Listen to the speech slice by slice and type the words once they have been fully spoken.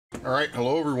Alright,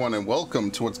 hello everyone and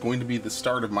welcome to what's going to be the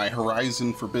start of my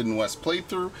Horizon Forbidden West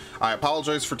playthrough. I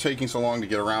apologize for taking so long to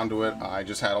get around to it. I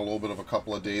just had a little bit of a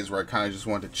couple of days where I kind of just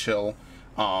wanted to chill.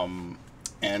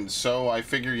 And so I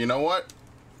figure, you know what?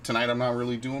 Tonight I'm not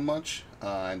really doing much,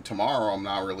 and tomorrow I'm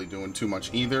not really doing too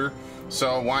much either.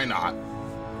 So why not?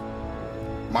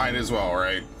 Might as well,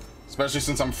 right? Especially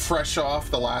since I'm fresh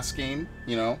off the last game,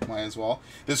 you know, might as well.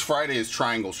 This Friday is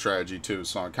Triangle Strategy too,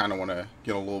 so I kind of want to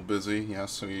get a little busy. Yeah,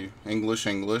 so English.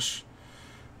 Yeah,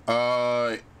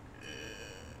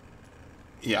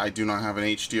 I do not have an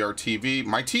HDR TV.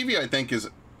 My TV, I think, it's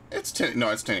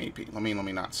 1080p. Let me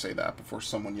not say that before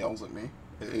someone yells at me.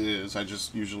 It is. I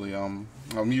just usually I'm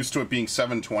used to it being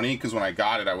 720 because when I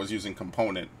got it, I was using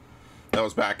Component. That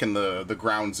was back in the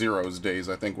Ground Zeroes days.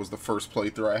 I think was the first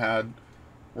playthrough I had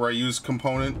where I used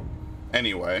Component.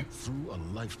 Anyway. Through a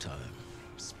lifetime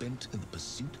spent in the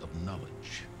pursuit of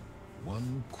knowledge,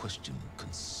 one question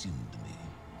consumed me.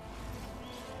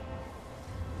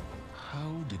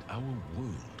 How did our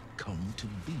world come to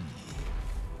be?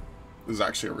 This is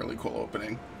actually a really cool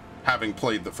opening. Having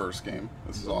played the first game,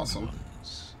 this is awesome.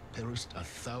 Ones perished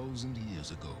 1,000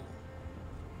 years ago,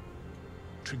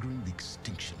 triggering the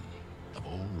extinction of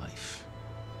all life.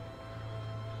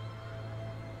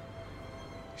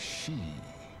 She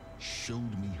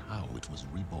showed me how it was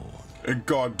reborn. And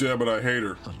goddamn it, I hate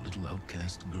her. A little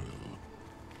outcast girl,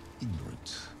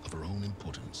 ignorant of her own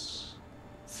importance.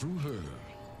 Through her,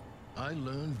 I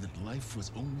learned that life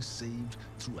was only saved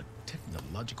through a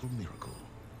technological miracle.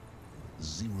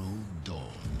 Zero Dawn.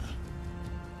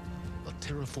 A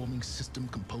terraforming system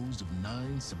composed of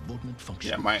 9 subordinate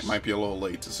functions. Yeah, might be a little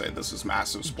late to say this is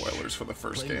massive spoilers for the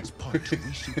first game. Its part to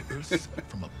reshape Earth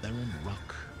from a barren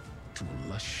rock to a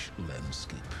lush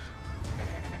landscape.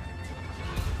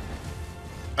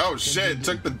 Oh shit, it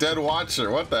took the Dead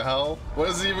Watcher. What the hell? What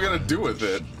is he even gonna do with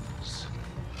it?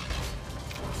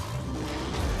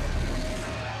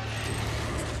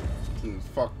 It's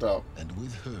fucked up. And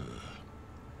with her,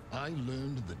 I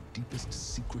learned the deepest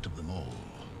secret of them all.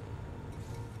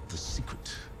 The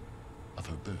secret of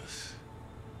her birth.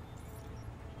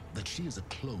 That she is a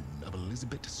clone of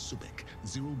Elizabeth Sobek,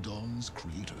 Zero Dawn's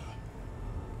creator.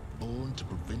 Born to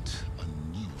prevent a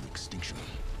new extinction.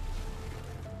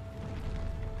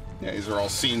 Yeah, these are all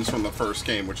scenes from the first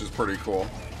game, which is pretty cool.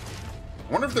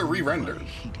 I wonder if they're re-rendered.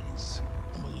 Hades,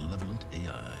 a malevolent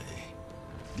AI,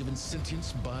 given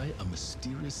sentience by a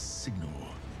mysterious signal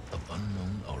of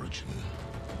unknown origin.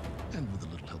 And with a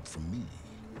little help from me.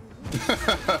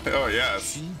 Oh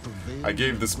yes, I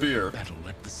gave the spear. Battle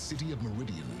at the city of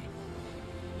Meridian.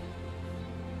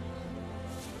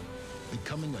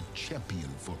 Becoming a champion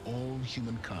for all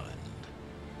humankind.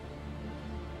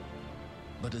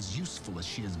 But as useful as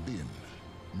she has been,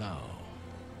 now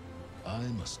I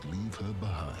must leave her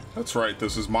behind. That's right,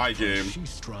 this is my game. She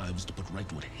strives to put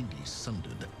right what Hades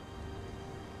sundered.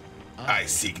 I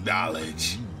seek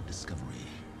knowledge. New discovery.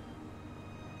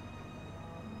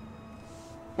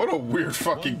 What a weird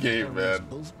fucking game, man.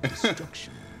 Both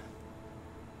destruction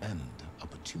and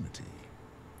opportunity.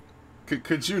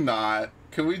 Could you not?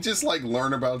 Can we just like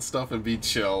learn about stuff and be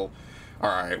chill?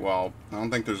 Alright, well, I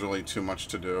don't think there's really too much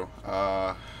to do.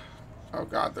 Oh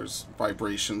god, there's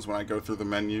vibrations when I go through the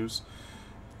menus.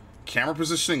 Camera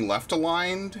positioning left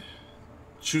aligned.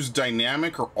 Choose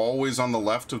dynamic or always on the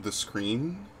left of the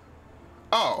screen.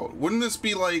 Oh, wouldn't this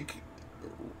be like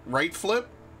right flip,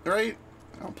 right?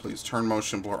 Oh, please turn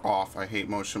motion blur off. I hate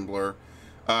motion blur.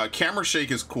 Camera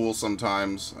shake is cool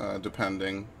sometimes,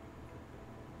 depending.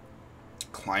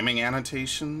 Climbing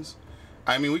annotations?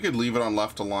 I mean, we could leave it on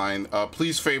left align.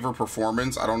 Please favor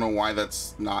performance. I don't know why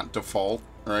that's not default,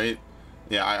 right?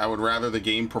 Yeah, I would rather the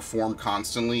game perform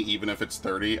constantly, even if it's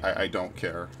 30. I don't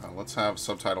care. Let's have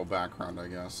subtitle background, I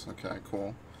guess. Okay,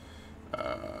 cool.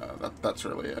 That's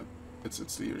really it. It's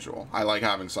the usual. I like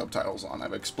having subtitles on.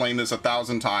 I've explained this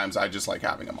 1,000 times. I just like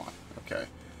having them on. Okay.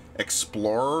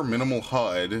 Explorer, minimal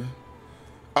HUD.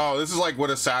 Oh, this is like what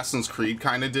Assassin's Creed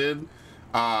kind of did.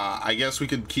 I guess we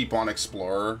could keep on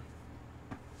Explorer.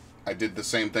 I did the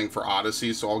same thing for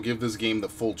Odyssey, so I'll give this game the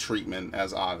full treatment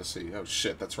as Odyssey. Oh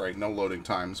shit, that's right. No loading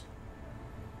times.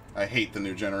 I hate the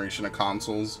new generation of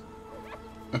consoles.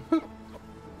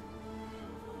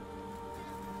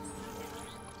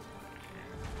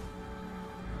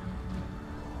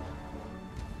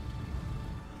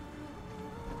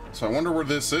 So I wonder where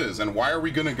this is, and why are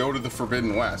we going to go to the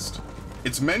Forbidden West?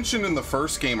 It's mentioned in the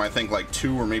first game, I think, like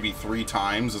 2 or maybe 3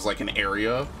 times as like an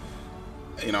area.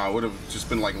 You know, I would have just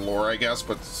been like lore, I guess,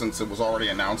 but since it was already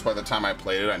announced by the time I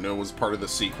played it, I knew it was part of the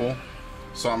sequel.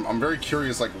 So I'm very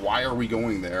curious, like, why are we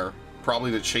going there? Probably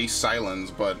to chase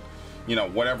Sylens, but you know,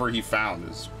 whatever he found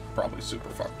is probably super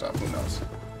fucked up. Who knows?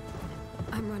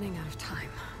 I'm running out of time,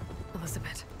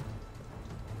 Elizabeth.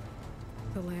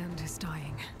 The land is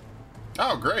dying.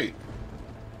 Oh, great.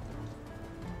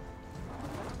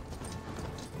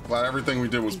 Glad everything we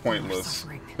did was People are pointless.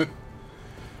 suffering.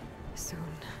 Soon,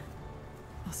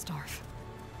 I'll starve.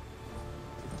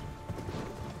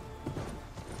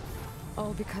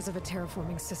 All because of a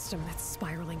terraforming system that's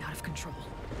spiraling out of control.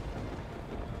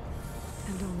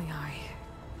 And only I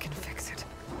can fix it.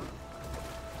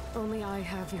 Only I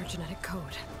have your genetic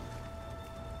code.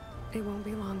 It won't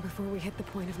be long before we hit the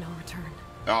point of no return.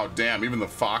 Oh, damn, even the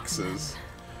foxes.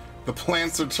 The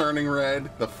plants are turning red.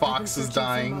 The fox is I've been searching for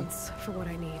dying. months for what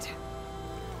I need.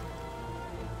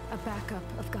 A backup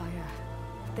of Gaia.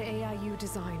 The AI you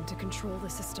designed to control the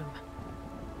system.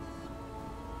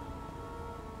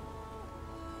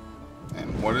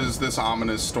 And what is this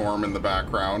ominous storm in the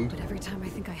background? But every time I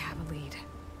think I have a lead,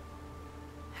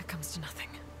 it comes to nothing.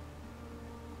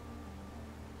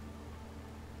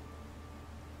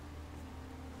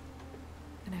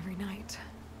 And every night,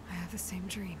 I have the same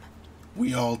dream.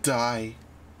 We all die.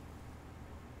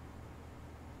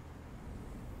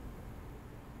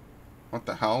 What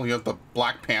the hell? You have the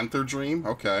Black Panther dream?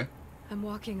 Okay. I'm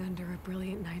walking under a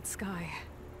brilliant night sky,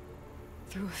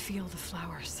 through a field of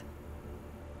flowers.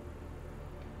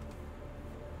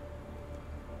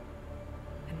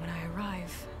 And when I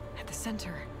arrive at the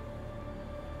center,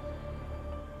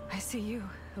 I see you,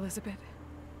 Elizabeth,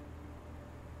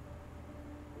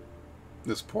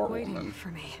 This poor waiting woman. for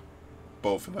me.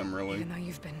 Both of them, really. Even though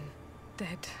you've been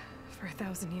dead for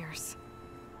 1,000 years.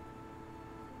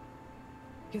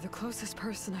 You're the closest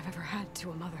person I've ever had to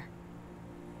a mother.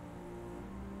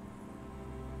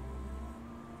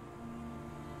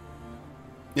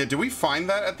 Yeah, did we find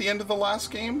that at the end of the last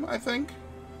game, I think?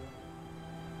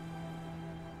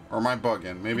 Or am I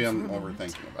bugging? Maybe I'm For a moment,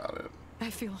 overthinking about it. I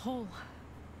feel whole.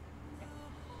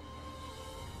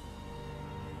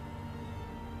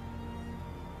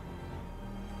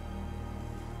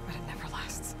 But it never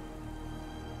lasts.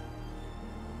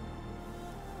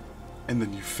 And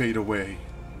then you fade away.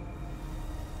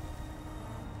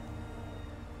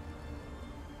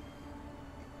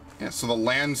 Yeah, so the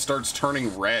land starts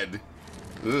turning red.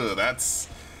 Ugh, that's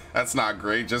not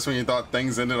great. Just when you thought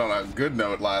things ended on a good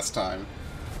note last time.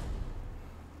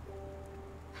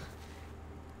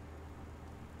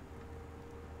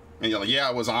 And you're like, yeah,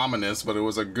 it was ominous, but it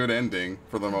was a good ending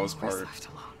for the most I'm always part. left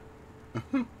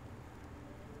alone.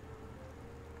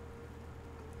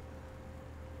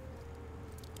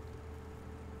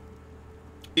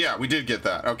 Yeah, we did get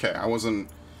that. Okay, I wasn't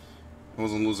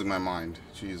losing my mind.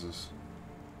 Jesus.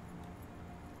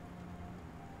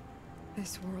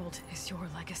 This world is your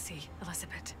legacy,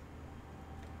 Elizabeth.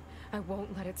 I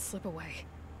won't let it slip away.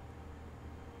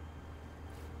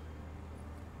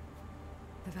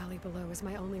 The valley below is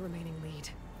my only remaining lead.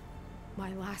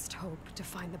 My last hope to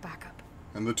find the backup.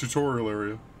 And the tutorial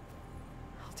area.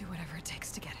 I'll do whatever it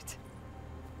takes to get it.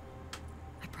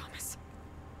 I promise.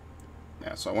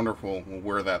 Yeah, so I wonder if we'll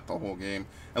wear that the whole game.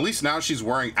 At least now she's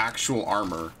wearing actual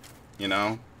armor, you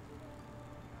know?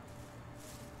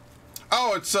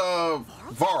 Oh, it's,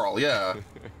 Varl, yeah.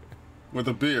 With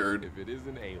a beard. If it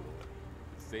isn't Aloy,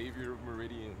 the savior of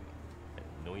Meridian,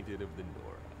 anointed of the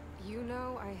Nora. You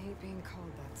know I hate being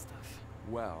called that stuff.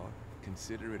 Well,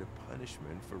 consider it a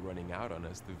punishment for running out on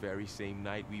us the very same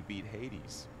night we beat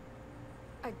Hades.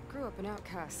 I grew up an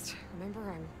outcast. Remember,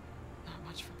 I'm not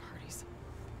much for parties.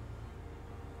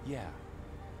 Yeah.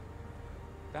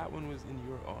 That one was in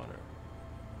your honor.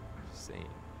 Just saying.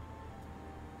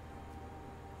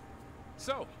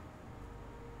 So,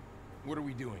 what are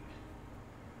we doing?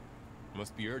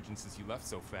 Must be urgent since you left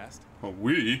so fast. Oh,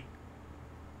 we?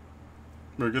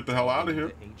 Better get the hell out of here.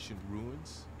 The ancient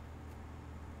ruins?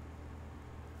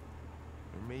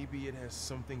 Or maybe it has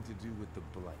something to do with the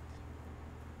Blight.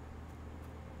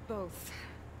 Both,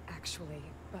 actually,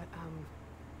 but,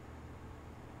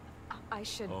 I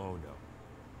should... Oh, no.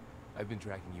 I've been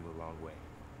tracking you a long way.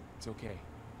 It's okay.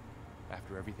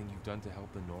 After everything you've done to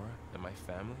help the Nora and my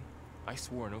family, I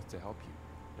swore an oath to help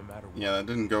you, no matter what. Yeah, that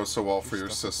didn't go so well You're for your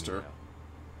stuck with me sister.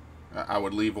 now. I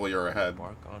would leave while you're ahead.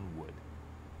 Mark on wood.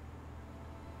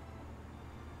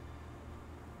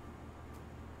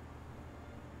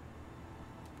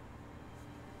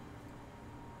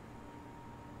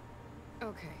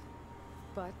 Okay,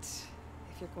 but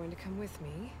if you're going to come with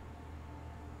me,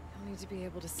 you'll need to be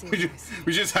able to see what I see.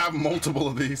 We just have multiple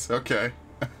of these. Okay.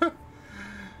 A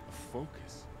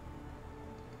focus.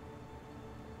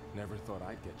 Never thought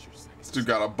I'd get your second. This dude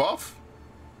got a buff?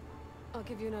 I'll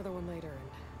give you another one later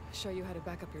and show you how to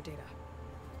back up your data.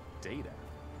 Data.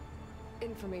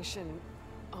 information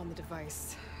on the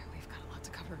device. We've got a lot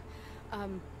to cover.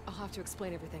 I'll have to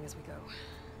explain everything as we go.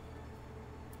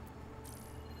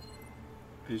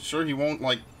 Are you sure he won't,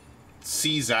 like,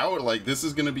 seize out? Like, this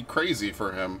is gonna be crazy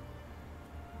for him.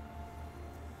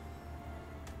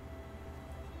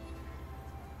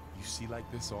 You see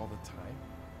like this all the time?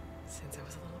 Since I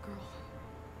was a little girl.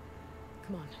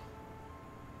 Come on.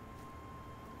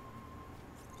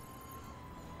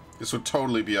 This would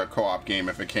totally be a co-op game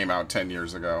if it came out 10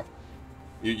 years ago.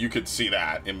 You could see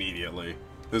that immediately.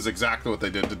 This is exactly what they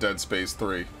did to Dead Space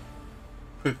 3.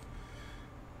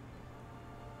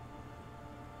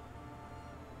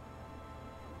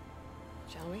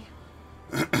 Shall we?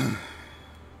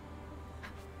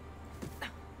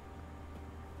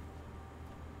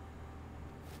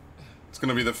 It's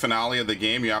gonna be the finale of the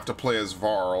game. You have to play as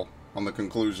Varl on the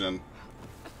conclusion.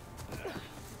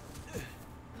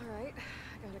 Alright,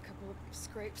 I got a couple of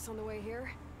scrapes on the way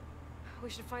here. We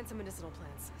should find some medicinal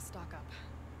plants. Stock up.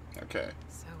 Okay.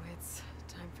 So it's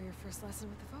time for your first lesson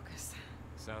with the focus.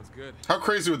 Sounds good. How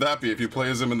crazy would that be if you play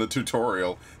as him in the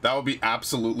tutorial? That would be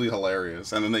absolutely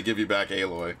hilarious. And then they give you back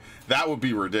Aloy. That would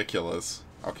be ridiculous.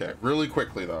 Okay, really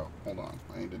quickly though. Hold on.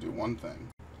 I need to do one thing.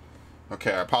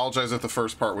 Okay, I apologize if the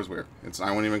first part was weird. I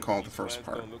wouldn't even call it the first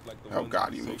part. Oh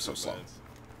god, you move so slow.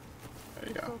 There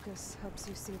you The go. focus helps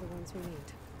you see the ones we need.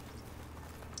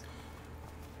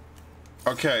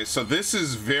 Okay, so this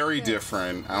is very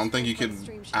different. I don't think you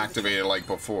can activate it like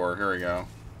before. Here we go.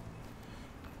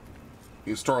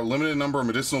 You can store a limited number of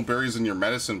medicinal berries in your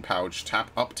medicine pouch.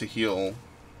 Tap up to heal.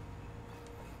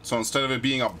 So instead of it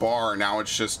being a bar, now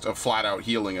it's just a flat-out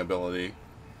healing ability.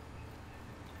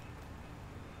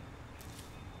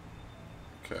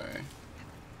 Okay.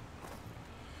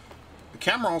 The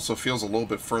camera also feels a little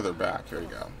bit further back. Here we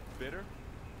go. Bitter?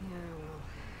 Yeah, well,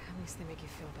 at least they make you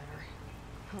feel better.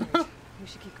 Alright, we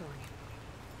should keep going.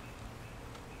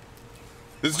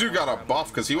 This dude got a buff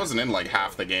because he wasn't in like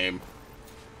half the game.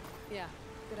 Yeah,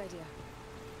 good idea.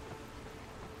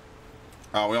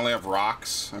 Oh, we only have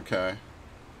rocks. Okay.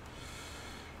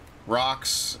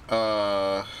 Rocks.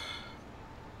 Oh,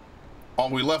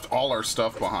 we left all our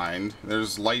stuff behind.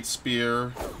 There's light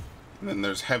spear, and then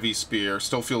there's heavy spear.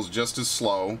 Still feels just as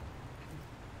slow.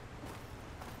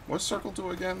 What's circle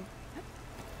do again?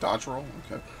 Dodge roll.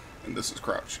 Okay. And this is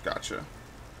crouch. Gotcha.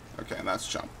 Okay, and that's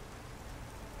jump.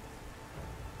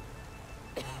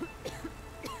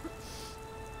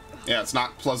 Yeah, it's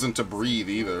not pleasant to breathe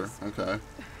either. Okay.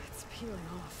 It's peeling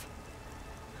off.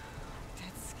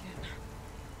 Dead skin.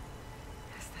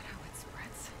 Is that how it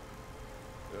spreads?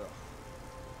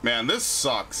 Man, this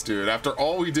sucks, dude. After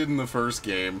all we did in the first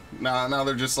game, now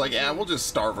they're just like, yeah, we'll just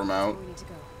starve them out. We need to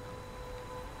go.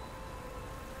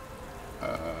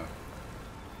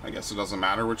 I guess it doesn't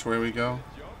matter which way we go.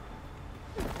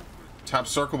 Tap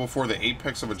circle before the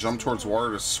apex of a jump towards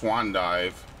water to swan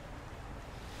dive.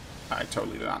 I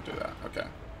totally did not do that. Okay.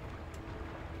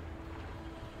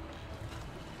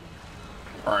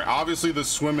 Alright, obviously the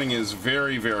swimming is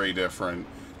very, very different.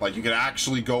 Like, you can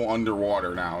actually go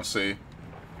underwater now, see?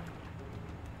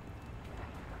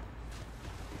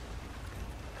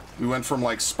 We went from,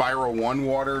 like, Spyro 1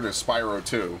 water to Spyro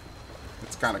 2.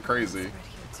 It's kind of crazy. Right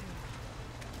here too.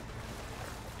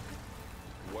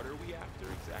 What are we after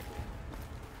exactly?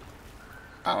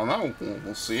 I don't know.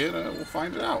 We'll see it. We'll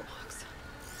find it out.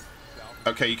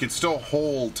 Okay, you can still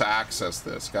hold to access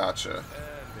this. Gotcha.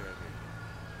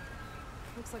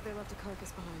 Looks like they left a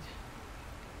carcass behind.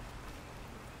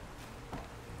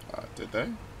 Did they?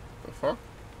 The fuck?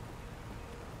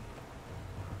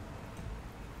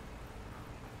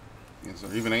 Is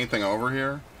there even anything over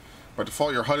here? By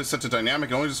default, your HUD is set to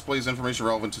dynamic. It only displays information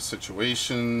relevant to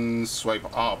situations. Swipe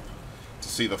up to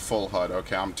see the full HUD.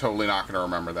 Okay, I'm totally not going to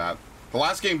remember that. The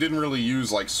last game didn't really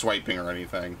use, like, swiping or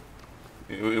anything.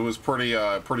 It was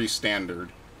pretty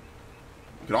standard.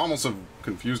 You could almost have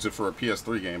confused it for a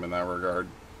PS3 game in that regard.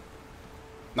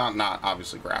 Not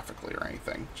obviously graphically or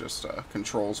anything, just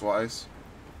controls-wise.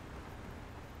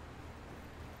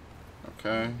 Okay.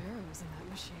 Arrows in that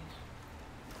machine.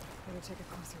 Better take a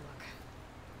closer look.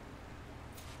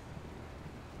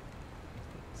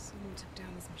 Someone took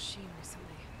down this machine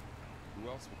recently. Who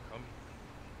else would come?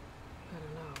 I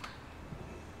don't know.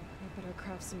 We better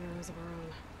craft some arrows of our own.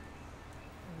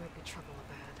 There might be trouble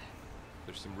ahead.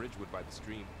 There's some ridgewood by the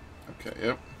stream. Okay,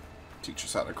 yep. Teach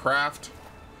us how to craft.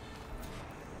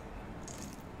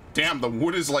 Damn, the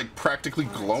wood is like practically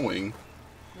glowing.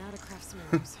 Now to craft some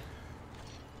arrows.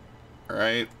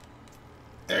 Alright.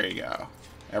 There you go.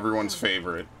 Everyone's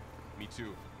favorite. Me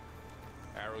too.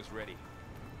 Arrows ready.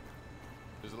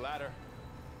 There's a ladder,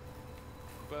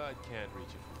 but can't reach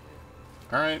it from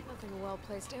All right. Nothing a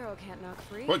well-placed arrow can't knock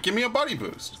free. What? Give me a buddy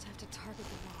boost. Just have to target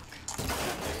the rock.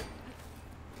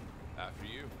 After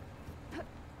you.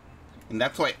 And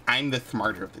that's why I'm the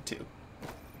smarter of the two.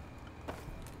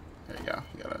 There you go.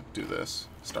 You gotta do this.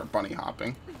 Start bunny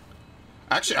hopping.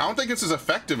 Actually, I don't think it's as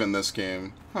effective in this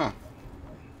game. Huh.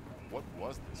 What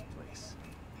was this place?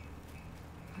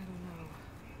 I don't know.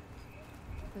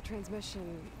 The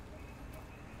transmission...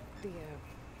 The,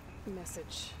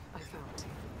 message I found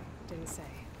didn't say.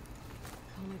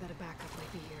 Only that a backup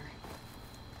might be here.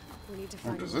 We need to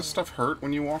find Does a this way. stuff hurt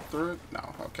when you walk through it?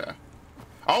 No. Okay.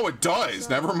 Oh, it does.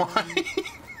 Never mind.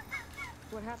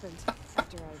 What happened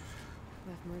after I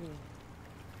left Meridian?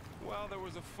 Well, there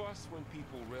was a fuss when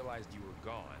people realized you were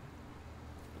gone.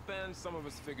 But then some of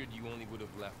us figured you only would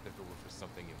have left if it were for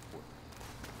something important.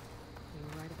 You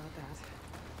were right about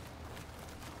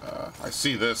that. I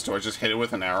see this. Do I just hit it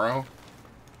with an arrow?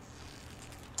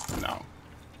 No.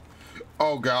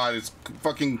 Oh god, it's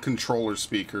fucking controller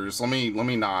speakers. Let me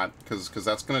not, because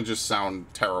that's gonna just sound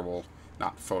terrible.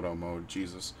 Not photo mode,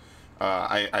 Jesus.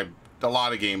 A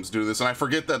lot of games do this, and I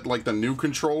forget that like the new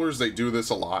controllers, they do this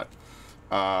a lot.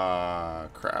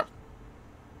 Crap.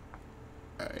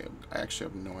 I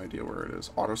actually have no idea where it is.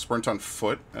 Auto sprint on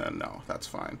foot? No, that's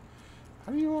fine.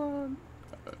 How do you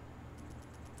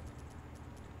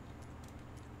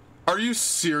Are you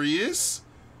serious?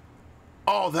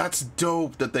 Oh, that's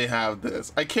dope that they have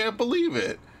this. I can't believe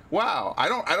it. Wow. I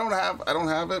don't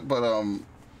have it, but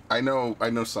I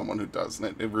know someone who does,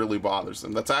 and it really bothers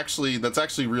them. That's actually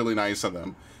really nice of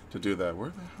them to do that. Where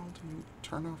the hell do you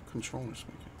turn off controller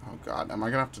speaking? Oh god, am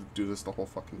I gonna have to do this the whole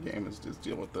fucking game? Is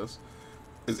deal with this?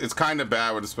 It's kind of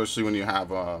bad, but especially when you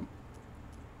have Oh,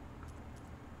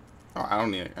 I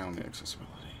don't need accessibility.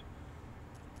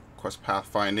 Quest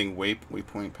pathfinding,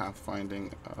 waypoint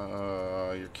pathfinding.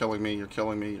 You're killing me. You're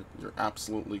killing me. You're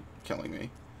absolutely killing me.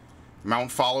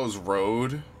 Mount follows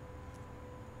road.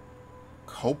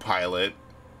 Copilot.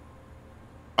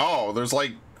 Oh, there's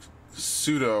like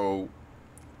pseudo.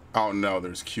 Oh no,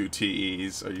 there's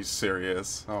QTEs. Are you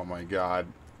serious? Oh my god.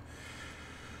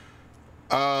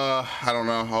 I don't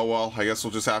know. Oh well, I guess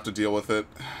we'll just have to deal with it.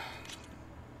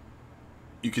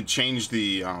 You could change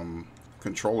the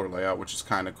controller layout, which is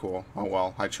kind of cool. Oh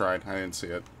well, I tried. I didn't see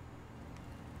it.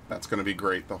 That's gonna be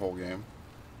great the whole game.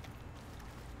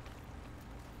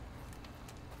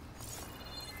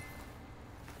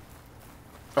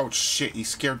 Oh shit, he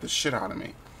scared the shit out of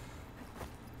me.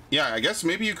 Yeah, I guess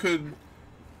maybe you could...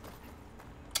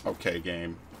 Okay,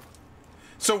 game.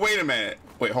 So wait a minute.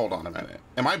 Wait, hold on a minute.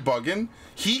 Am I bugging?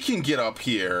 He can get up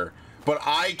here, but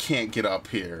I can't get up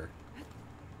here.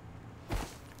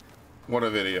 What a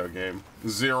video game.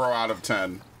 0 out of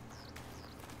 10.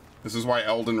 This is why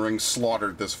Elden Ring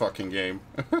slaughtered this fucking game.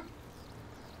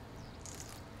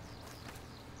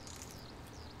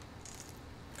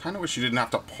 Kind of wish you didn't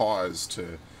have to pause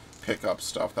to pick up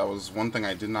stuff. That was one thing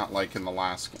I did not like in the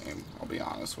last game, I'll be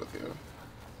honest with you.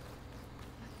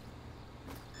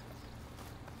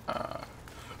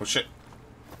 Oh shit.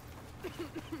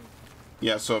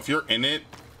 Yeah, so if you're in it,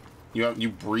 you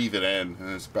breathe it in,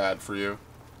 and it's bad for you.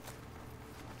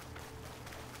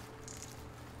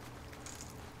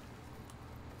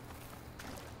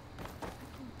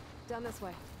 Down this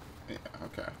way. Yeah,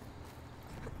 okay.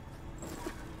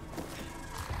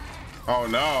 Oh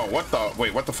no, what the?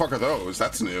 Wait, what the fuck are those?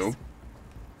 That's new.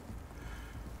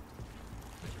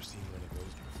 Never seen one of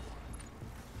those before.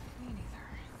 Me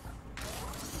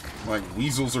neither. Like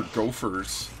weasels or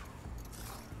gophers.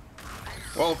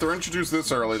 Well, if they're introduced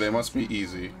this early, they must be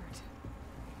easy. Alert.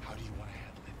 How do you want to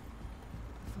handle it?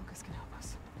 Focus can help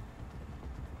us.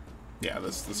 Yeah,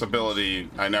 this ability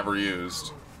I never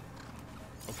used.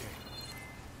 Okay.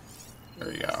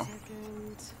 There you go.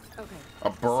 Second. Okay. A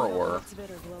burrower. Parts of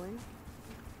it are glowing.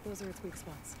 Those are its weak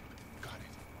spots. Got it.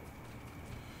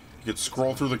 You could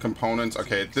scroll through the components.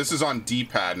 Okay, this is on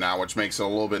D-pad now, which makes it a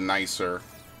little bit nicer.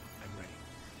 I'm ready.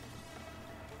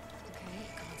 Okay,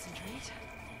 concentrate.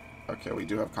 Okay, we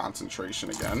do have concentration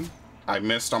again. I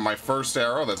missed on my first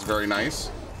arrow. That's very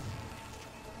nice.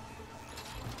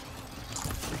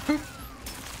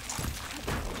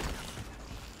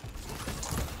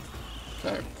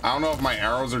 Okay, I don't know if my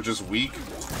arrows are just weak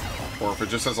or if it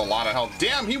just has a lot of health.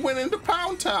 Damn, he went into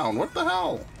Pound Town. What the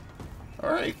hell?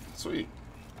 All right, sweet.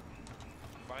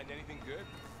 Find anything good?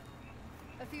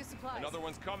 A few supplies. Another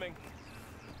one's coming.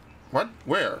 What?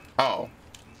 Where? Oh.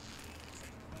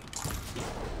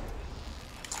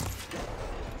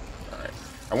 Alright.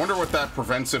 I wonder what that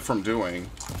prevents it from doing.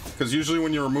 Because usually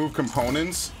when you remove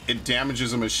components, it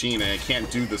damages a machine and it can't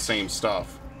do the same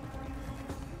stuff.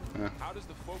 How does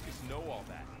the Focus know all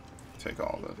that? Take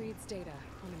all of It it. reads data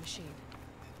on a machine.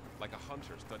 Like a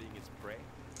hunter studying its prey?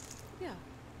 Yeah,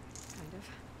 kind of.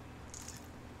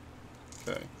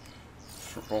 Okay.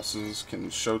 Pulses can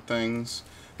show things.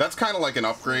 That's kind of like an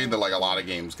upgrade that like a lot of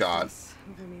games got. This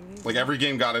over me leaves Like every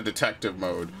game got a detective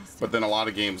mode, but then a lot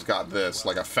of games got this,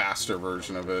 like a faster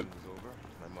version of it. Was over.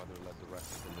 My mother led the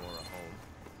rest of the Nora home.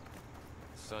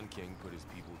 The Sun King put his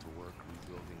people to work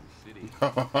rebuilding the city.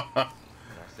 And I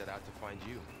set out to find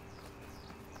you.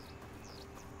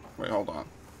 Wait, hold on.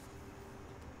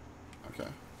 Okay.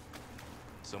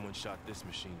 Someone shot this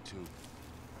machine too.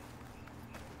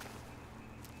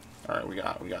 All right, we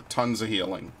got tons of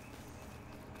healing.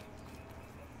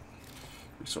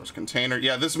 Resource container.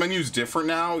 Yeah, this menu's different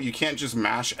now. You can't just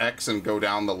mash X and go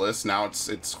down the list. Now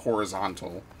it's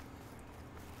horizontal.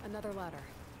 another ladder.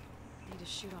 Need to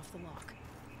shoot off the lock.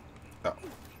 Oh.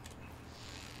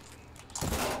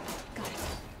 Got it.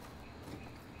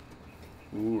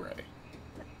 Hooray.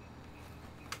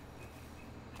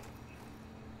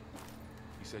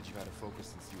 You said you had a focus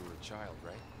since you were a child,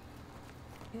 right?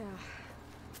 Yeah.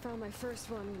 Found my first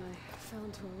one when I fell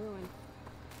into a ruin.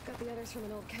 Got the others from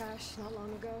an old cache not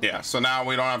long ago. Yeah, so now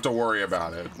we don't have to worry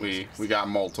about it. We got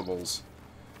multiples.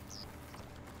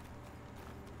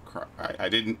 I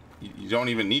didn't. You don't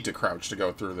even need to crouch to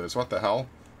go through this. What the hell?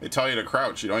 They tell you to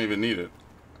crouch. You don't even need it.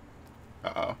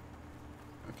 Uh-oh.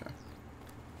 Okay.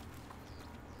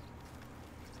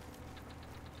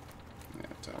 Yeah,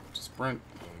 tap to sprint.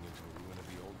 Going into a ruin of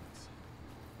the old ones.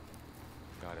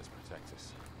 Goddess protect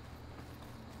us.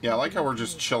 Yeah, I like how we're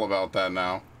just chill about that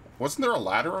now. Wasn't there a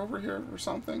ladder over here or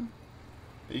something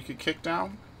that you could kick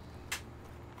down?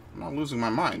 I'm not losing my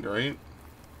mind, right?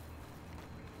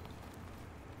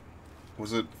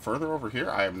 Was it further over here?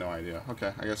 I have no idea.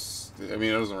 Okay, I guess, I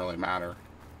mean, it doesn't really matter.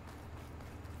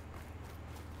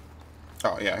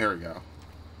 Oh, yeah, here we go.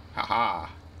 Haha.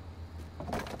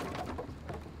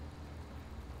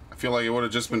 I feel like it would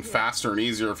have just been faster and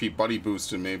easier if he buddy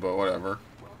boosted me, but whatever.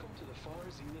 Welcome to the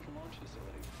FARS unit launch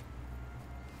facility.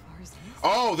 Far as this?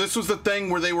 Oh, this was the thing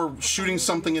where they were shooting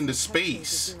something into This is technically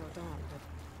space. Zero Dawn, but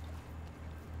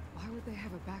why would they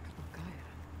have a backup of Gaia?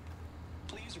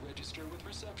 Please register with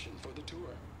reception for the tour.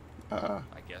 I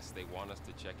guess they want us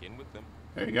to check in with them.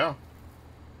 There you go.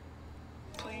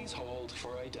 Please hold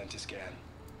for identiscan.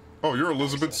 Oh, you're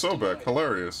Elizabeth Access Sobek. denied.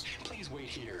 Hilarious. Please wait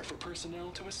here for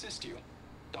personnel to assist you.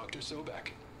 Dr.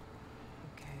 Sobek.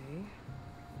 Okay.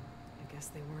 I guess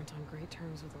they weren't on great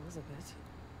terms with Elizabeth.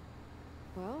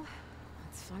 Well,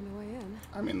 let's find a way in.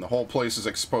 I mean, the whole place is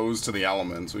exposed to the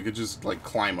elements. We could just, like,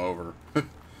 climb over.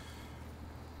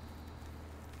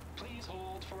 Please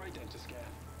hold for identiscan.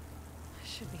 I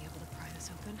should be able to pry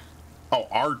this open. Oh,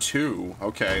 R2.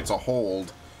 Okay, it's a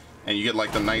hold. And you get,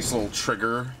 like, the nice little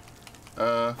trigger.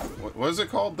 What is it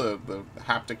called? The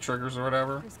haptic triggers or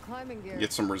whatever? There's climbing gear. You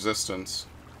get some resistance.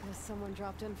 Guess someone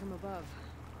dropped in from above.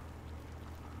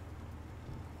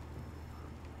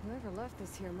 Whoever left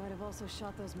this here might have also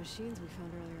shot those machines we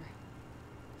found earlier.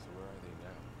 So where are they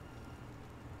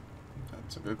now?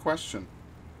 That's a good question.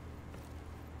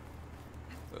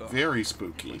 Ugh, Very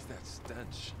spooky. what's that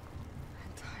stench?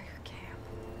 Entire camp.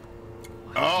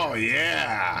 Oh,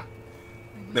 yeah!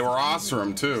 They were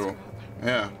awesome, too.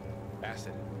 Yeah.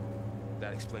 Acid.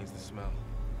 That explains the smell.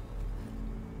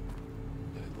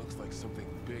 And it looks like something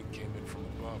big came in from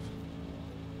above.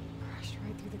 Crashed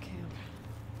right through the camp.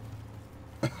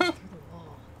 Through the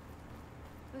wall.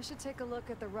 I should take a look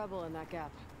at the rubble in that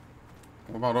gap.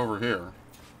 What about over here?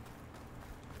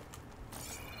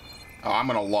 Oh, I'm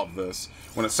gonna love this.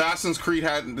 When Assassin's Creed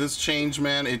had this change,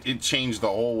 man, it changed the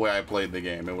whole way I played the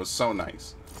game. It was so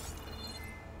nice.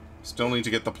 Still need to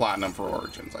get the platinum for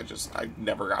Origins. I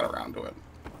never got around to it.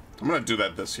 I'm gonna do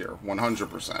that this year,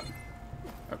 100%.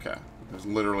 Okay, there's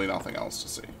literally nothing else to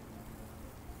see.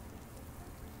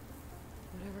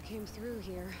 Whatever came through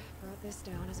here brought this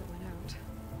down as it went out.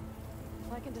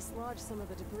 If I can dislodge some of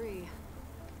the debris,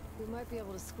 we might be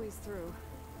able to squeeze through.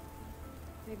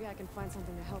 Maybe I can find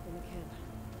something to help in the camp.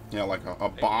 Yeah, like a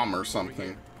bomb or Over something.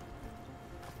 here.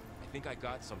 I think I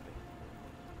got something.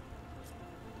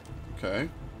 Okay.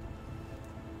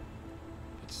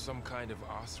 It's some kind of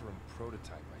Oseram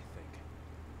prototype, I think.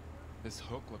 This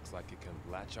hook looks like it can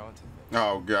latch onto things.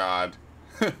 Oh, God.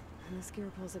 And this gear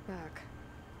pulls it back.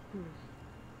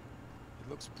 It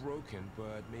looks broken,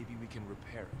 but maybe we can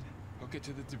repair it. Hook it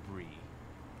to the debris.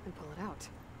 And pull it out.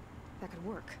 That could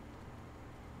work.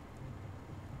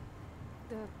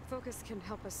 The focus can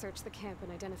help us search the camp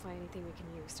and identify anything we can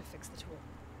use to fix the tool.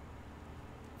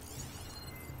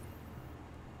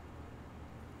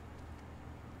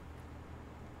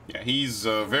 Yeah, he's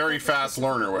a very fast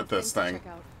learner with this thing. Check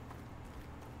out.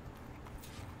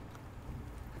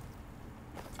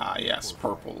 Ah, yes,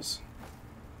 purples.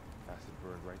 Acid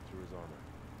burned right through his armor.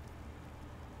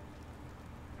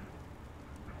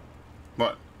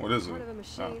 What? What is it? Part of a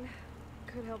machine.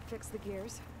 Could help fix the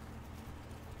gears.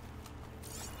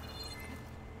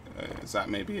 Is that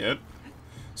maybe it?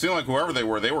 Seemed like whoever they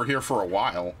were here for a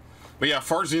while. But yeah,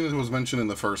 Far Zenith was mentioned in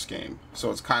the first game,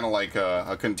 so it's kind of like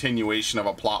a continuation of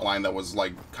a plotline that was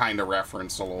like kind of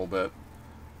referenced a little bit.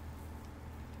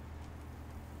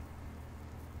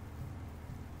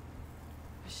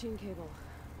 Machine cable.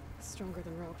 Stronger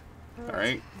than rope. All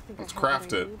right, I think let's I have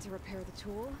craft what I it. need to repair the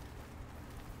tool.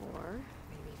 Or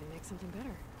maybe even make something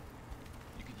better.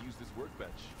 You could use this workbench.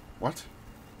 What?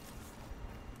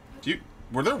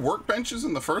 Were there workbenches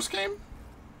in the first game?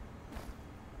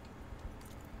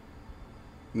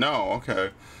 No, okay.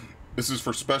 This is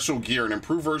for special gear. An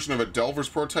improved version of a Delver's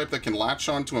prototype that can latch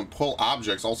onto and pull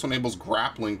objects. Also enables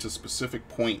grappling to specific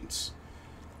points.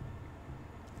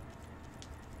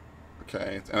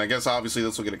 Okay, and I guess obviously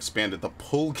this will get expanded. The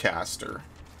Pullcaster.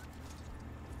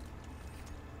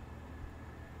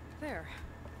 There.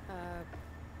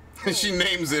 She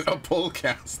names it a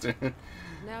Pullcaster.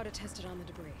 Now to test it on the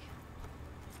debris.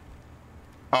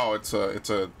 Oh, it's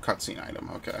a cutscene item.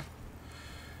 Okay.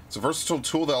 It's a versatile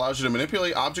tool that allows you to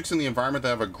manipulate objects in the environment that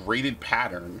have a graded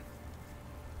pattern.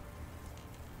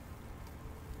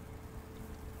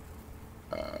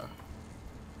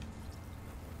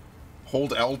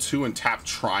 Hold L2 and tap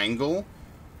triangle.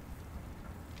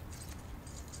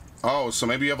 Oh, so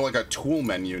maybe you have like a tool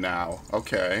menu now.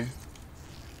 Okay.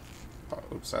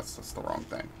 Oh, oops, that's the wrong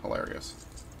thing. Hilarious.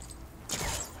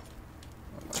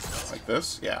 Like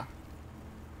this? Yeah.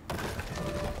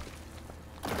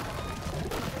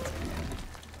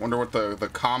 Wonder what the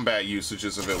combat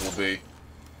usages of it will be.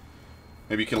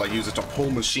 Maybe you could like use it to pull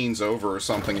machines over or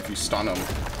something if you stun them.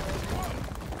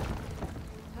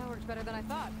 That worked better than I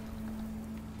thought.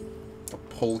 The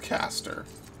Pullcaster.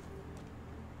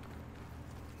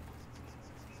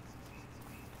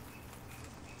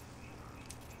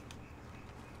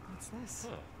 What's this?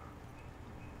 Huh.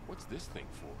 What's this thing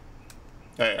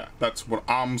for? Yeah, that's what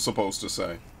I'm supposed to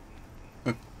say.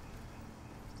 Good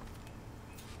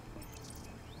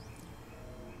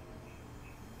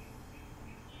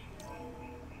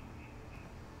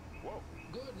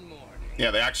morning.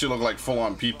 Yeah, they actually look like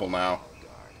full-on people now.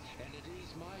 And it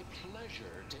is my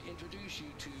pleasure to introduce you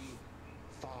to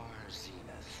Far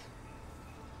Zenith.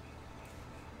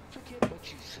 Forget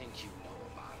what you think you know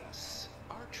about us.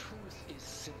 Our truth is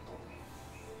simple.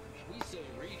 We say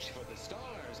reach for the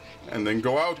stars. And then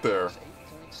go out there.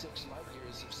 8.6 light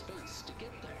years of space to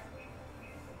get there.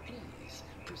 Please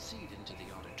proceed into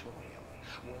the auditorium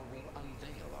where we'll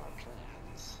unveil our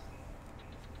plans.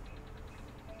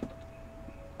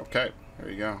 Okay, there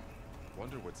you go.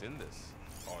 Wonder what's in this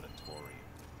auditorium.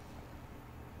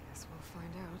 Guess we'll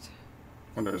find out.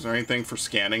 Wonder, is there anything for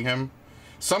scanning him?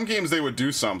 Some games they would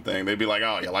do something. They'd be like,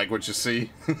 oh, you like what you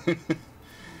see?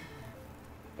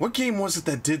 What game was it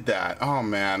that did that? Oh,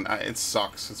 man. It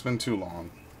sucks. It's been too long.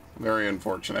 Very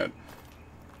unfortunate.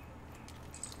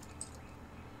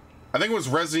 I think it was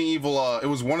Resident Evil. It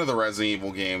was one of the Resident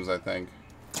Evil games, I think.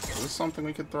 Is this something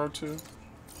we could throw to? Holes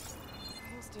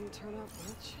didn't turn up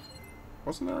much.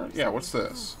 Wasn't there? Yeah, what's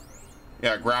this?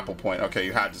 Yeah, grapple point. Okay,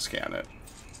 you had to scan it.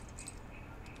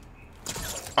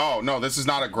 Oh, no, this is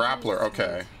not a grappler.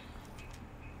 Okay.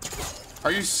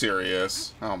 Are you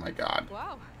serious? Oh, my God.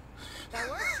 Wow. That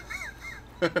worked?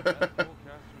 That Pullcaster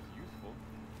is useful.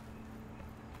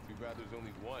 Too bad there's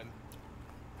only one.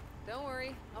 Don't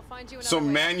worry. I'll find you another So way.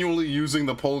 manually using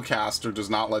the Pullcaster does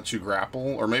not let you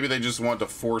grapple? Or maybe they just want to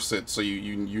force it so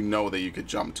you know that you could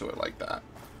jump to it like that.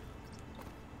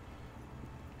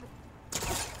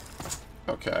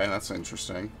 Okay, that's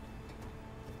interesting.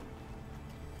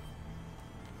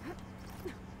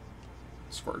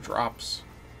 Score drops.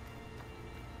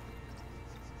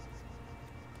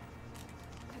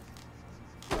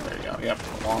 There you go.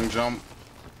 Yep, long jump.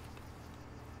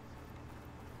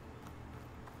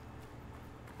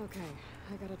 Okay,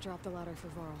 I gotta drop the ladder for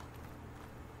Varl.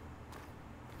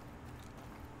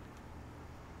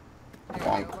 There you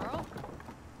Bonk. go, Varl.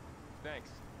 Thanks.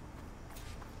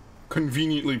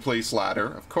 Conveniently placed ladder,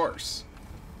 of course.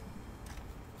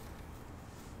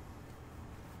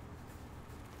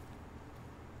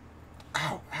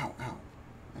 Ow, ow, ow.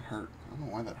 That hurt. I don't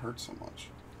know why that hurt so much.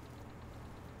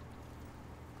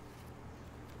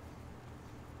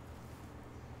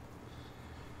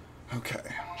 Okay.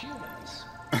 Humans,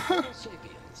 Homo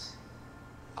sapiens,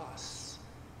 us.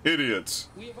 Idiots.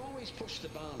 We have always pushed the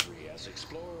boundary as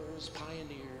explorers,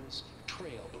 pioneers,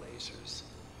 trailblazers.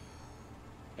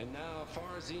 And now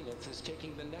Far Zenith is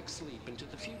taking the next leap into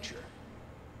the future.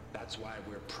 That's why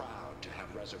we're proud to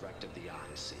have resurrected the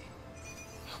Odyssey.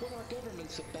 When our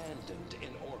government's abandoned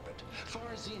in orbit,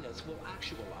 Far Zenith will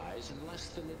actualize in less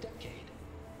than a decade.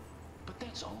 But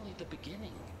that's only the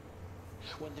beginning.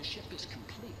 When the ship is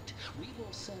complete, we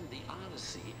will send the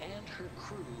Odyssey and her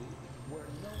crew where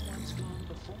no one's gone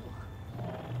before.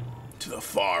 To the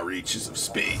far reaches of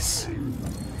space.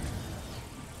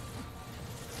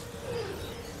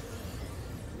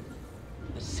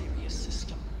 The Sirius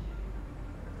system.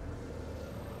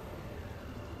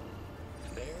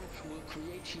 There, we'll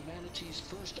create humanity's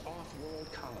first off-world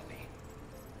colony.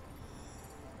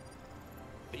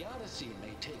 The Odyssey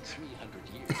may take 300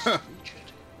 years to reach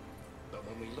it. But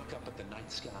when we look up at the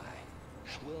night sky,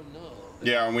 we'll know that...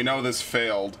 Yeah, and we know this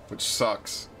failed, which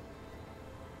sucks.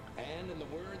 And in the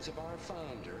words of our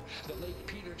founder, the late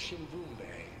Peter Chimbumbe,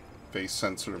 Face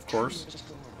censored, of course. the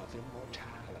storm of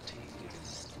immortality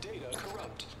is... Data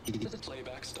corrupt.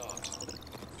 Playback stopped.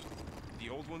 The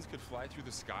old ones could fly through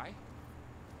the sky?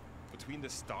 Between the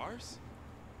stars?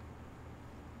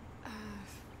 Well,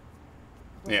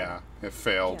 Yeah, it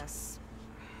failed. yes,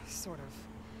 sort of.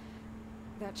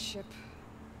 That ship,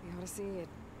 the Odyssey, it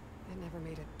never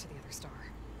made it to the other star.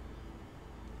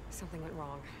 Something went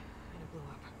wrong, and it blew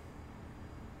up.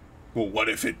 Well, what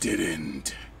if it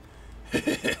didn't?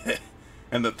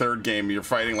 And the third game, you're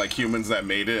fighting like humans that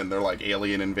made it, and they're like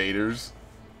alien invaders.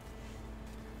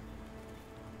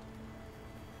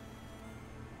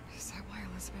 Is that why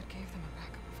Elizabeth gave them a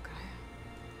backup of Gaia?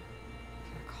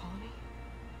 For their colony?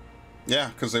 Yeah,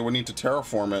 because they would need to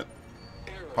terraform it,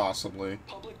 Error. possibly.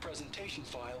 Public presentation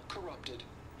file corrupted.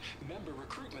 Member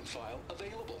recruitment file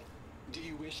available. Do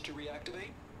you wish to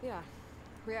reactivate? Yeah,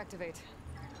 reactivate.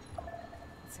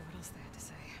 Let's see what else they had to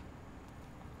say.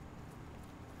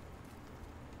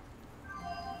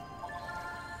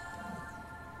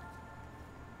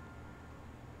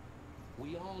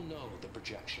 We all know the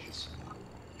projections.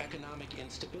 Economic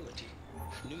instability,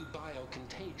 new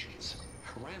biocontagions,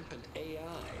 rampant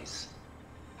AIs.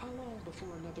 How long before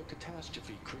another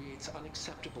catastrophe creates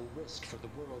unacceptable risk for the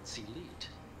world's elite?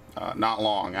 Not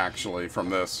long, actually, from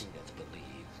this. Zenith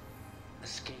believe,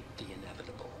 escape the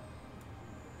inevitable.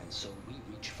 And so we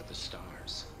reach for the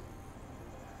stars.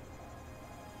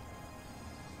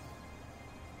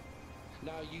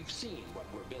 Now you've seen what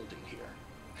we're building here.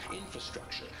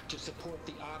 Infrastructure to support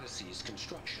the Odyssey's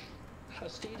construction. A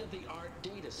state-of-the-art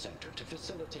data center to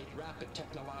facilitate rapid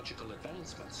technological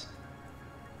advancements.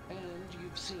 And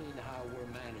you've seen how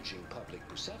we're managing public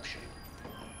perception.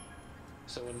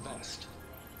 So invest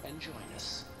and join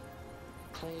us.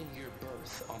 Claim your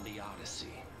berth on the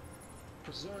Odyssey.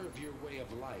 Preserve your way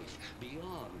of life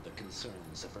beyond the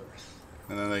concerns of Earth.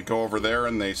 And then they go over there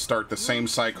and they start the same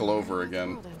cycle over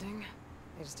again. World ending.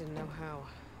 They just didn't know how.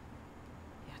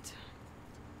 Yet.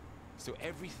 So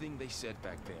everything they said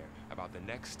back there about the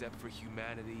next step for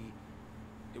humanity,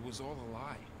 it was all a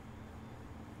lie.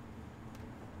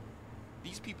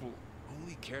 These people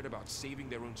only cared about saving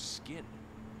their own skin.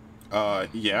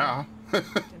 Yeah. Didn't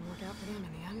work out for them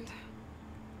in the end.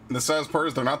 The saddest part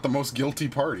is they're not the most guilty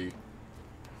party.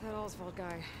 That Oswald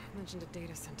guy mentioned a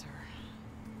data center.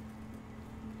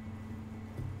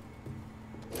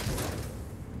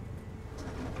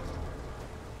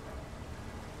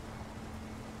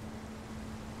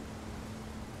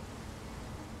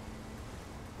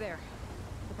 There.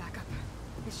 The backup.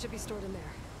 It should be stored in there.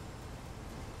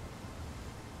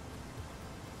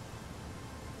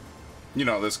 You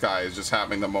know, this guy is just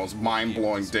having the most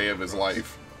mind-blowing day of his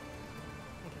life.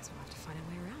 I guess we'll have to find a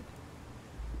way around.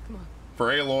 Come on. For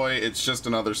Aloy, it's just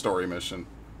another story mission.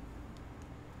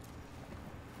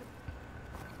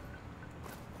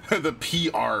 The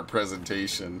PR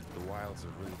presentation. The wilds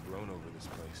have really grown over this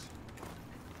place.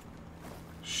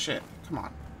 Shit, come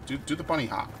on. Do the bunny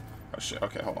hop. Oh shit,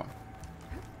 okay, hold on.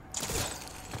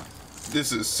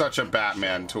 This is such a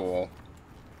Batman tool.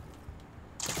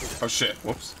 Oh shit,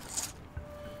 whoops.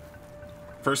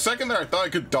 For a second there, I thought I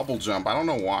could double jump. I don't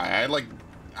know why. I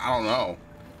don't know.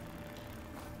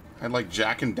 I had like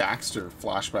Jak and Daxter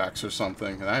flashbacks or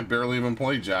something, and I barely even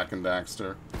played Jak and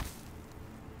Daxter.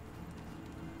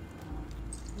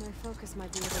 My focus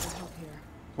might be able to help here.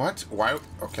 What? Why?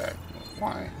 Okay.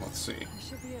 Why? Let's see. I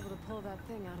should be able to pull that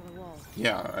thing out of the wall.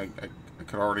 Yeah, I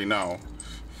could already know.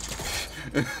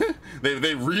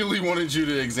 they really wanted you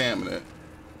to examine it.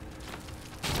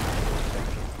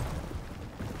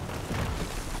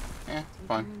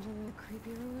 Fine. Into the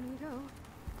creepy ruin we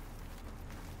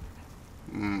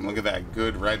go. Look at that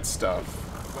good red stuff.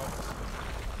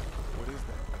 What is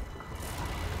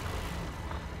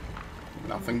that?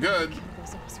 Nothing good.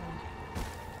 Chemicals in this room.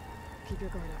 Keep your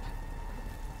guard up.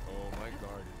 Oh, my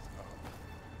guard is up.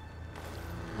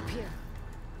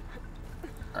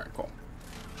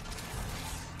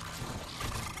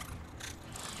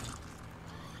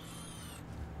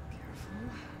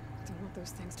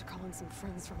 found some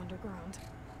friends from underground.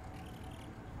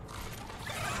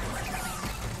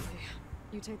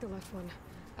 You take the left one.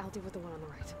 I'll deal with the one on the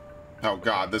right. Oh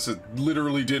god, this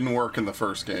literally didn't work in the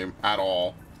first game at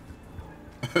all.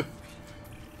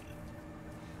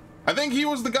 I think he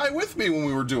was the guy with me when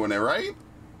we were doing it, right?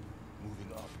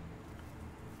 Moving up.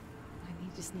 I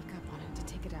need to sneak up on it to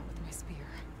take it out with my spear.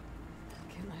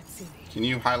 Can't let it see me. Can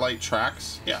you highlight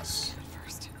tracks? Yes.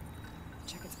 First,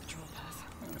 check its patrol path.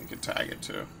 You can tag it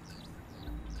too.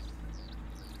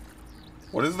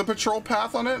 What is the patrol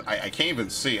path on it? I can't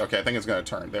even see. Okay, I think it's gonna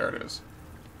turn. There it is.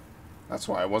 That's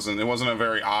why it wasn't a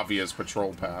very obvious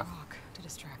patrol path. Rock to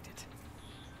distract it.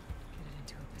 Get it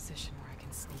into a position where I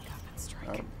can sneak up and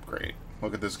strike. Oh, great.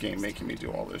 Look at this game making me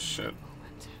do all this shit.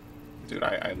 Moment. Dude,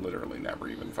 I literally never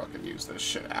even fucking use this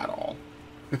shit at all.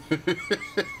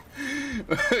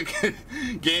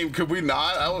 Game, could we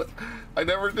not? I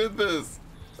never did this.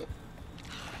 There.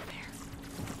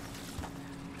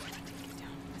 Down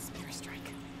with a spear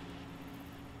strike.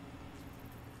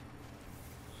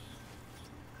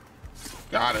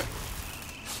 Got it.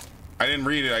 I didn't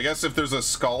read it. I guess if there's a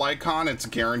skull icon, it's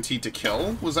guaranteed to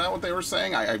kill. Was that what they were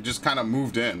saying? I just kind of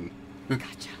moved in.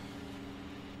 Gotcha.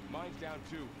 Mine's down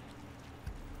too.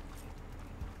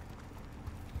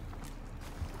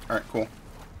 Alright, cool.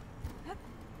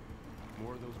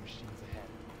 More of those machines ahead.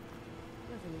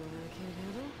 Nothing more I can't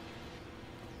handle.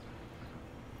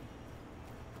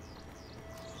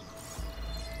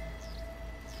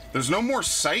 There's no more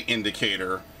sight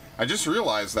indicator. I just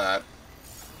realized that.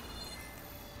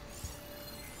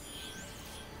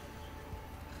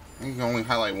 You can only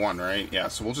highlight one, right? Yeah,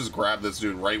 so we'll just grab this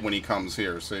dude right when he comes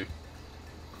here, see?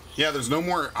 Yeah, there's no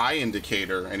more eye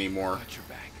indicator anymore. Got your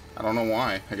back. I don't know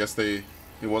why. I guess it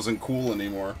wasn't cool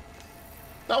anymore.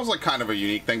 That was like kind of a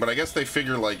unique thing, but I guess they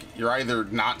figure like you're either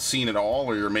not seen at all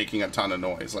or you're making a ton of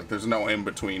noise. Like there's no in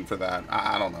between for that.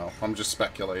 I don't know. I'm just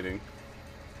speculating.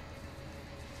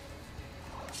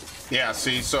 Yeah,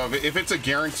 see, so if it's a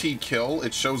guaranteed kill,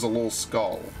 it shows a little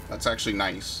skull. That's actually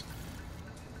nice.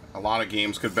 A lot of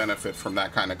games could benefit from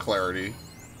that kind of clarity.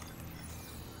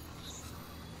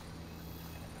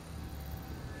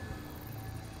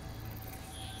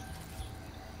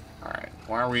 Alright,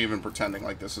 why are we even pretending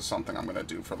like this is something I'm gonna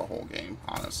do for the whole game,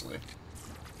 honestly?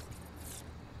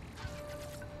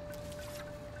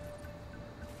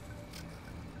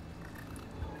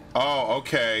 Oh,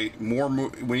 okay.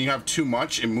 When you have too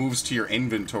much, it moves to your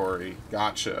inventory.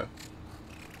 Gotcha.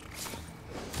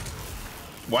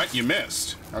 What? You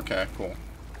missed? Okay, cool.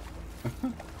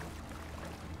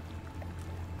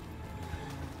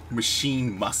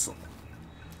 Machine muscle.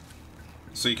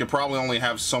 So you could probably only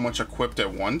have so much equipped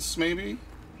at once, maybe?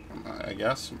 I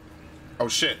guess. Oh,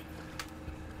 shit.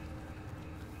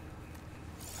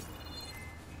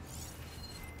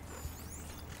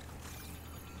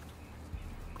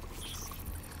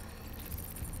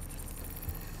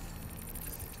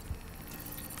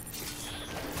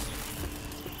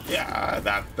 Yeah,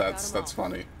 that's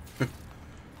funny. Okay.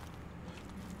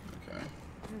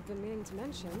 I've been meaning to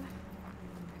mention.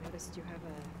 I noticed you have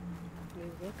a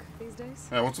new look these days.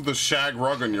 Yeah, what's with the shag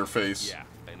rug on your face? Yeah,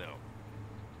 I know.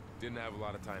 Didn't have a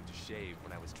lot of time to shave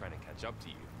when I was trying to catch up to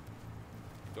you.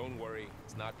 Don't worry,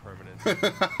 it's not permanent.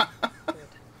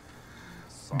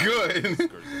 Good.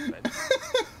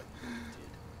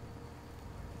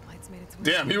 Light's made its way.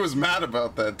 Damn, he was mad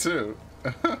about that too.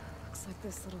 Looks like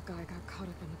this little guy got caught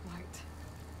up in the blight.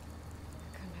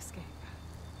 Couldn't escape.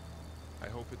 I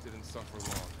hope it didn't suffer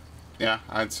long. Yeah,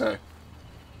 I'd say.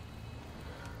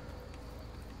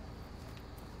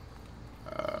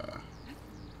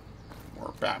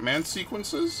 More Batman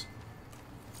sequences?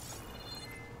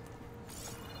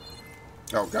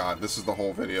 Oh god, this is the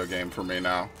whole video game for me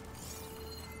now.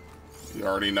 You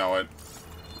already know it.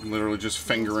 I'm literally just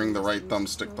fingering the right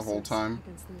thumbstick the whole time.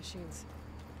 Against the machines.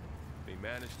 They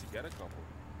managed to get a couple.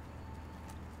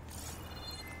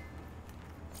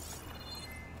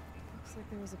 Looks like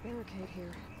there was a barricade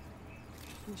here.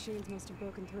 The machines must have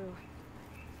broken through.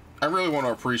 I really want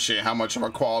to appreciate how much of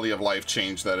a quality of life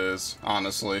change that is,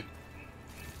 honestly.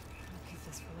 I'll keep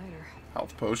this for later.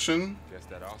 Health potion? Guess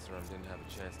that Oseram didn't have a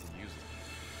chance to use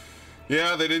it.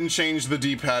 Yeah, they didn't change the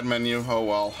D-pad menu. Oh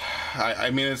well.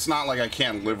 I mean, it's not like I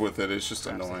can't live with it. It's just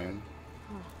annoying.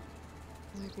 Huh.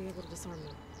 Might be able to disarm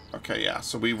them. Okay, yeah.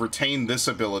 So we retained this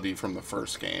ability from the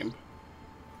first game.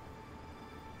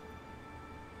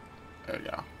 There you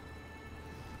go.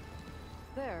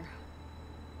 There.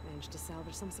 Managed to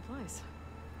salvage some supplies.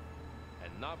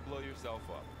 And not blow yourself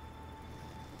up.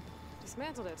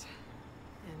 Dismantled it.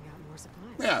 And got more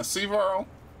supplies. Yeah, see, Varl?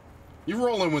 You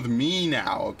rolling with me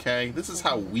now, okay? This is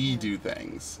how we do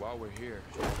things. While we're here,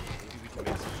 maybe we can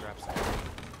make some traps out of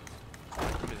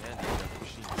it. Come in handy with that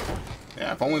machine.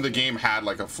 Yeah, if only the game had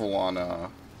like a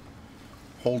full-on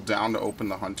hold down to open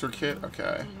the hunter kit. Okay.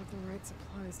 I don't have the right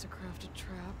supplies to craft a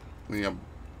trap. We have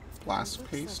blast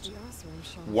Looks paste, like the Osram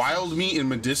shop. wild meat, and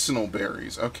medicinal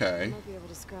berries. I Okay. might be able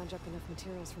to scrounge up enough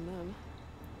materials from them.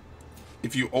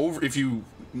 If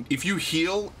you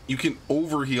heal, you can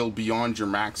overheal beyond your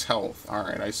max health. All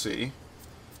right, I see.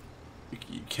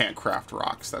 You can't craft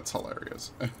rocks. That's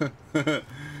hilarious.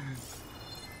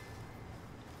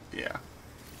 Yeah.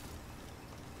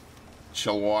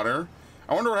 Chill water.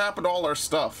 I wonder what happened to all our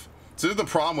stuff. So this is the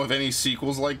problem with any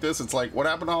sequels like this. It's like, what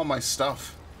happened to all my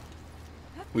stuff?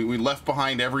 We left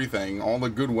behind everything. All the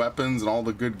good weapons and all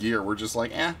the good gear. We're just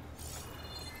like, eh.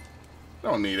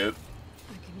 Don't need it.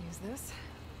 I can use this.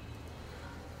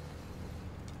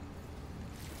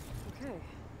 Okay.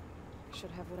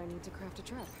 Should have what I need to craft a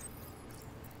trap.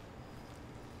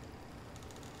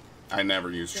 I never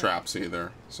use traps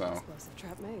either, so. Explosive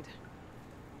trap made.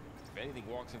 If anything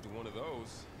walks into one of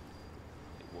those,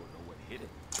 they won't know what hit it.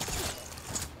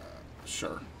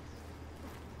 Sure.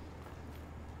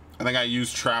 I think I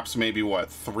used traps maybe, what,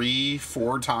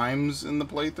 3-4 times in the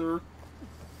playthrough?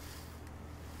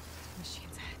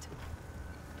 Machine's ahead.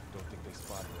 Don't think they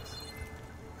spotted us.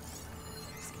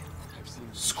 I've seen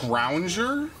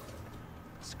Scrounger?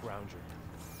 Scrounger.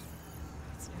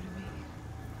 It's new to me.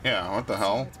 Yeah, what the See where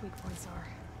hell? its weak points are.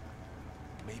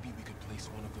 Maybe we could place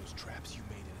one of those traps you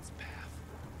made in its path.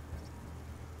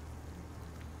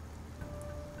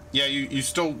 Yeah, you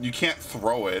still, you can't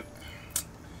throw it.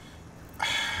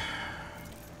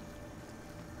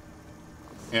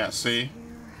 Yeah, see? Here.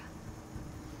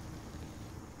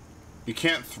 You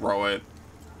can't throw it.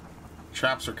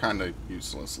 Traps are kind of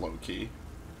useless, low-key.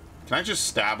 Can I just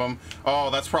stab them? Oh,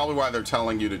 that's probably why they're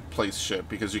telling you to place shit,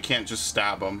 because you can't just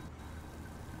stab them.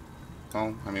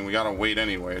 Well, I mean, we gotta wait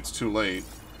anyway. It's too late.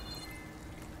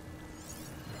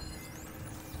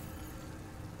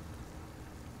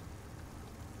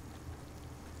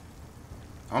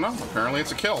 Oh no, apparently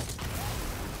it's a kill.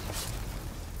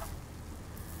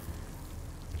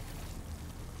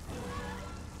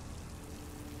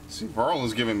 See, Varl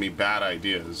is giving me bad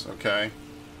ideas, okay?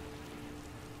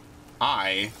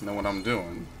 I know what I'm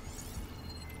doing.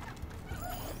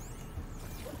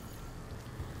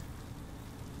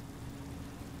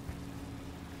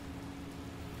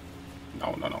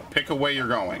 No, no, no. Pick a way you're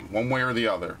going. One way or the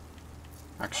other.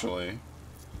 Actually.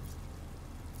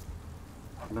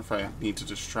 I wonder if I need to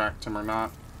distract him or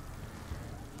not.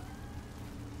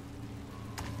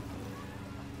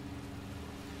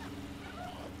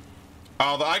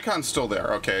 Oh, the icon's still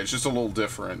there. Okay, it's just a little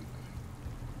different.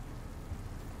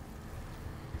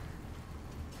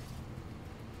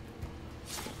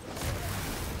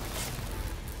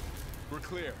 We're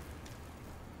clear.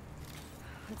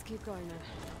 Let's keep going then.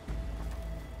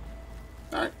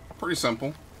 Alright, pretty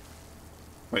simple.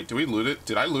 Wait, did we loot it?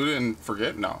 Did I loot it and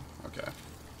forget? No. Okay.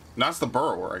 No, that's the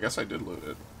burrower. I guess I did loot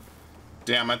it.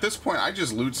 Damn, at this point, I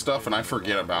just loot stuff and I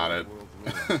forget about it.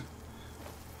 Are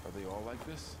they all like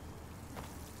this?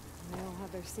 They all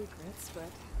have their secrets, but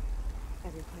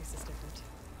every place is different.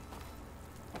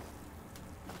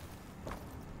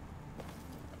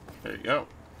 There you go.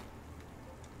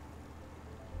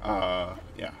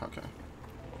 Yeah, okay.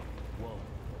 Whoa.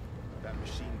 That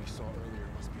machine we saw earlier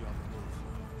must be on the move.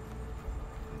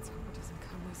 Let's hope it doesn't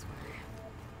come this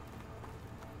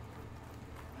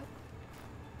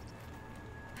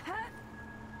way.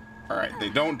 Alright, they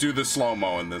don't do the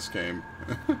slow-mo in this game.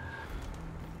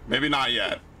 Maybe not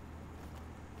yet.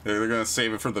 They're gonna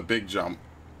save it for the big jump.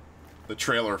 The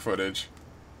trailer footage.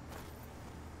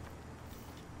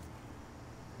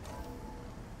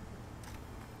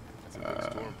 That's a big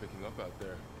storm picking up out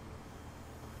there.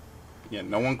 Yeah,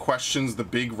 no one questions the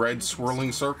big red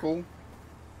swirling circle.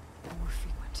 More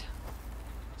frequent.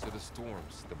 So the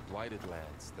storms, the blighted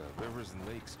lands, the rivers and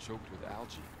lakes choked with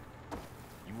algae.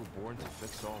 You were born to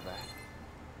fix all that.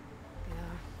 Yeah.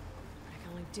 I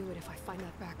can only do it if I find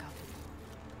that backup.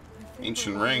 I think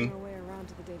Ancient we're ring. making our way around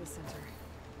to the data center.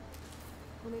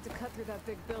 We'll need to cut through that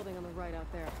big building on the right out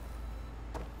there.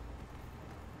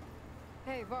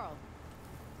 Hey, Varl.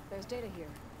 There's data here.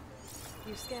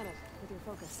 You scan it with your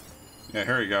focus. Yeah,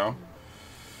 here you go.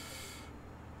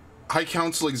 High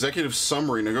Council Executive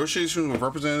Summary. Negotiations with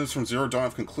representatives from Zero Dawn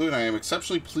have concluded. I am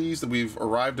exceptionally pleased that we've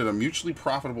arrived at a mutually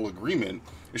profitable agreement.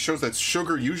 It shows that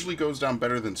sugar usually goes down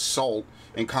better than salt,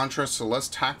 in contrast to less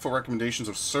tactful recommendations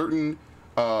of certain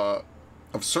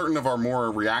of certain of our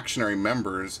more reactionary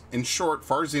members. In short,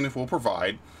 Far Zenith will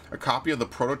provide a copy of the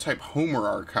prototype Homer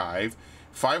archive,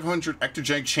 500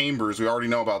 ectogenic chambers, we already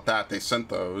know about that, they sent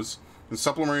those, and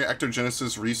supplementary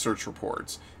ectogenesis research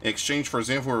reports. In exchange, Far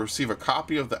Zenith will receive a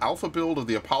copy of the alpha build of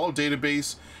the Apollo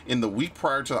database in the week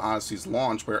prior to the Odyssey's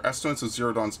launch. By our estimates of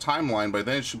Zero Dawn's timeline, by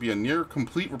then it should be a near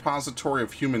complete repository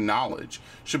of human knowledge.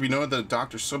 Should be noted that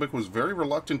Dr. Sobek was very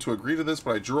reluctant to agree to this,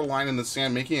 but I drew a line in the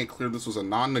sand, making it clear this was a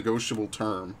non-negotiable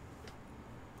term.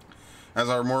 As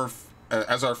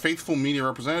our faithful media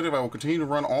representative, I will continue to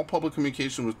run all public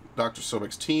communication with Dr.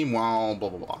 Sobek's team while blah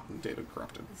blah blah. Data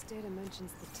corrupted. This data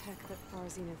mentions the tech that Far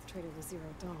Zenith traded with Zero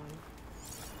Dawn.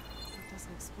 That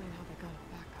doesn't explain how they got it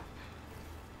back up.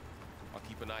 I'll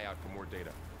keep an eye out for more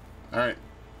data. All right.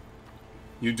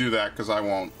 You do that, because I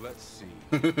won't. Let's see.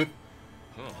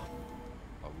 Huh.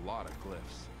 A lot of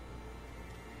glyphs.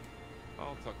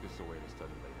 I'll tuck this away to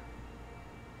study later.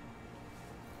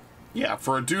 Yeah,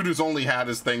 for a dude who's only had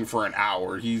his thing for an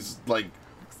hour, he's like,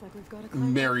 Looks like we've got to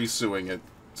climb. Mary suing it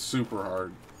super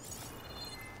hard.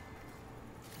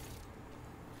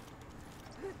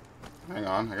 Hang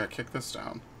on, I gotta kick this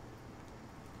down.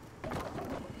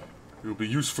 It'll be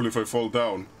useful if I fall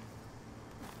down.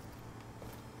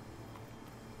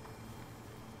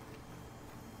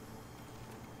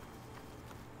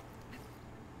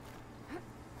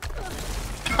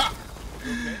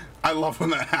 I love when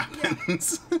that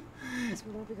happens. Guess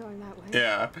we won't be going that way.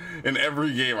 Yeah, in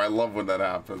every game, I love when that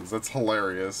happens. That's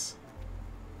hilarious.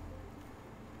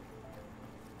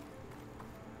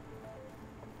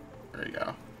 There you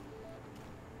go.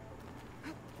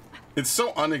 It's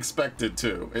so unexpected,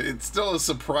 too. It's still a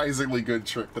surprisingly good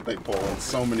trick that they pull in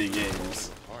so many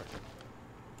games.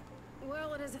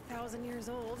 Well, it is 1,000 years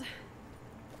old.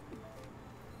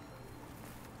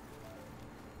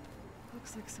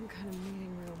 Looks like some kind of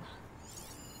meeting room.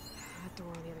 That door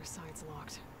on the other side's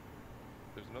locked.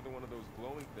 There's another one of those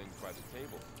glowing things by the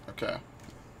table. Okay.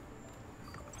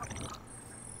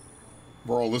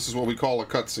 Bro, this is what we call a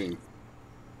cutscene.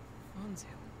 Anzu.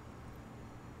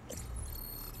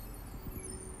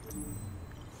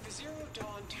 The Zero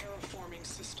Dawn terraforming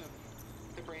system,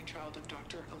 the brainchild of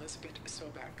Dr. Elizabeth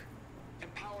Sobek,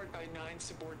 empowered by 9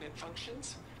 subordinate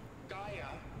functions, Gaia,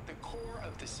 the core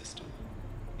of the system,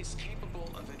 is capable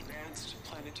of advanced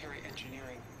planetary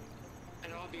engineering,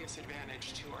 an obvious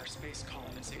advantage to our space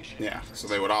colonization. Yeah, so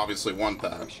they would obviously want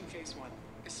that. Operation Phase 1.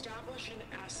 Establish an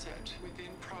asset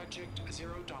within Project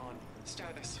Zero Dawn.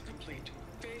 Status complete.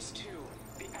 Phase 2.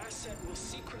 The asset will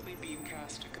secretly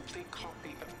beamcast a complete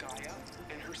copy of Gaia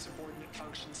and her subordinate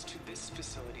functions to this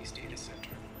facility's data center.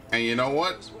 And you know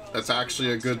what? That's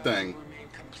actually a good thing. Remain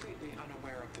completely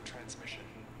unaware of the transmission.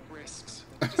 Risks.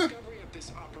 Discovery of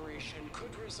this operation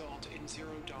could result in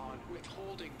Zero Dawn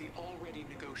withholding the already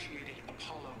negotiated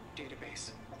Apollo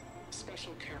database.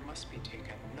 Special care must be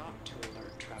taken not to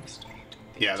alert Travis Tate.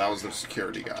 Yeah, that was the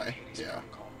security guy. Yeah.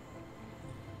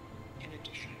 In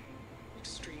addition,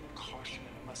 extreme caution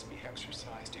must be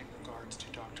exercised in regards to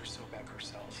Dr. Sobek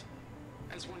herself.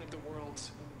 As one of the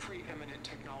world's preeminent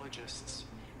technologists,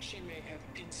 she may have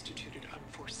instituted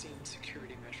unforeseen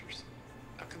security measures.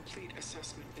 A complete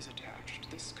assessment is attached.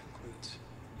 This concludes.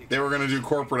 They were going to do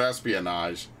corporate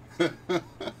espionage.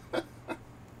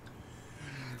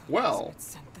 Well. Elizabeth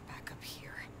sent the backup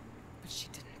here, but she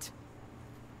didn't.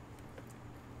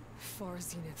 Far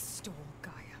Zenith stole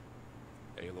Gaia.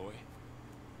 Aloy,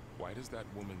 why does that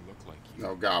woman look like you?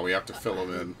 Oh god, we have to fill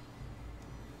him in.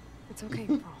 It's okay,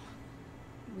 Paul.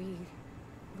 We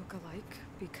look alike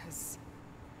because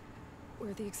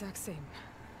we're the exact same.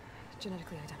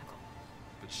 Genetically identical.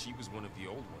 But she was one of the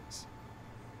old ones.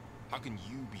 How can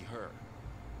you be her?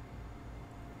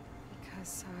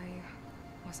 Because I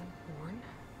wasn't born.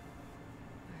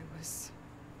 I was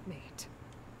made.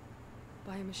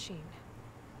 By a machine.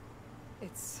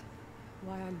 It's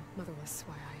why I'm motherless,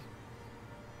 why I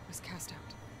was cast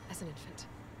out as an infant.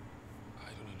 I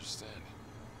don't understand.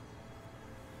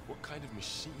 What kind of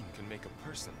machine can make a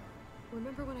person?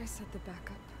 Remember when I said the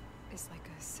backup is like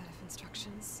a set of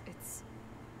instructions? It's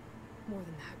more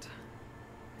than that.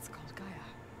 It's called Gaia.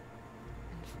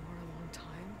 And for a long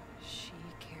time, she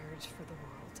cared for the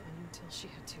world until she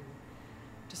had to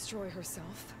destroy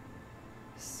herself.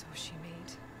 So she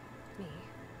made me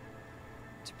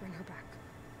to bring her back.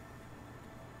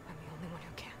 I'm the only one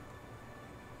who can.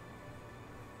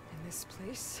 And this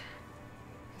place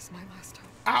is my last hope.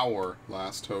 Our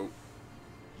last hope.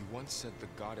 You once said the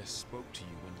goddess spoke to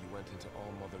you when you went into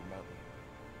All Mother Mountain.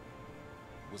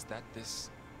 Was that this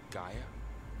Gaia?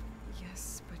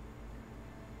 Yes, but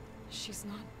she's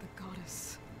not the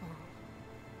goddess, Laurel.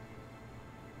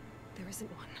 There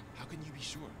isn't one. How can you be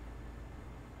sure?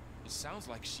 It sounds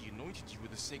like she anointed you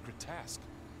with a sacred task.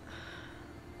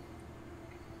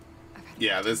 I've had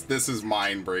Yeah, this is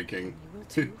mind breaking. You will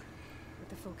too, with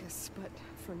the focus. But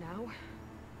for now,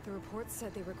 the report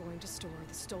said they were going to store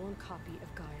the stolen copy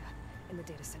of Gaia in the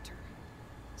data center.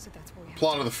 So that's where we have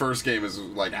Plot of the first game is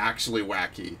like actually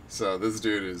wacky. So this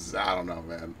dude is, I don't know,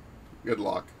 man. Good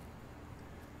luck.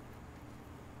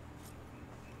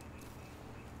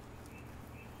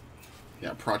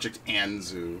 Yeah, Project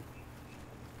Anzu.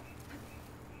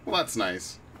 Well, that's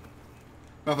nice.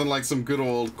 Nothing like some good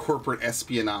old corporate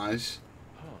espionage.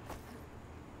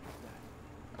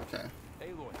 Okay.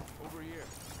 Aloy, over here.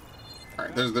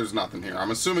 Alright, there's nothing here. I'm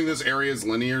assuming this area is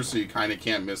linear, so you kind of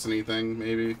can't miss anything,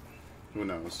 maybe? Who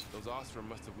knows? Those Ostrom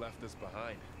must have left us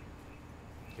behind.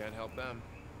 Can't help them,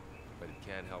 but it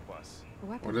can help us. a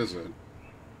weapon. What is it?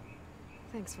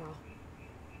 Thanks, Varl.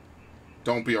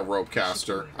 Don't be a rope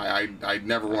caster. I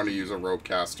never want to use a rope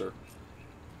caster.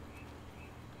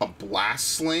 A blast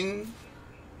sling?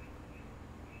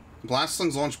 Blast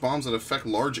slings launch bombs that affect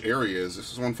large areas.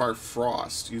 This is one fire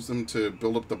frost. Use them to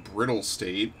build up the brittle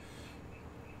state.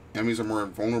 Enemies are more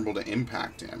vulnerable to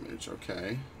impact damage.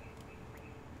 Okay.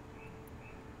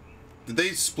 Did they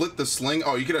split the sling?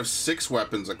 Oh, you could have 6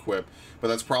 weapons equipped, but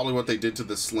that's probably what they did to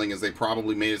the sling, is they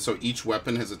probably made it so each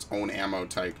weapon has its own ammo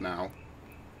type now.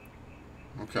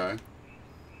 Okay.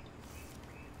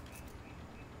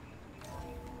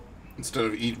 Instead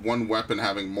of one weapon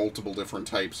having multiple different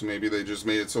types, maybe they just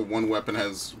made it so one weapon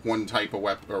has one type of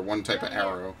weapon or one type of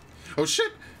arrow. Oh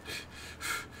shit!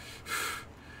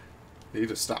 Need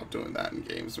to stop doing that in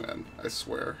games, man. I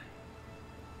swear.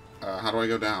 How do I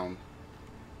go down?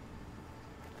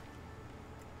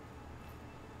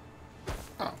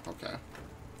 Oh, okay.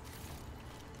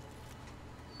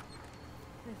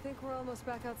 I think we're almost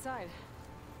back outside.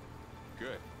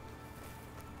 Good.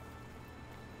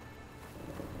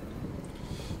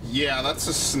 Yeah, that's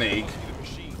a snake. The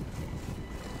machine.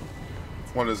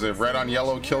 What is it? Red on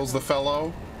yellow kills the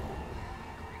fellow?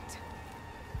 Great.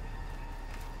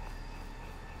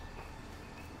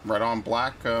 Red on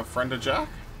black, friend of Jack?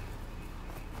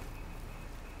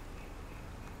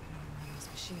 One of those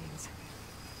machines.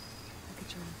 I could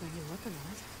turn my new weapon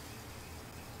on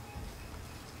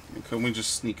it. Couldn't we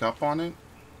just sneak up on it?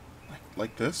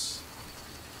 Like this?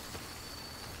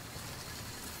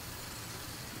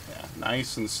 Yeah,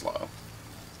 nice and slow.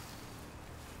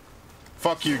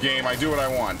 Fuck you, game. I do what I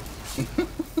want.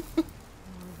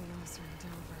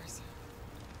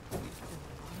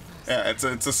 Yeah, it's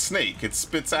a snake. It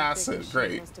spits acid.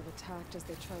 Great. Must have attacked as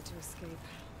they tried to escape.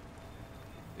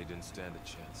 They didn't stand a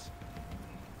chance.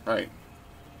 Right.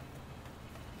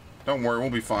 Don't worry, we'll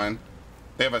be fine.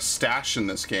 They have a stash in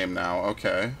this game now.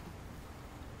 Okay.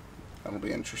 That'll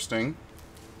be interesting.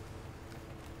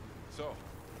 So,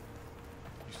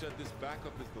 you said this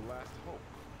backup is the last hope.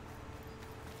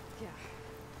 Yeah.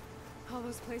 All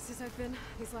those places I've been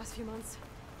these last few months,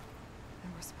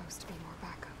 there were supposed to be more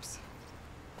backups.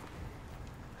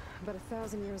 But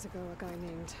 1,000 years ago, a guy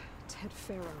named Ted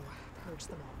Faro purged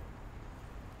them all.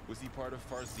 Was he part of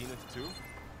Far Zenith too?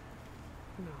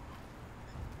 No.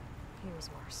 He was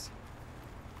worse.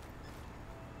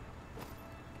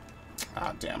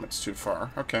 Ah, damn, it's too far.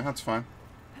 Okay, that's fine.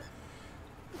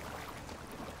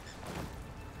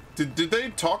 Did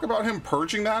they talk about him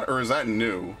purging that, or is that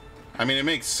new? I mean, it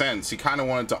makes sense. He kind of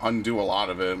wanted to undo a lot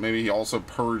of it. Maybe he also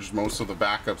purged most of the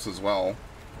backups as well.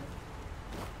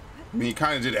 I mean, he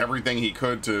kind of did everything he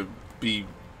could to be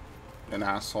an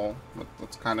asshole.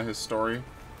 That's kind of his story.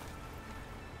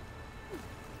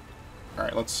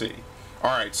 Alright, let's see.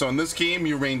 Alright, so in this game,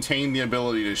 you maintain the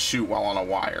ability to shoot while on a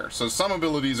wire. So some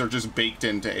abilities are just baked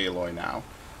into Aloy now.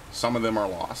 Some of them are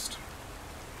lost.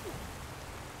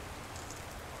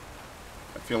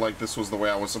 I feel like this was the way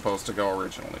I was supposed to go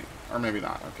originally. Or maybe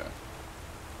not, okay.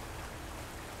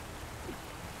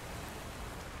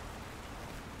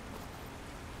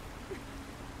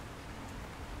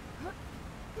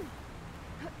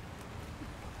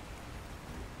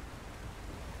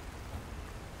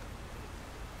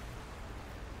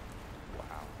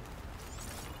 Wow.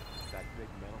 That big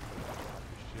metal thing off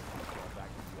the ship was going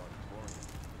back to the auditorium.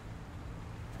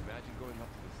 Imagine going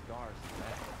up to the stars in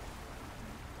that.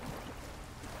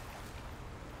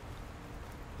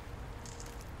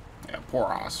 Yeah, poor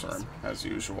Osram, as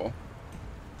usual.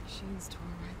 Machines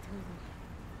tore right through them.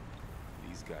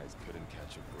 These guys couldn't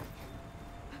catch a break.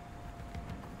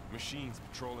 Machines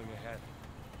patrolling ahead.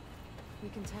 We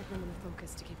can tag them in the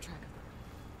focus to keep track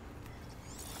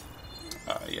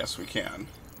of them. Yes, we can.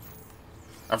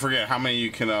 I forget how many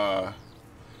you can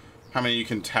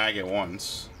tag at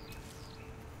once.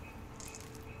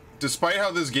 despite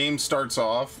how this game starts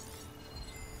off,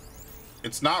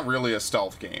 it's not really a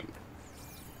stealth game.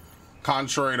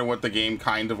 Contrary to what the game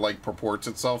kind of like purports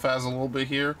itself as a little bit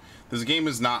here, this game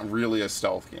is not really a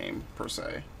stealth game per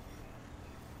se.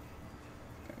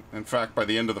 In fact, by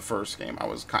the end of the first game, I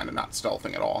was kind of not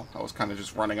stealthing at all. I was kind of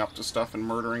just running up to stuff and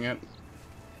murdering it.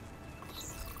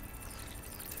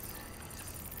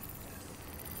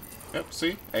 Yep,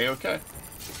 see? A-okay.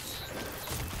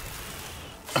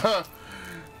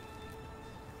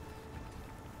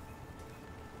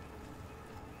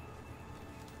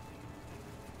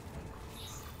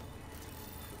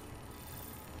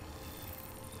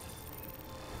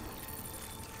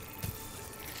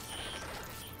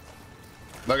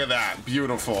 Look at that.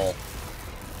 Beautiful.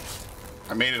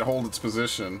 I made it hold its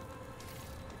position.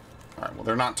 Alright, well,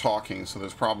 they're not talking, so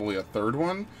there's probably a third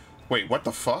one. Wait, what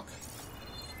the fuck?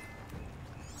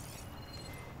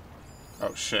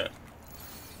 Oh, shit.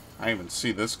 I didn't even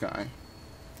see this guy.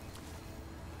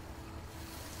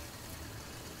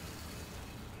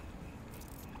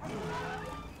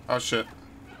 Oh, shit.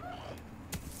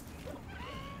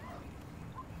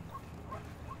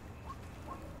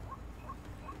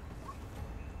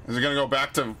 Is he gonna go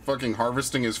back to fucking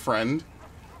harvesting his friend?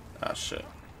 Ah, shit.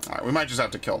 Alright, we might just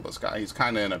have to kill this guy. He's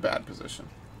kind of in a bad position.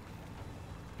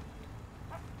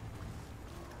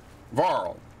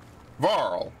 Varl.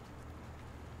 Varl.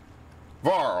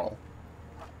 Varl.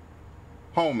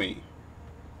 Homie.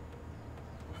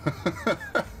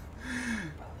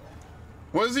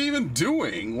 What is he even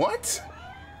doing? What?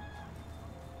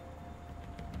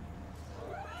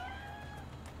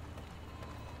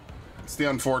 It's the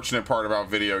unfortunate part about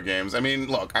video games. I mean,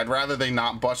 look, I'd rather they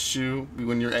not bust you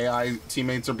when your AI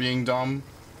teammates are being dumb,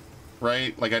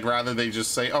 right? Like, I'd rather they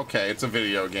just say, okay, it's a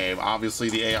video game. Obviously,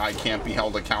 the AI can't be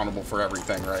held accountable for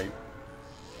everything, right?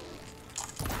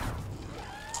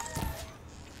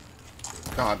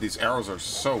 God, these arrows are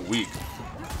so weak.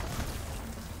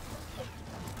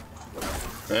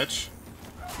 Bitch.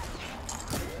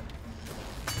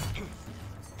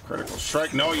 Critical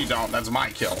strike. No, you don't. That's my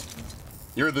kill.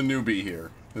 You're the newbie here.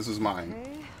 This is mine.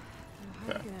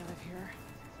 Okay. Now how to get out of here?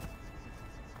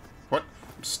 What?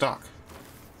 I'm stuck.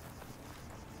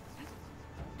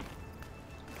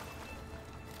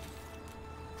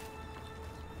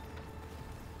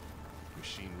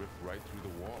 Machine ripped right through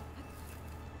the wall.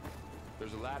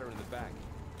 There's a ladder in the back.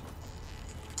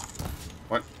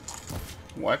 What?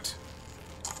 What?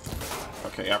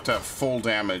 Okay, you have to have full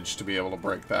damage to be able to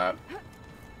break that.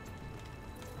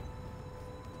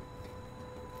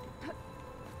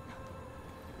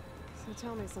 So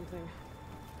tell me something.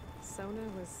 Sona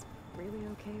was really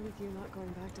okay with you not going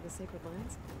back to the Sacred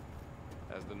Lands?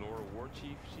 As the Nora war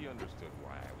chief, she understood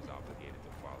why I was obligated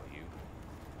to follow you.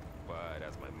 But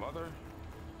as my mother,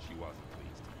 she wasn't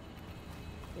pleased.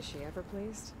 Is she ever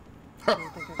pleased? I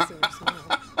don't think I've seen her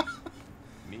smile.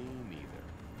 Me neither.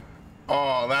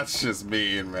 Oh, that's just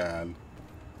mean, man.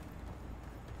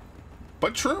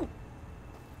 But true.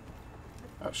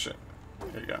 Oh, shit.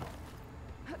 Here you go.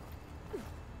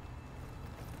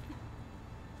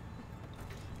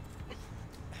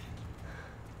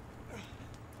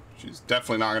 She's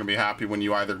definitely not going to be happy when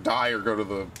you either die or go to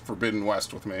the Forbidden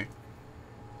West with me.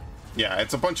 Yeah,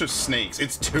 it's a bunch of snakes.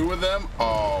 It's 2 of them?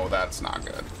 Oh, that's not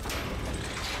good.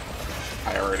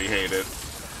 I already hate it.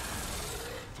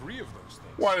 3 of those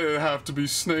things. Why did it have to be They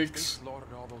snakes?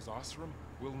 slaughtered all those Osram.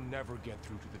 We'll never get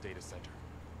through to the data center.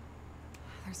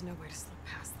 There's no way to slip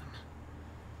past them.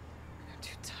 They're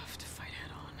too tough to fight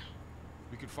head on.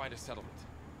 We could find a settlement.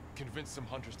 Convince some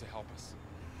hunters to help us.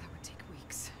 That would take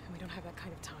weeks, and we don't have that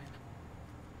kind of time.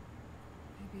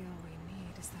 Maybe all we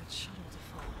need is that shuttle to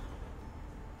fall.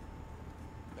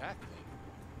 That thing?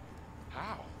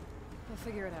 How? We'll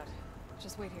figure it out.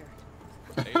 Just wait here.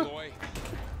 Aloy.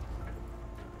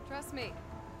 Trust me.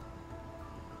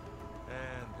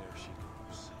 And there she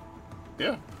goes.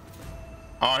 Yeah.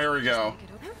 Oh, here we go. Make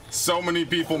it open. So many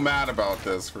people mad about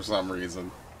this for some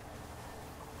reason.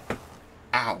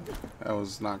 Ow. That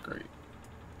was not great.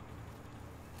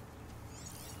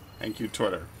 Thank you,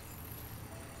 Twitter.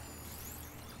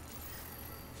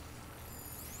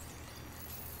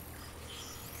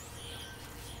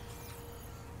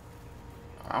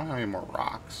 I don't have any more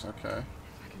rocks. Okay. If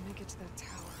I can make it to that tower,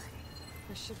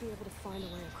 I should be able to find a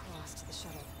way across to the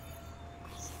shuttle.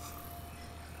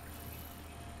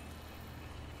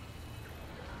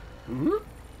 Whoop.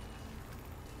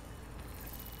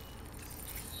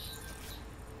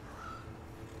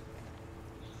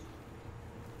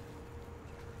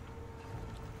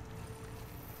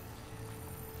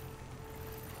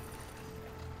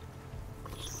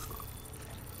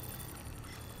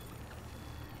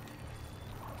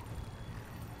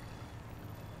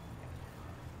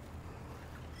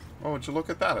 Oh, would you look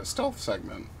at that? A stealth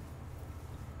segment.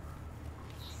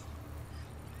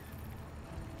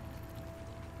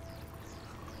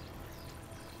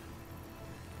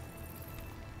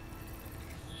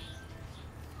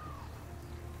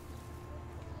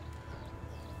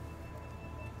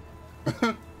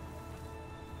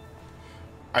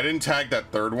 I didn't tag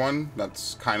that third one.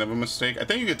 That's kind of a mistake. I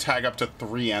think you could tag up to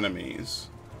 3 enemies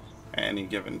at any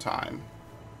given time.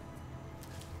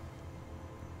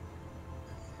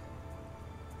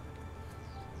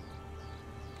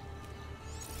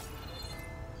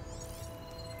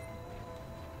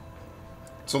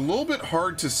 It's a little bit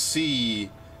hard to see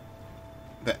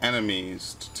the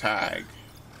enemies to tag.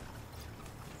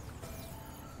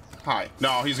 Hi.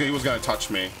 No, he was going to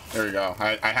touch me. There you go.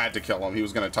 I had to kill him. He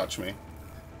was going to touch me.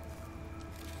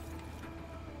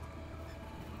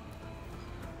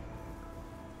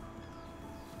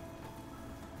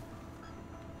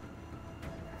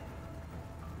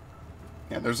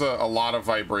 Yeah, there's a lot of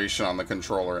vibration on the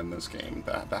controller in this game.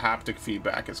 The haptic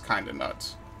feedback is kind of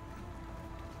nuts.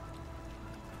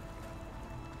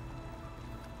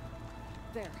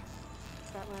 There.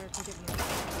 That ladder can get me up.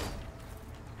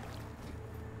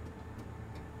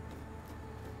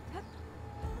 What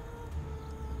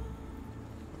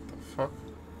the fuck?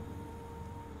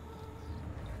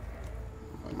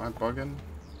 Am I bugging?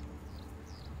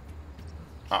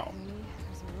 Oh.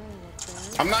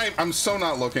 I'm so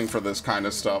not looking for this kind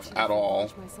of stuff at all.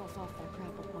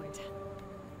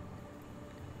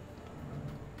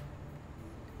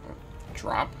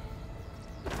 Drop?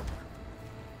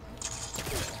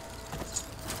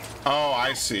 Oh,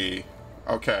 I see.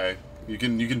 Okay. You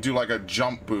can do like a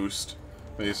jump boost,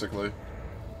 basically.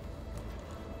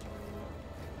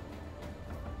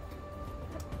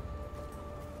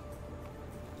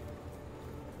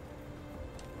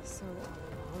 So all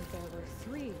along, there were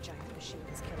 3 giant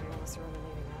machines killing Osyr and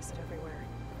leaving acid everywhere.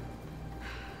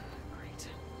 Great.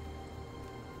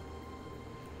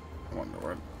 I wonder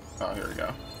what... Oh, here we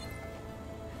go.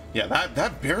 Yeah,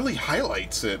 that barely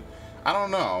highlights it. I don't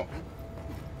know.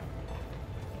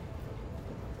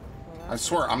 I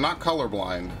swear, I'm not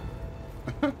colorblind.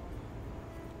 I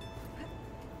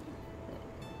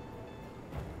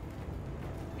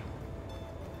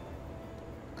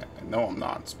know I'm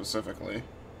not, specifically.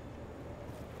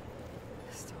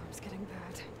 The storm's getting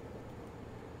bad.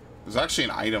 There's actually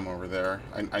an item over there.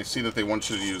 I see that they want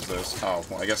you to use this. Oh,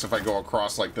 well, I guess if I go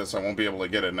across like this, I won't be able to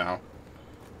get it now.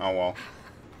 Oh, well.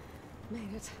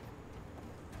 Made it.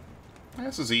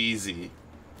 This is easy.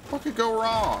 What could go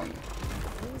wrong?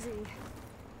 Easy.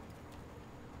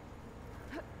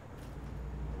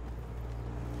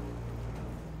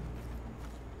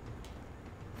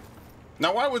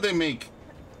 Now, why would they make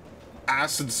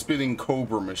acid-spitting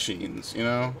Cobra machines, you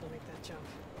know? To make that jump.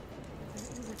 There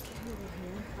is a cable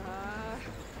here.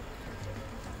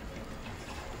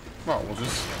 Well, we'll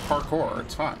just parkour.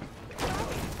 It's fine.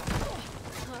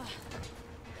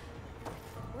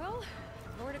 Well,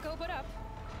 nowhere to go but up.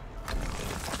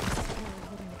 We're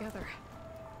holding together.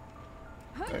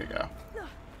 There you go.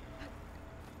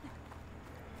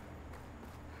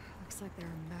 Looks like there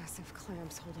are massive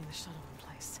clamps holding the shuttle in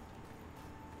place.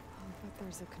 I bet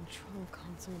there's a control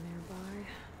console nearby.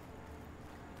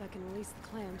 If I can release the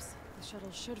clamps, the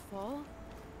shuttle should fall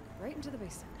right into the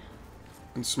basin.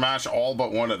 And smash all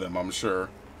but one of them, I'm sure.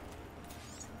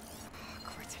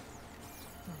 Quit.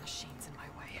 More machines in my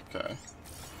way. Okay.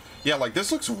 Yeah, like,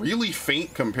 this looks really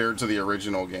faint compared to the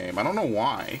original game. I don't know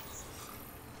why.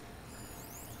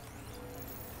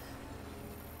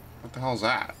 What the hell is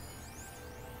that?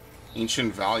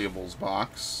 Ancient Valuables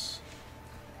box.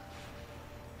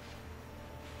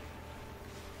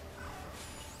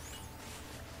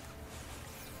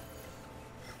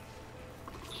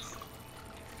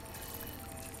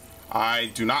 I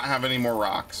do not have any more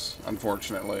rocks,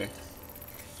 unfortunately.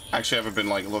 Actually, I haven't been,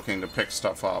 like, looking to pick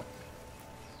stuff up.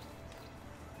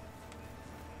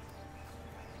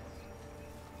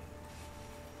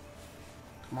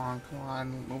 Come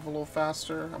on, move a little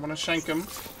faster. I want to shank him.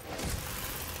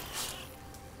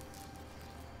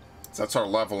 So that's our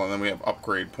level, and then we have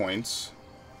upgrade points.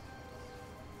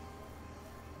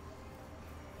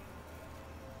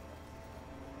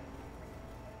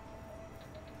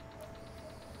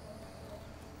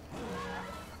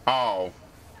 Oh.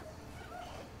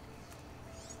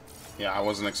 Yeah, I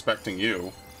wasn't expecting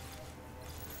you.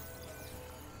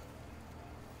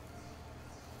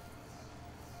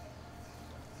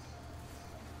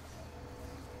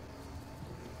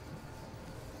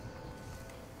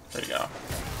 There you go.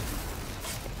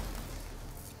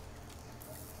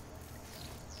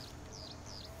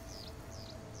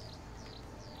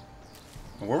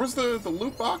 Where was the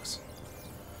loot box?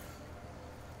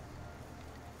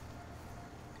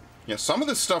 Yeah, some of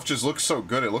this stuff just looks so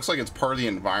good. It looks like it's part of the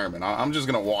environment. I'm just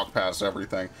going to walk past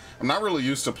everything. I'm not really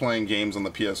used to playing games on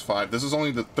the PS5. This is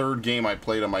only the third game I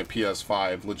played on my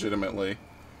PS5, legitimately.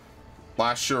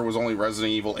 Last year was only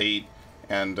Resident Evil 8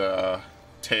 and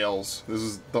Tales. This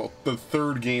is the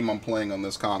third game I'm playing on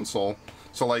this console.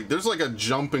 So, like, there's, like, a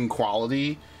jump in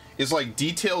quality. It's, like,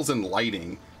 details and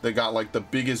lighting that got, like, the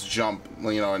biggest jump,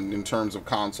 you know, in terms of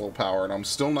console power, and I'm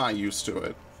still not used to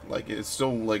it. Like, it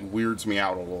still, like, weirds me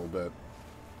out a little bit.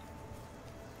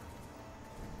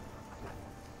 Okay.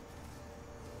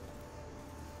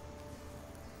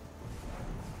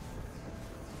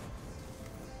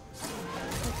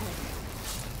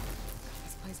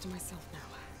 This place to myself now.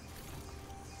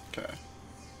 Okay.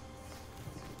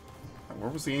 Where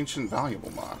was the ancient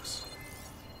valuable box?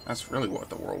 That's really what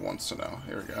the world wants to know.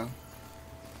 Here we go.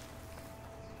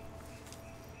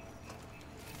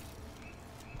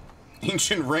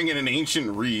 Ancient ring and an ancient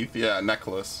wreath. Yeah,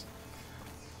 necklace.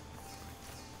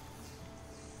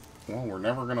 Well, we're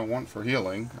never going to want for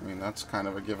healing. I mean, that's kind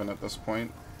of a given at this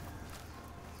point.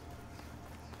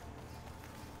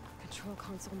 Control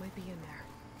console might be in there.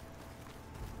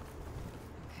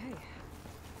 Okay. Time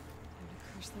to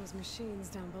crush those machines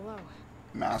down below.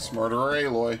 Mass murderer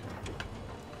Aloy.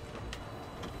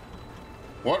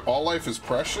 What? All life is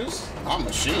precious? Not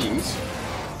machines.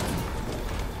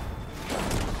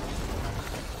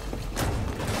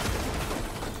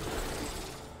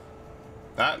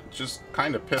 That just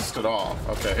kind of pissed it off.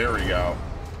 Okay, here we go.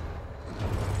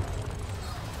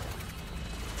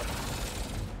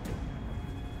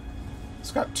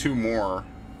 It's got two more.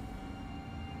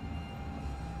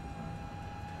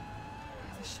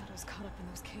 The shuttle's caught up in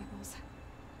those cables.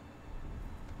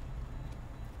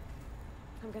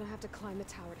 I'm gonna have to climb the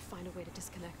tower to find a way to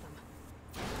disconnect them.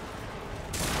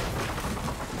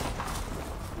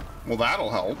 Well,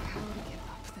 that'll help. How to get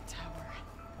up the tower?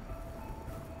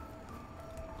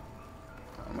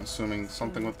 I'm assuming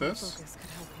something with this. Focus could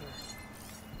help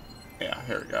here. Yeah,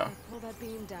 here we go. Pull that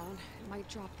beam down. It might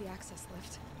drop the access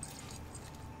lift.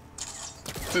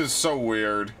 This is so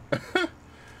weird. But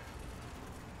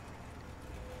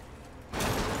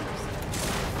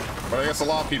I guess a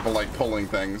lot of people like pulling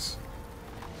things.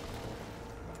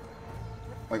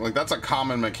 Like that's a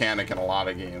common mechanic in a lot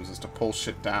of games, is to pull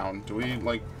shit down. Do we,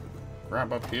 like,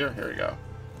 grab up here? Here we go.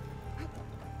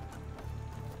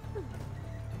 I've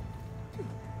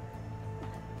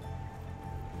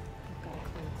got to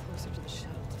climb closer to the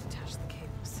shuttle to detach the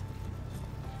cables.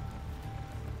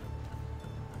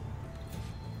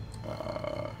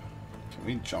 Can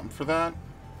we jump for that?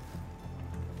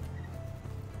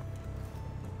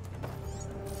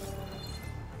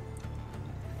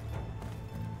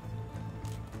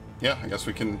 Yeah, I guess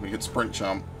we could sprint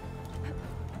jump.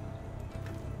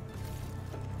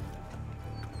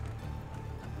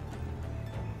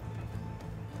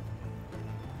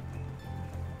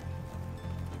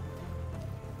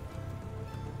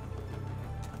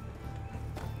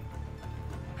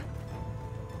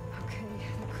 Okay,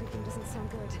 that creaking doesn't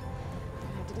sound good. I'm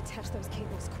gonna have to detach those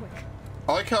cables quick.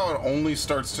 I like how it only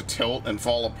starts to tilt and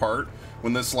fall apart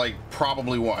when this, like,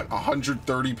 probably what,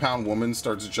 130-pound woman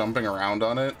starts jumping around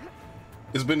on it.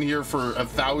 It's been here for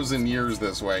 1,000 years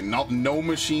this way. No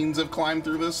machines have climbed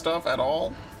through this stuff at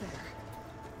all. There.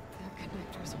 That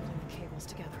connector's holding the cables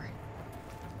together.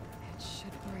 It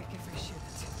should break if I shoot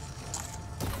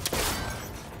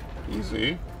it.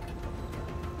 Easy.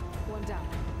 One down.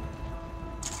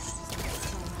 Just need to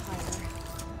climb higher.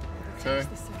 Okay. Attach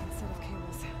the second set of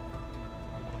cables.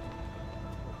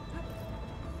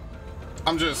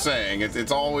 I'm just saying,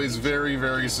 it's always very,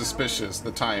 very suspicious,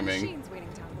 the timing. Machines waiting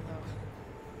down below.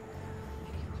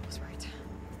 Maybe Rob was right.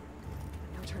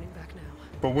 No turning back now.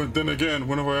 But then again,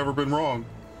 when have I ever been wrong?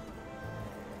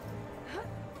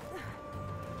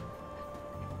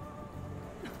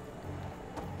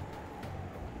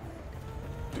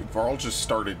 Dude, Varl just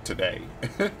started today.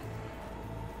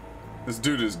 This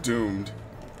dude is doomed.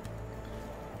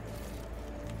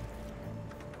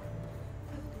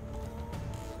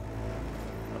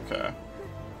 Okay.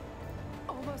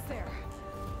 Almost there.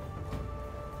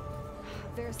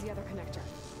 There's the other connector.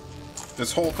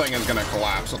 This whole thing is gonna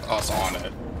collapse with us on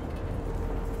it.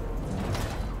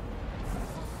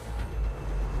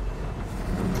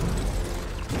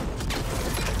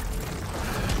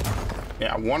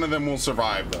 Yeah, one of them will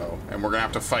survive though, and we're gonna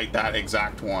have to fight that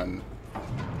exact one.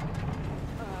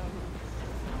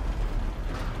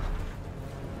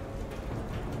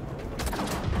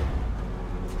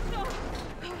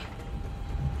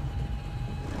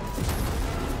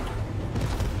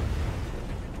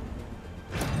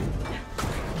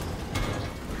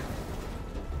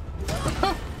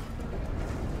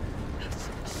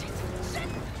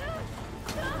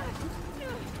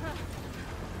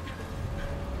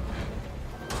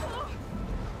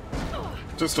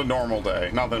 Just a normal day,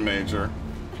 nothing major.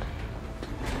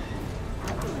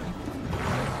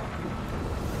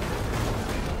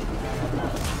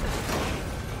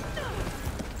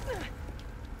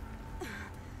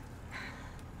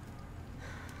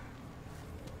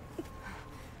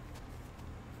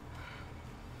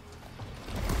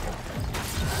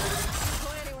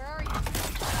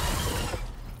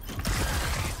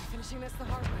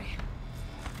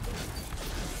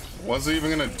 What's he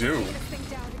even gonna do?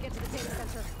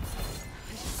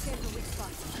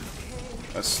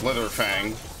 A Slither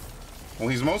Fang. Well,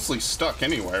 he's mostly stuck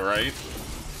anyway, right?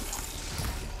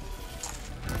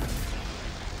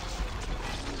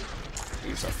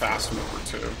 He's a fast mover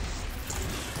too.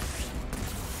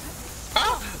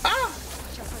 Ah! Ah!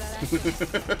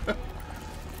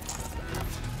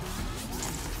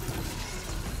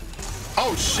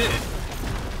 Oh shit!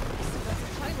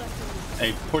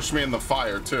 And he pushed me in the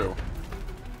fire too.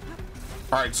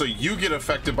 Alright, so you get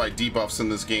affected by debuffs in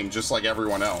this game just like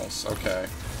everyone else. Okay.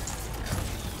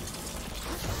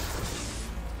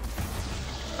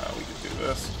 We could do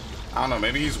this. I don't know,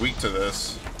 maybe he's weak to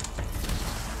this.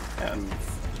 And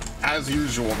as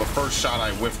usual, the first shot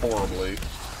I whiff horribly.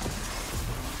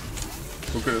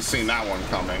 Who could have seen that one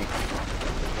coming?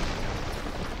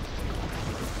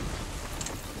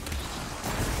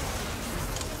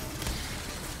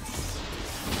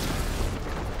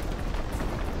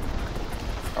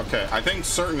 Okay, I think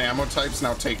certain ammo types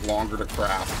now take longer to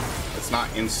craft. It's not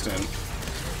instant.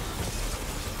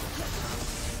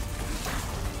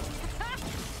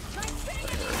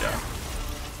 There we go.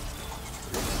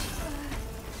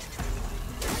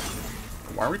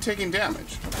 Why are we taking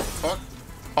damage? What the fuck?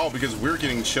 Oh, because we're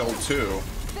getting chilled too.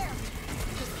 There.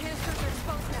 Those canisters are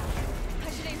exposed now. I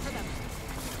should aim for them.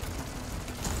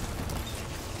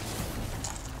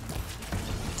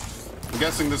 I'm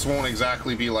guessing this won't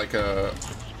exactly be like a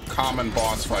common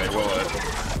boss fight, will it?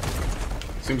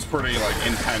 Seems pretty like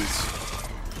intense,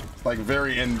 like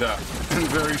very in-depth and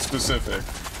very specific.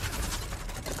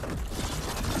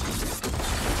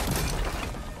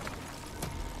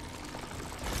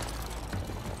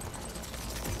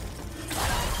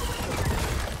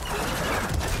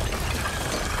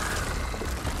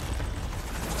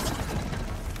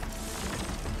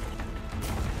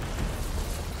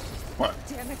 What?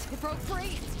 Damn it, it broke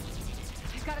free.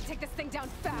 I've got to take this thing down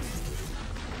fast.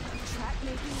 Trap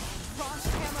maybe, frost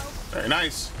ammo. Very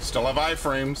nice. Still have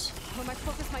iframes. When my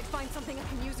focus might find something I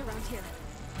can use around here.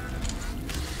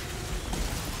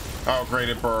 Oh, great,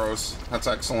 it burrows. That's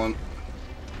excellent.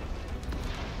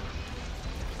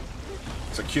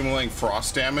 It's accumulating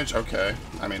frost damage? Okay.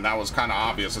 I mean, that was kind of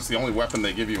obvious. It's the only weapon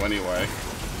they give you anyway.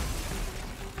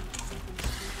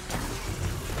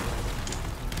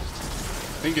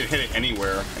 I think you can hit it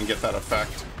anywhere and get that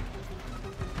effect.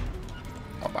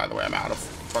 Oh, by the way, I'm out of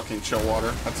fucking chill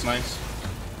water. That's nice.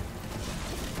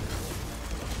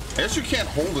 I guess you can't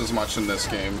hold as much in this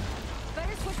game.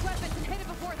 Better switch weapons and hit it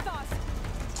before it thaws.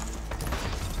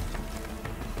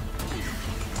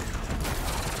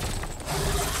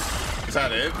 Is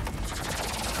that it?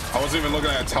 I wasn't even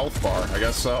looking at its health bar. I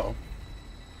guess so.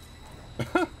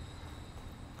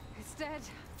 It's dead.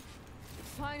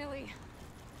 Finally.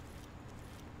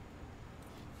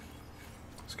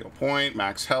 Skill point,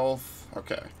 max health.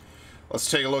 Okay.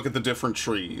 Let's take a look at the different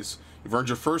trees. You've earned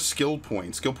your first skill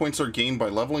point. Skill points are gained by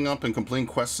leveling up and completing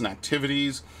quests and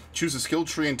activities. Choose a skill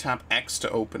tree and tap X to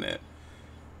open it.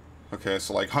 Okay,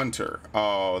 so like Hunter.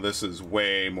 Oh, this is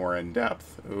way more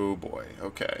in-depth. Oh boy,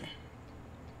 okay.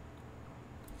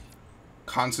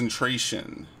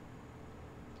 Concentration.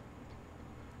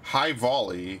 High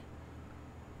volley.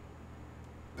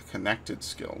 The connected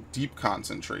skill. Deep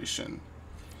concentration.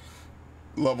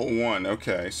 Level 1,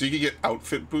 okay. So you can get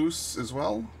outfit boosts as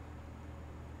well?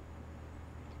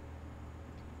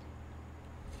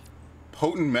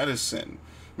 Potent medicine.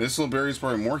 Medicinal berries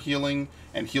provide more healing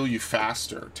and heal you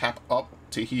faster. Tap up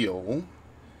to heal.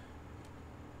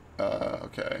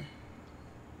 Okay.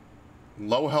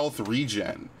 Low health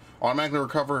regen. Automatically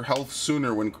recover health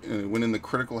sooner when in the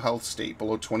critical health state,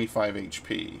 below 25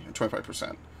 HP, or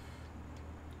 25%.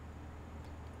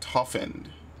 Toughened.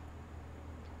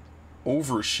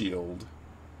 Overshield.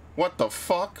 What the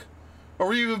fuck? Are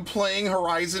we even playing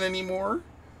Horizon anymore?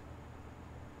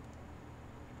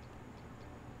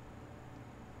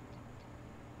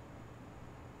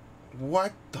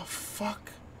 What the fuck?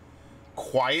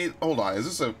 Quiet? Hold on, is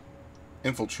this a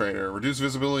infiltrator? Reduce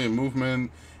visibility and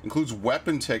movement. Includes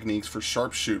weapon techniques for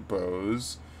sharpshoot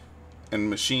bows and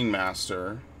machine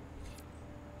master.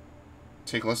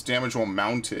 Take less damage while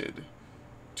mounted.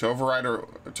 To override or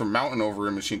to mount an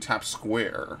override machine, tap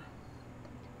square.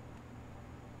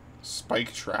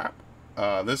 Spike trap.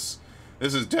 This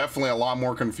is definitely a lot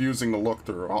more confusing to look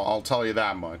through. I'll tell you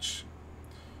that much.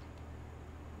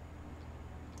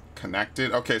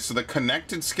 Connected. Okay, so the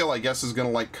connected skill, I guess, is gonna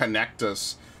like connect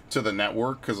us to the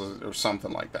network, or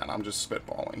something like that. I'm just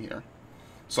spitballing here.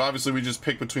 So obviously we just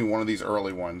pick between one of these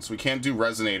early ones. We can't do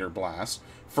Resonator Blast.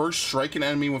 First, strike an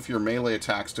enemy with your melee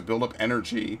attacks to build up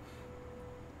energy.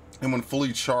 And when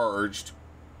fully charged,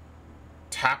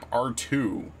 tap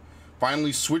R2.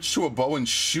 Finally, switch to a bow and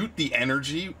shoot the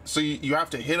energy. So you have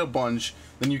to hit a bunch,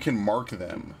 then you can mark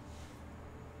them.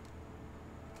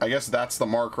 I guess that's the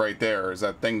mark right there, is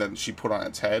that thing that she put on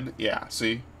its head. Yeah,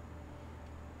 see?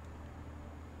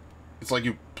 It's like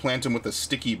you plant him with a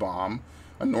sticky bomb.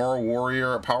 A Nora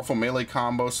Warrior, a powerful melee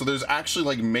combo. So there's actually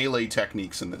like melee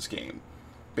techniques in this game,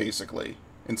 basically.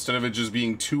 Instead of it just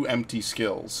being 2 empty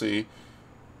skills, see?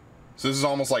 So this is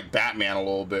almost like Batman a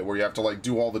little bit, where you have to like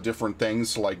do all the different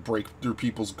things to like break through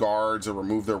people's guards or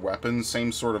remove their weapons.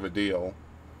 Same sort of a deal.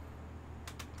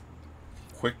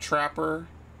 Quick Trapper?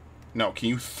 No, can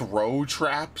you throw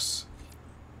traps?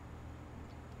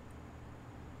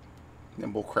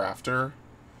 Nimble Crafter?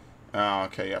 Oh,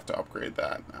 okay, you have to upgrade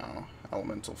that now.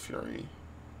 Elemental Fury.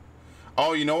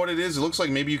 Oh, you know what it is? It looks like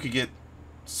maybe you could get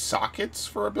sockets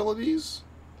for abilities?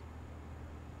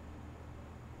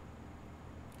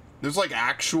 There's like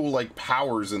actual like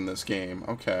powers in this game.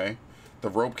 Okay. The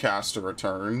Rope Caster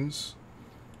returns.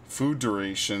 Food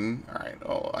duration. Alright.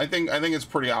 Oh, I think it's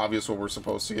pretty obvious what we're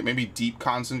supposed to get. Maybe deep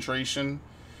concentration.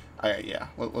 Yeah,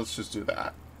 let's just do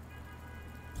that.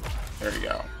 There you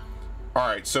go.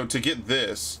 Alright, so to get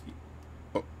this,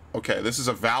 okay, this is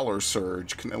a Valor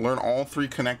Surge. Can learn all 3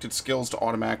 connected skills to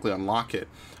automatically unlock it.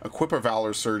 Equip a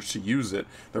Valor Surge to use it.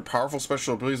 They're powerful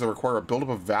special abilities that require a buildup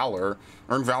of Valor.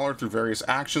 Earn Valor through various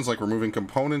actions like removing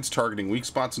components, targeting weak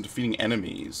spots, and defeating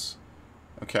enemies.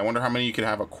 Okay, I wonder how many you could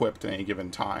have equipped at any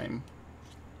given time.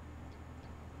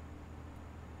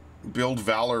 Build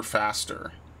Valor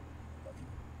faster.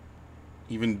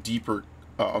 Even deeper.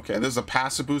 Oh, okay, this is a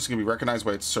passive boost. It can be recognized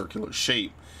by its circular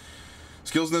shape.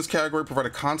 Skills in this category provide a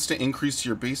constant increase to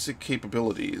your basic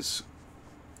capabilities.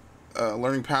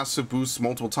 Learning passive boosts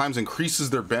multiple times increases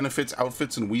their benefits.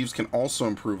 Outfits and weaves can also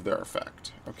improve their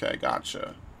effect. Okay,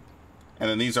 gotcha. And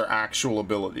then these are actual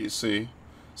abilities, see?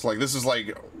 So like this is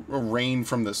like rain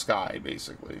from the sky,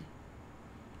 basically.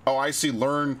 Oh, I see.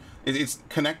 Learn. It's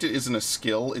connected isn't a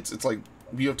skill. It's like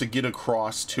you have to get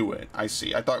across to it. I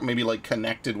see. I thought maybe like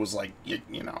connected was like,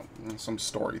 you know, some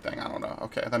story thing. I don't know.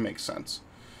 Okay, that makes sense.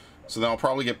 So then I'll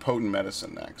probably get Potent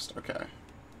Medicine next. Okay.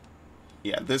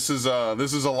 Yeah, this is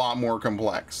a lot more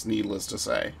complex, needless to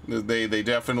say. They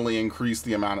definitely increased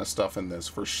the amount of stuff in this,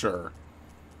 for sure.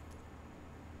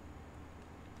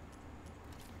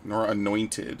 Nora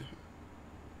Anointed.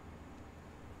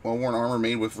 Well-worn armor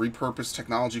made with repurposed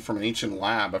technology from an ancient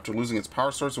lab. After losing its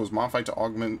power source, it was modified to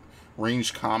augment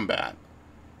ranged combat.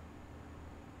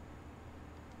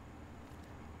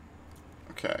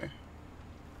 Okay.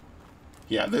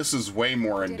 Yeah, this is way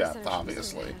more in-depth,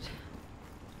 obviously.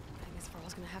 I guess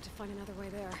Varl's gonna have to find another way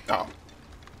there. Oh.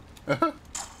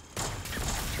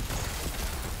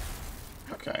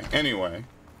 Okay, anyway.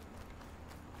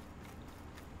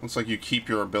 Looks like you keep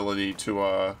your ability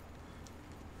to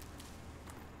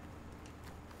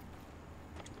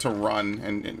run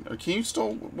and can you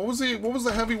still, what was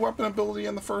the heavy weapon ability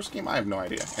in the first game? I have no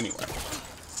idea. Anyway.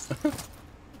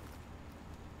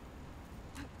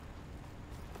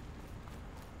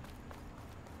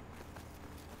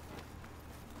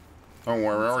 Don't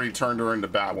worry, we already turned her into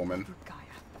Batwoman. Gaia.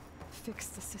 Fix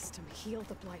the system, heal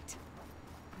the blight.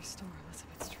 Restore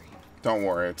Elizabeth's dream. Don't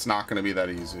worry, it's not going to be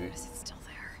that easy. Is it still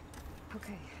there?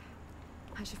 Okay.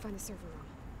 I should find the server room.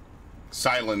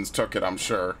 Silence took it, I'm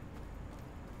sure.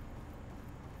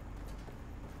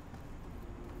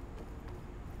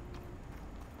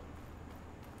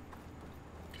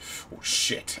 Oh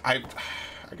shit. I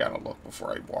gotta look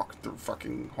before I walk through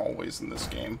fucking hallways in this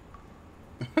game.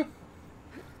 I'm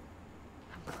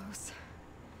close.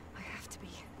 I have to be.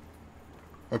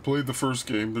 I played the first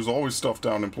game. There's always stuff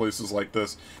down in places like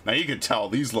this. Now you can tell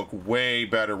these look way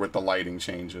better with the lighting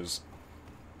changes.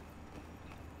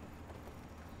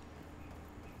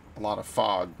 A lot of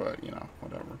fog, but you know,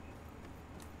 whatever.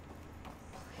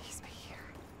 Please be here.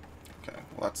 Okay,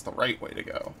 well that's the right way to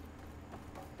go.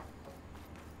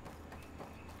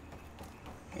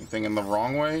 Anything in the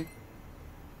wrong way?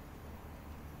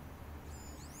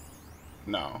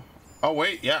 No. Oh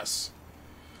wait, yes.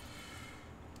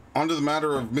 On to the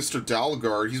matter of Mr.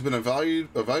 Dalgard. He's been a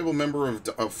valuable member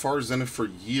of Far Zenith for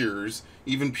years.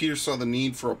 Even Peter saw the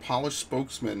need for a polished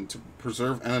spokesman to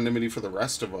preserve anonymity for the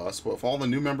rest of us, but with all the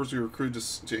new members we recruited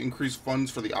to increase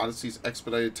funds for the Odyssey's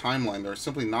expedited timeline, there are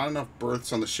simply not enough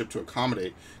berths on the ship to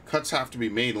accommodate. Cuts have to be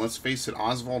made, and let's face it,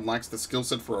 Oswald lacks the skill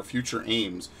set for our future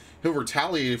aims. He'll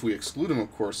retaliate if we exclude him,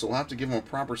 of course, so we'll have to give him a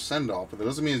proper send-off, but that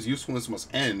doesn't mean his usefulness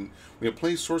must end. We have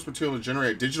plenty of source material to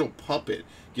generate a digital puppet,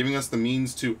 giving us the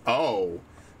means to... Oh...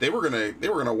 They were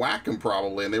gonna whack him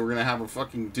probably, and they were gonna have a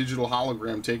fucking digital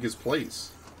hologram take his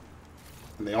place.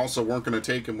 And they also weren't gonna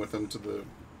take him with them to the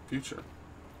future,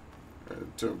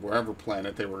 to wherever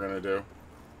planet they were gonna do.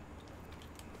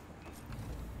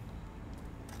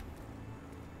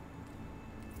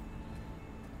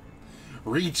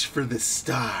 Reach for the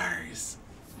stars.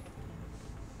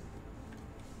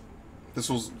 This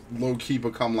was low-key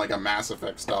become like a Mass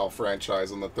Effect style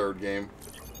franchise in the third game.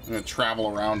 I'm gonna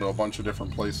travel around to a bunch of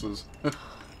different places.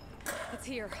 It's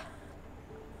here.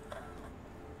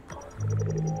 Gaia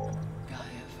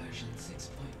version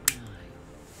 6.9.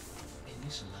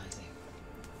 Initializing.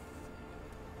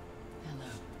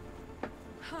 Hello.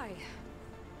 Hi.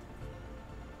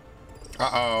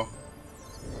 Uh-oh.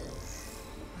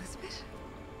 Elizabeth?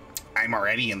 I'm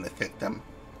already in the victim.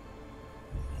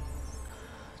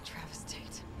 Travis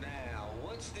Tate. Now,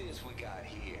 what's this we got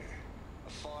here? A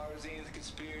Farsian's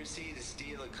conspiracy to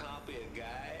steal a copy of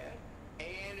Gaia?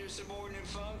 And her subordinate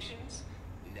functions?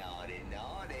 Naughty,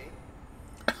 naughty.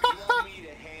 You want me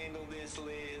to handle this,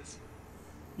 Liz?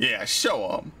 Yeah, show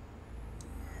them.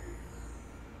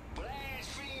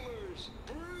 Blasphemers!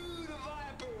 Brood of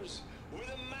vipers! With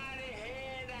a mighty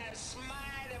hand I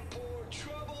smite and pour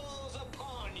troubles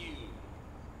upon you!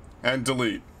 And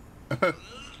delete.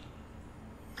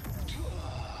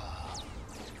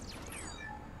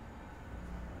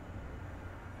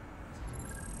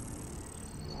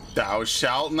 Thou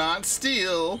shalt not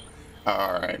steal.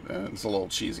 Alright, it's a little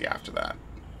cheesy after that.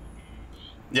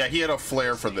 Yeah, he had a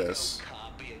flair for this,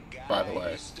 by the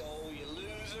way. Stole, you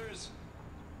losers.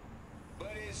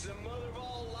 But it's the mother of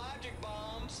all logic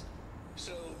bombs.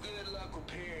 So good luck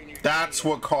repairing your That's data.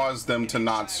 what caused them to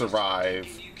not survive.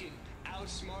 You can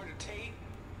outsmart a Tate.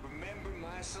 Remember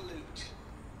my salute.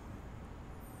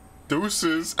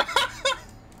 Deuces.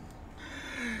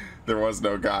 There was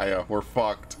no Gaia. We're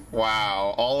fucked.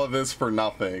 Wow. All of this for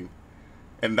nothing.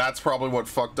 And that's probably what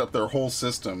fucked up their whole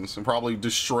systems and probably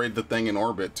destroyed the thing in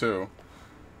orbit, too.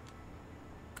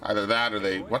 Either that or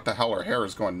they... What the hell? Her hair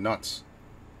is going nuts.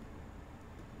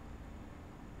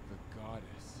 The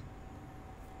goddess.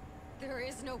 There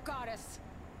is no goddess.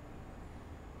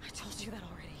 I told you that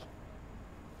already.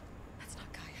 That's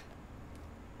not Gaia.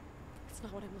 It's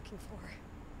not what I'm looking for.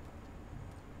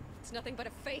 It's nothing but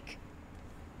a fake.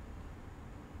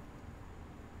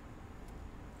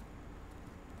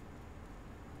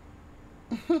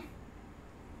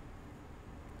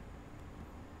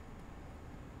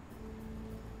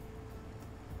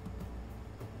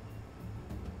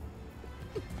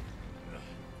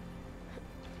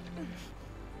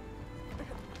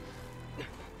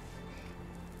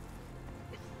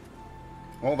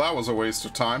 Well, that was a waste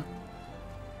of time.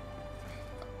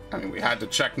 I mean, we had to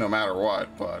check no matter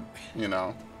what, but, you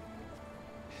know.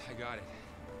 I got it.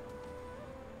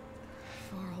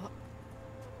 Varl,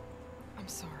 I'm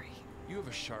sorry. You have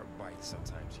a sharp bite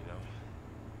sometimes, you know?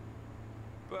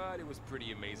 But it was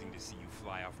pretty amazing to see you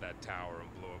fly off that tower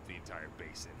and blow up the entire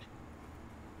basin.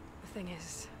 The thing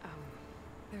is,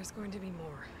 there's going to be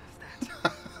more of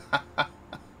that.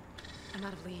 I'm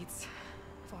out of leads,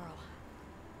 Varl.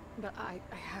 But I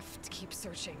have to keep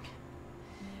searching.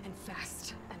 And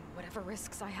fast, and whatever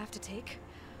risks I have to take,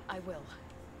 I will.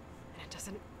 And it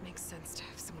doesn't make sense to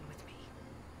have someone with me.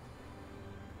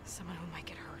 Someone who might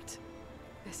get hurt.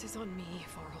 This is on me,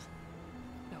 Varl.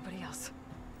 Nobody else.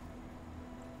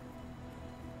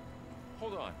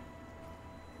 Hold on.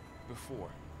 Before,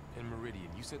 in Meridian,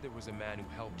 you said there was a man who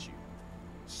helped you.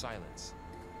 Silence.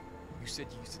 You said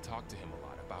you used to talk to him a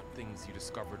lot about things you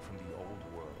discovered from the old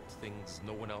world, things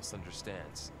no one else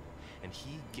understands. And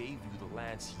he gave you the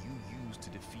lance you used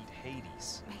to defeat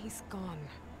Hades. He's gone,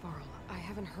 Varl. I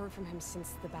haven't heard from him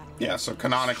since the battle. Yeah, so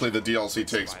canonically the DLC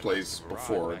takes By place Lance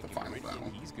before Back the in final Meridian,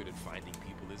 battle. He's good at finding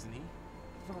people, isn't he?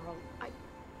 Varl,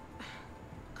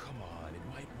 Come on, it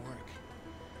might work.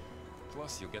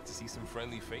 Plus, you'll get to see some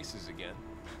friendly faces again.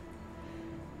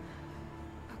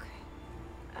 okay.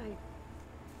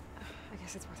 I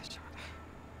guess it's worth a shot.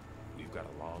 We've got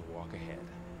a long walk ahead.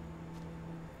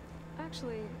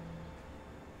 Actually,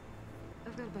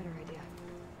 I've got a better idea.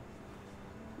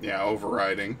 Yeah,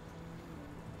 overriding.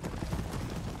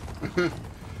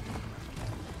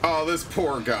 Oh, this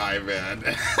poor guy, man.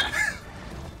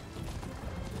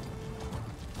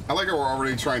 I like how we're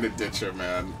already trying to ditch him,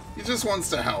 man. He just wants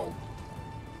to help.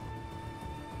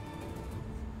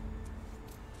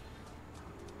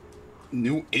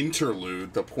 New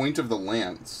interlude, the point of the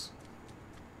lance.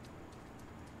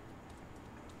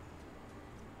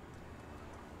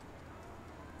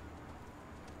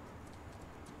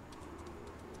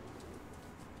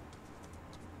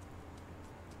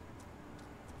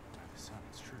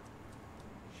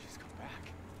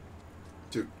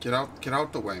 Dude, get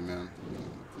out the way, man.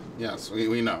 Yes,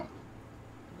 we know.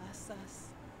 Bless us.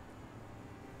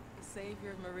 The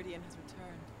savior of Meridian has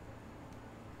returned.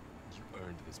 You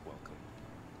earned this welcome.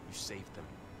 You saved them.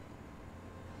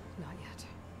 Not yet.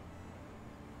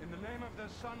 In the name of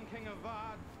the Sun King of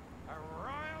Vard, a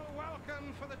royal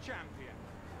welcome for the champion.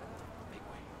 Make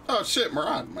way. Oh shit,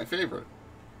 Murad, my favorite.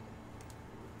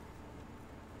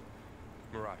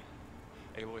 Murad,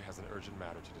 Aloy has an urgent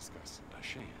matter to discuss. A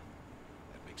shame.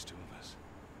 That makes two of us.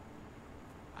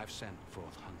 I've sent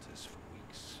forth hunters for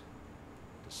weeks.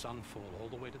 The Sunfall all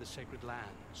the way to the Sacred Land,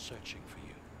 searching for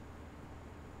you.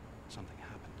 Something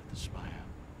happened at the Spire.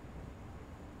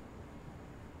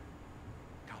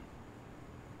 Come.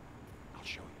 I'll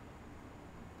show you.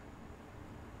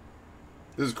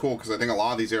 This is cool because I think a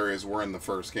lot of these areas were in the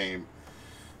first game.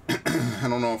 I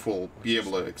don't know if we'll be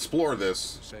able to explore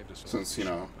this since, you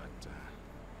know... But,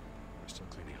 we're still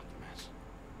cleaning up the mess.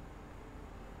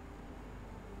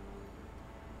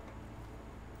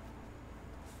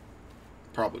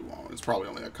 Probably won't. It's probably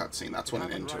only a cutscene. That's what an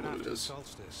Right interlude after the is.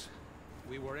 solstice,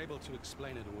 we were able to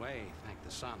explain it away, thank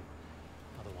the sun.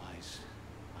 Otherwise,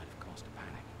 might have caused a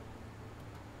panic.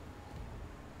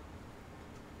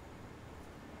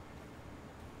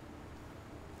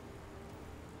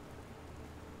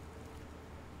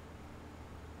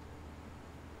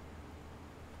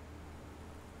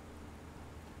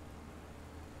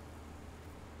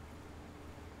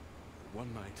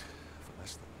 One night, for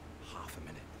less than half a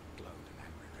minute, glowed an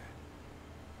angry red.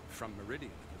 From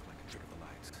Meridian, it looked like a trick of the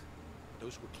light.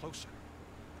 Those who were closer,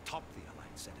 atop the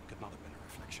Alliance, said it could not have been a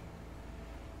reflection.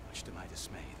 Much to my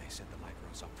dismay, they said the light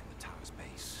rose up from the tower's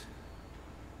base.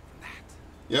 From that,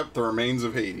 Yep, the remains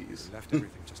of Hades. we left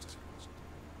everything just as it was.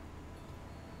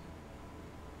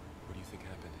 What do you think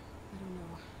happened? I don't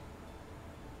know.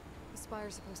 The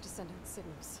Spire's supposed to send out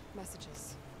signals,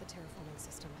 messages, the terraforming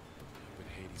system. But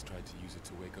Hades tried to use it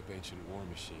to wake up ancient war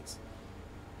machines.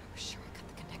 I was sure I cut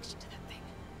the connection to that thing.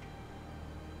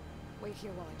 Wait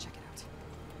here while I check it out.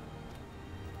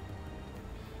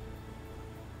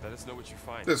 Let us know what you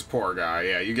find. This poor guy,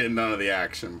 yeah, you get none of the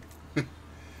action.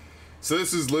 So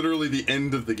this is literally the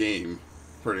end of the game,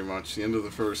 pretty much, the end of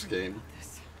the first game.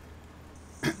 This.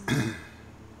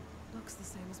 Looks the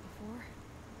same as before.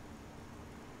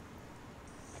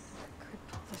 I could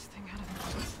pull this thing out of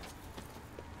it.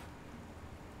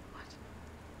 What?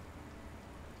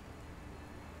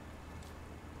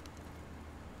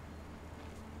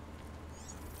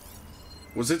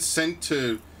 Was it sent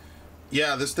to...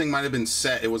 Yeah, this thing might have been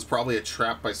set. It was probably a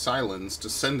trap by Silence to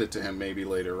send it to him maybe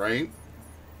later, right?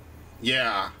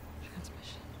 Yeah.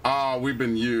 Transmission. Ah, we've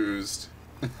been used.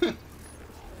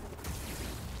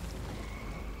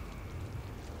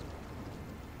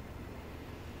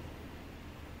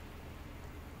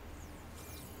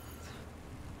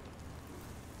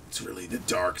 It's really the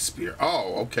Dark Spear.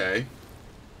 Oh, okay.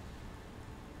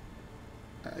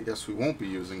 I guess we won't be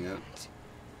using it.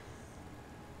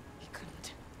 He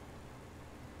couldn't.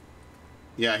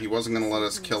 Yeah, he wasn't going to let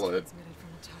us kill it. Transmitted from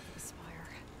the top of the spire.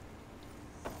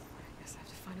 I guess I have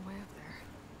to find a way up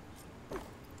there.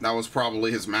 That was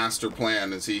probably his master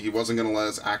plan, is he wasn't going to let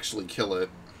us actually kill it.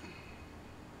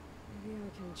 Maybe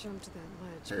I can jump to that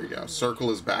ledge. There you go. behind me.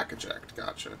 Circle is back eject.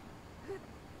 Gotcha.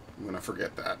 I'm going to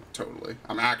forget that, totally.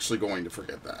 I'm actually going to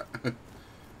forget that.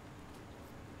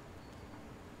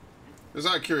 Just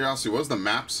out of curiosity, what does the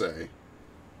map say?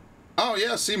 Oh,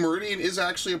 yeah, see, Meridian is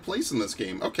actually a place in this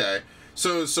game. Okay.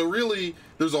 So really,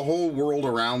 there's a whole world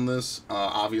around this.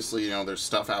 Obviously, you know, there's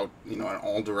stuff out, you know, in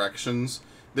all directions.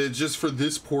 Just for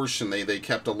this portion, they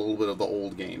kept a little bit of the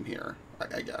old game here,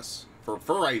 I guess. For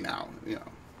right now, you know.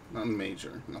 Nothing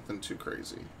major. Nothing too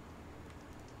crazy.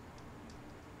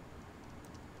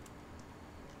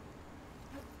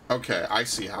 Okay, I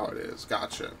see how it is.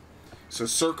 Gotcha. So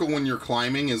circle when you're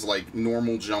climbing is like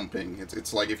normal jumping.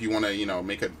 It's like if you want to, you know,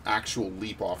 make an actual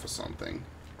leap off of something.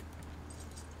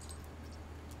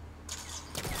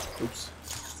 Oops.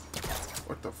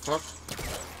 What the fuck?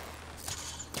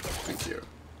 Thank you.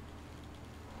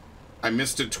 I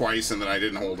missed it twice and then I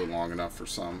didn't hold it long enough for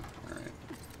some. Alright.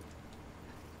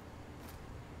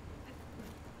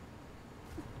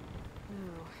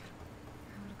 Now,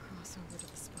 how to cross over to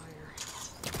the spire.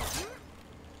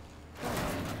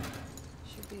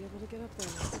 get up there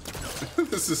now.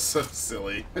 This is so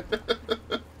silly. I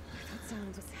thought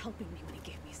Silence was helping me when he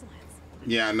gave me slants.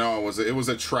 Yeah, no, it was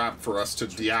a trap for us to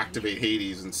deactivate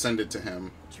Hades and send it to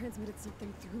him. Transmitted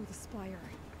something through the spire.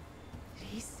 Did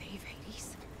he save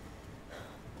Hades?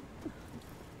 Why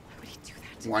would he do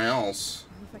that? Why else?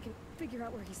 Well, if I can figure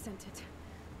out where he sent it,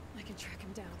 I can track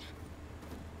him down.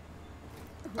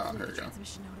 Oh, here the we go.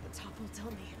 transmission note at the top will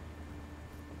tell me.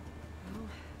 Well,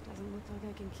 doesn't look like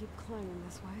I can keep climbing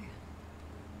this way.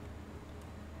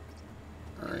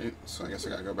 Alright, so I guess I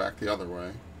gotta go back the other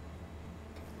way.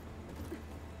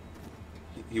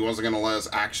 He wasn't gonna let us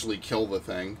actually kill the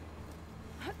thing.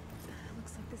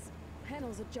 Looks like this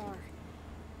panel's ajar.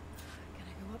 Can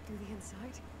I go up through the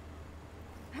inside?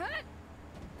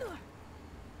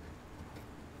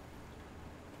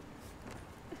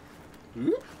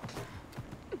 Oop.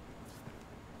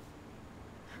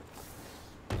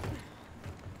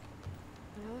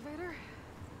 An elevator?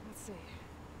 Let's see.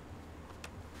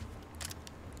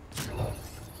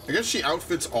 I guess she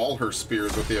outfits all her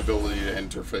spears with the ability to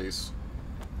interface.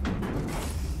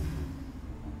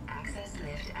 Access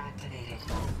lift activated.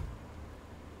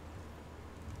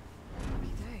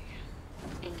 Lucky day.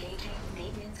 Engaging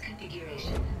maintenance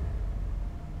configuration. The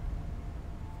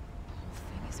whole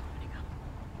thing is opening up.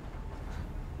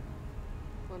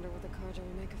 Wonder what the Carja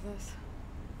will make of this.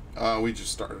 We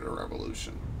just started a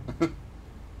revolution.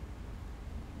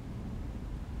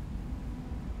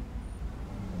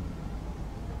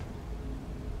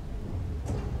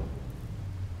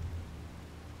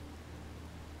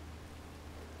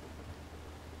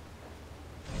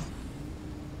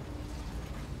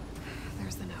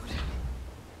 There's the note.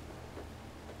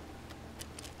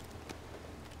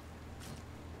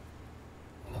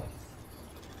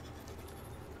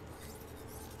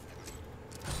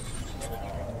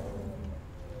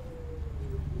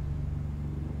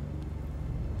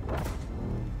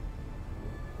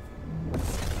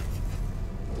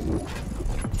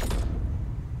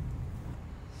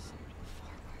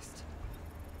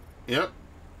 Yep.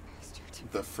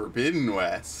 The Forbidden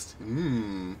West.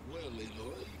 Mmm. Well,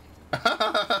 Aloy,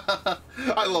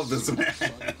 I love this man.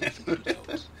 to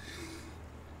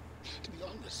be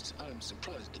honest, I'm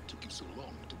surprised it took you so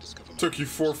long to discover. Took you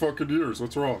 4 fucking years.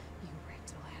 What's wrong? You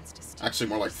rigged Lance to steal Actually,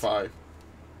 more like this. 5.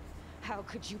 How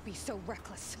could you be so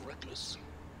reckless? Reckless.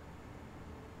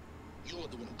 You're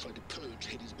the one who tried to purge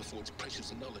Hades before its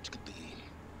precious knowledge could be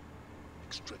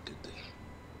extracted.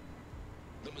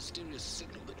 The mysterious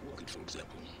signal that woke it, for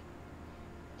example.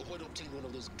 Or why don't obtain one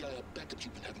of those Gaia backups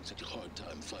you've been having such a hard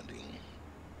time finding?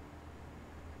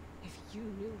 If you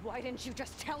knew, why didn't you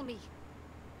just tell me?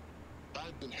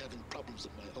 I've been having problems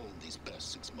of my own these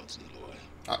past 6 months, Aloy.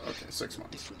 Okay, 6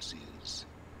 months. Difference is,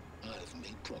 I've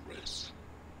made progress.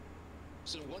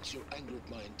 So once your anger at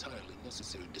my entirely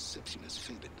necessary deception has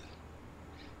faded,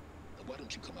 why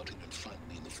don't you come out here and find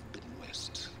me in the Forbidden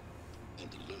West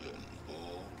and learn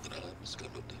all that I've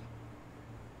discovered?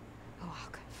 Oh, how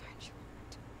can I find you?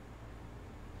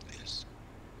 Yes.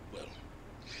 Well,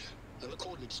 the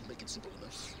coordinates make it simple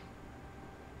enough.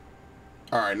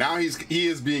 Alright, now he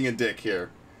is being a dick here.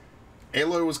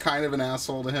 Aloy was kind of an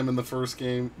asshole to him in the first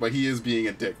game, but he is being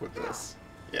a dick with this.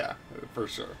 Yeah, for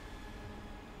sure.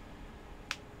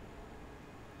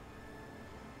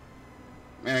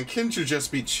 Man, can't you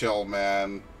just be chill,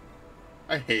 man?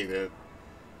 I hate it.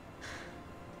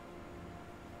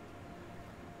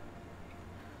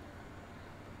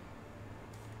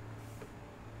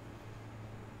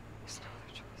 There's no other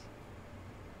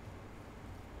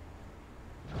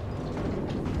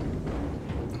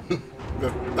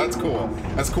choice. That's cool.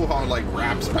 That's cool how it, like,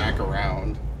 wraps back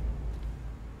around.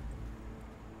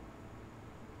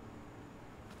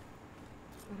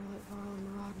 Better let Varl and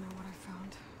Murad know what I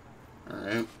found.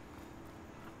 Alright.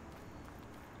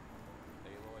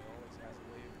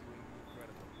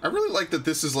 I really like that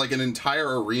this is like an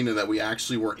entire arena that we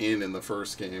actually were in the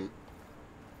first game.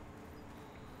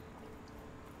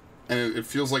 And it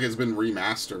feels like it's been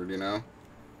remastered, you know? I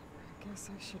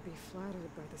guess I should be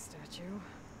flattered by the statue.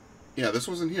 Yeah, this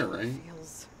wasn't here, right?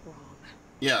 Feels wrong.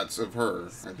 Yeah, it's of her, I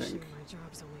Especially think. when my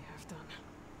job's only half done.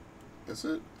 Is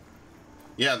it?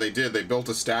 Yeah, they did. They built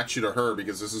a statue to her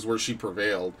because this is where she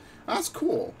prevailed. That's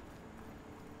cool.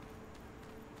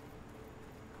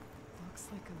 Looks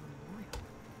like a memorial.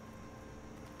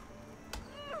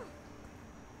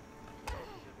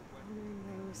 Honoring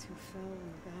those who fell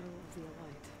in the Battle of the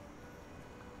Elite.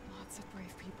 Lots of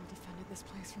brave people defended this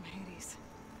place from Hades.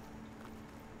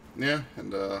 Yeah,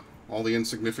 and all the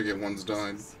insignificant ones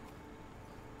died.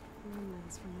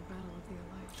 Remnants from the Battle of the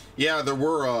Elite. Yeah, there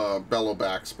were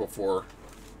Bellowbacks before.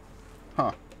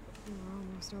 Huh. We were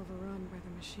almost overrun by the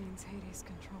machines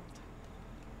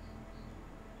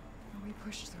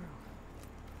push through.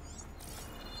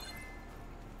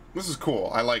 This is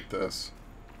cool. I like this.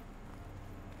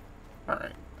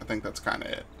 Alright, I think that's kind of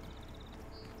it.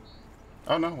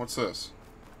 Oh no, what's this?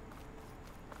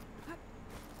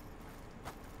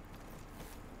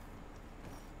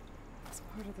 It's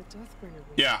part of the Deathbringer.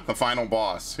 Yeah, the final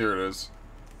boss. Here it is.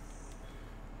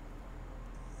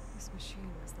 This machine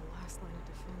was the last line of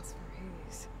defense for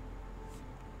Hades.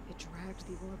 It dragged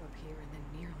the orb up here and then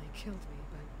nearly killed me,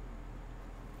 but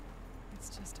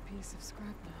it's just a piece of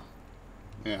scrap now.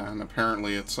 Yeah, and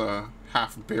apparently it's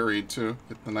half buried too.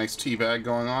 Get the nice tea bag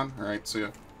going on. Alright, see ya.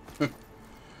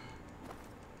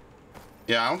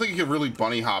 Yeah, I don't think you can really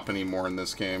bunny hop anymore in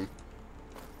this game.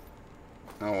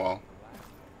 Oh well.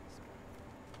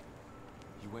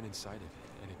 You went inside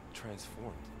it, and it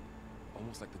transformed.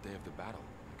 Almost like the day of the battle.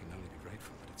 I can only be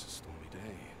grateful that it's a stormy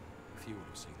day. Few would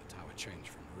have seen the tower change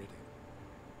from Meridian.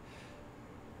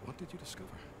 What did you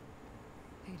discover?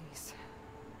 Hades.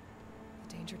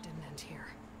 The danger didn't end here.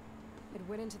 It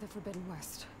went into the Forbidden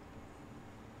West.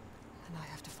 And I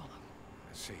have to follow.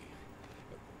 I see.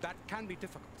 That can be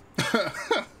difficult.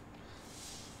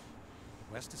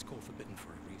 West is called Forbidden for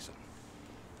a reason.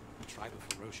 A tribe of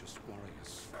ferocious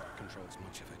warriors controls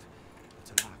much of it.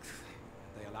 The Tenakth.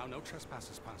 They allow no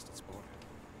trespassers past its border.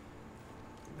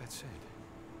 That said,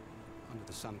 under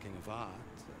the Sun King of Ard,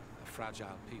 a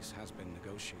fragile peace has been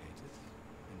negotiated.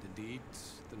 And indeed,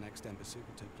 the next embassy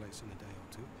will take place in a day or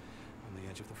two on the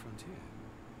edge of the frontier.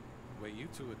 Were you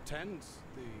to attend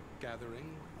the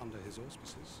gathering under his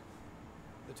auspices,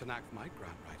 the Tenakth might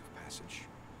grant right of passage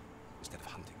instead of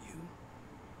hunting you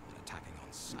and attacking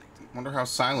on sight. Wonder how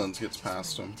Silence gets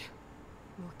past him.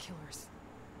 More killers.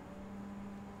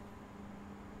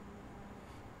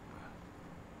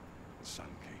 The Sun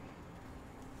King.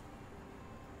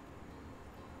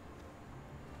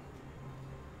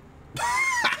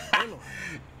 Aloy,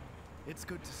 it's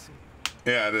good to see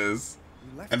you. Yeah, it is.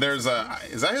 And there's a...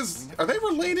 Is that his... Are they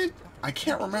related? I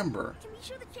can't remember. Can we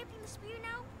show the champion the spear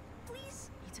now?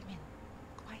 Please? Eat him in.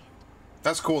 Quiet.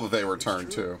 That's cool that they returned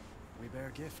too. We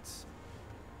bear gifts.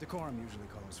 Decorum usually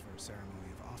calls for a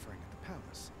ceremony of offering at the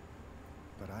palace,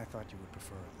 but I thought you would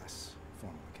prefer a less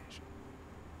formal occasion.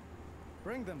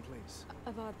 Bring them, please.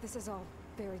 Avad, this is all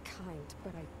very kind,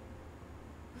 but I...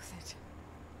 Who's it?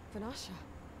 Vanasha.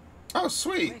 Oh,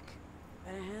 sweet. Quick.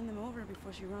 Better hand them over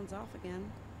before she runs off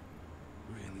again.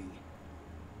 Really?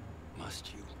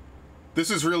 Must you? This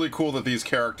is really cool that these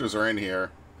characters are in here.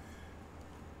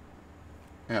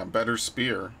 Yeah, better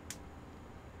spear.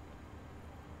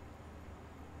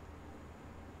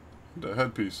 The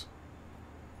headpiece.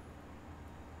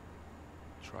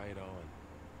 Try it on.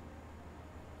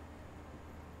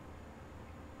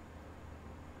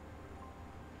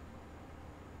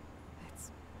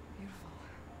 It's beautiful.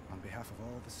 On behalf of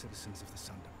all the citizens of the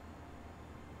Sundom,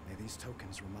 may these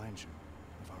tokens remind you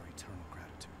of our eternal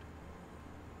gratitude.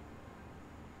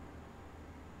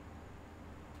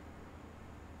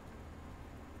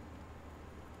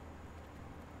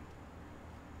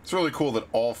 It's really cool that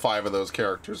all 5 of those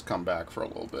characters come back for a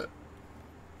little bit.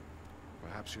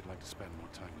 Perhaps you'd like to spend more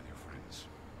time with your friends.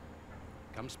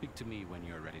 Come speak to me when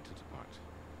you're ready to depart.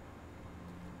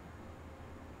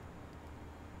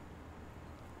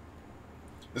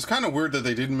 It's kind of weird that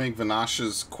they didn't make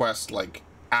Vanasha's quest, like,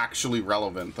 actually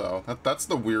relevant, though. That's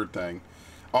the weird thing.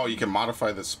 Oh, you can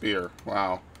modify the spear.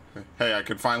 Wow. Hey, I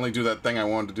could finally do that thing I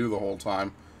wanted to do the whole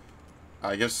time.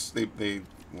 I guess they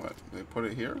what? They put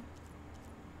it here?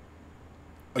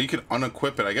 Oh, you could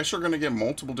unequip it. I guess you're going to get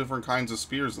multiple different kinds of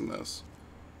spears in this.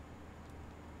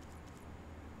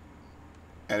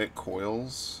 Edit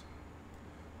coils.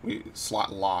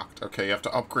 Slot locked. Okay, you have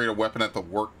to upgrade a weapon at the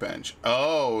workbench.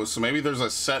 Oh, so maybe there's a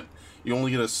set... You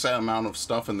only get a set amount of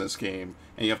stuff in this game,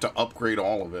 and you have to upgrade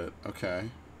all of it. Okay.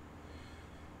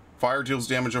 Fire deals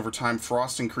damage over time.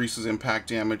 Frost increases impact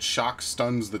damage. Shock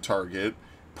stuns the target.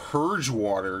 Purge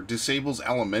water disables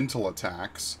elemental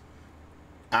attacks.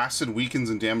 Acid weakens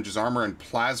and damages armor, and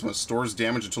plasma stores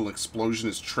damage until an explosion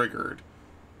is triggered.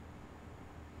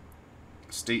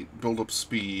 State build-up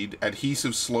speed.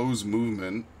 Adhesive slows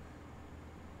movement.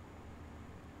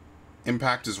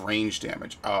 Impact is range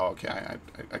damage. Oh, okay.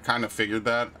 I kind of figured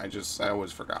that. I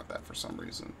always forgot that for some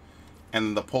reason.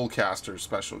 And the Pullcaster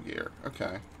special gear.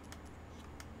 Okay.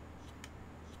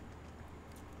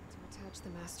 To attach the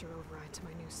master override to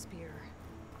my new spear.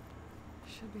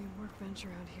 Should be a workbench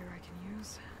around here I can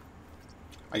use.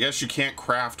 I guess you can't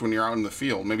craft when you're out in the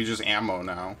field. Maybe just ammo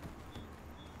now.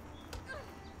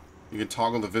 You can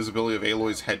toggle the visibility of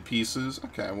Aloy's headpieces.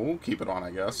 Okay, well, we'll keep it on,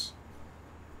 I guess.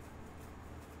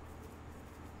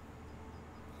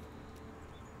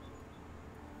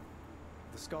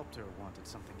 sculptor wanted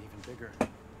something even bigger,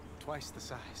 twice the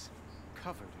size,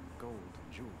 covered in gold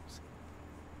and jewels.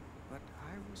 But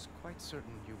I was quite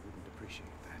certain you wouldn't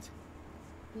appreciate that.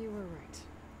 You were right.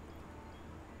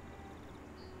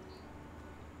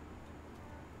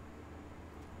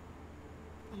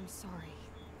 I'm sorry,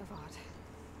 Avad.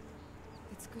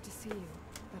 It's good to see you,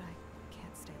 but I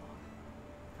can't stay long.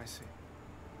 I see.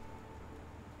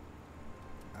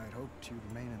 I'd hoped you'd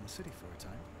remain in the city for a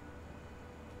time.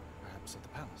 Perhaps at the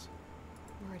palace.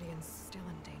 Meridian's still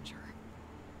in danger.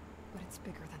 But it's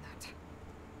bigger than that.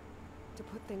 To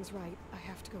put things right, I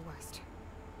have to go west.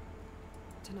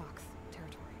 To Nox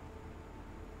territory.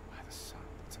 By the sun,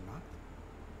 Tenakth?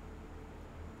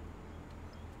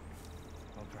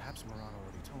 Well, perhaps Murad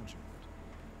already told you,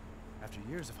 but after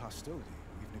years of hostility,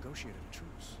 we've negotiated a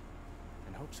truce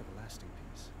in hopes of a lasting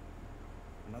peace.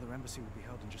 Another embassy will be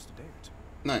held in just a day or two.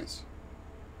 Nice.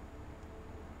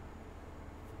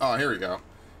 Oh, here we go.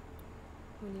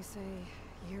 When you say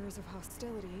years of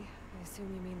hostility, I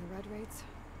assume you mean the Red Raids?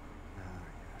 Ah,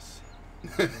 yes.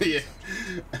 Yeah.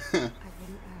 I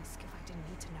wouldn't ask if I didn't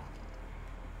need to know.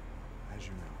 As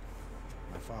you know,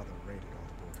 my father raided all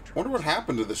the border tribes. Wonder what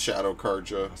happened to the Shadow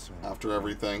Karja after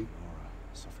everything. Nora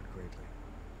suffered greatly,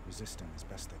 resisting as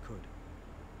best they could.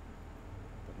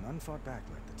 But none fought back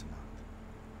like the Tenakth.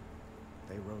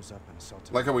 They rose up and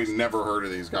assaulted. Like how we never heard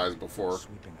of these guys before.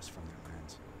 Sweeping us from their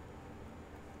lands.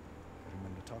 Getting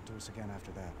them to talk to us again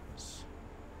after that was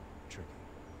tricky.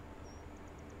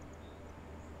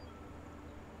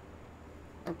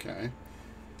 Okay.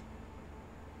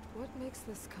 What makes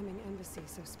this coming embassy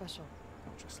so special?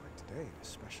 Oh, just like today is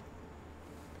special.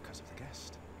 Because of the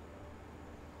guest.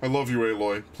 I love you,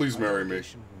 Aloy. Please marry me.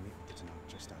 We'll meet with the Tenakth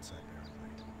just outside Barren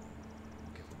Light.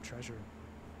 We'll give them treasure,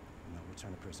 and they'll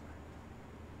return a prisoner.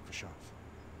 Fashav,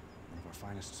 one of our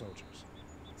finest soldiers.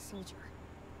 Soldier?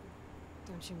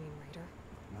 Don't you mean raider?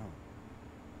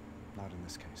 No, not in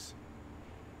this case.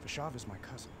 Fashav is my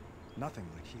cousin, nothing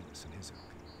like Helis and his ilk.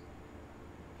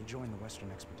 He joined the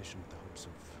Western expedition with the hopes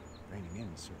of reining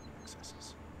in certain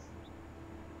excesses.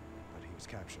 But he was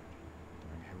captured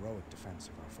during a heroic defense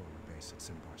of our forward base at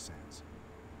Simbar Sands,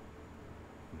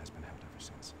 and has been held ever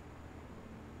since.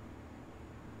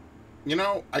 You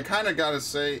know, I kind of gotta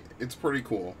say, it's pretty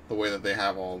cool, the way that they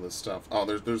have all this stuff. Oh,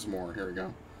 there's more. Here we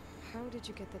go. How did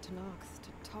you get the Tenakth to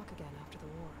talk again after the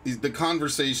war? The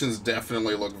conversations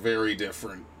definitely look very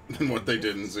different than what they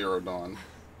did in Zero Dawn.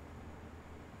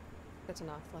 The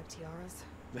Tenakth like tiaras?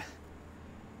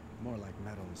 More like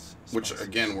medals. Which,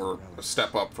 again, were a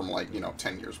step up from, like,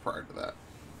 10 years prior to that.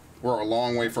 We're a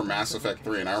long way from Mass Effect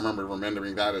 3, and I remember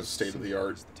remembering that as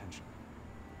state-of-the-art.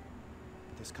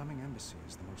 But this coming embassy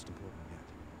is the most important yet.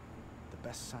 The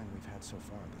best sign we've had so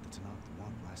far that the Tenakth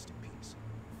want lasting peace.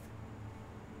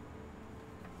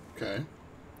 Okay.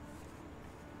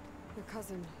 Your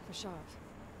cousin, Fashav.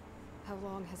 How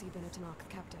long has he been a Tenakth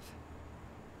captive?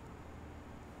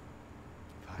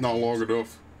 Not long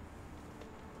enough.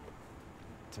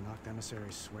 Tenakth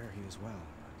emissaries swear he is well,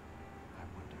 but I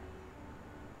wonder.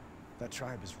 That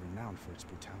tribe is renowned for its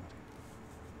brutality.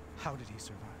 How did he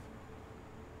survive?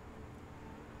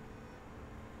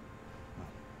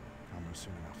 Well, I'll know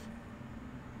soon enough.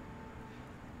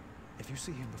 If you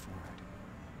see him before I do,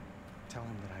 tell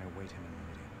him that I await him in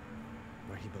Meridian,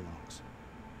 where he belongs.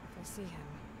 If I see him,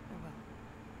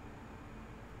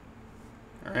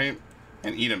 I will. Alright.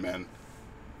 And Edaman.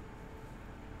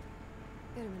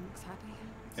 Edaman looks happy.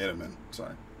 Edaman,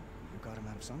 sorry. You got him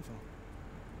out of Sunfall.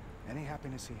 Any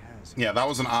happiness he has... Yeah, that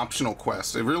was an optional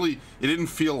quest. It didn't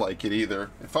feel like it either.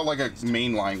 It felt like a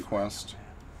mainline quest.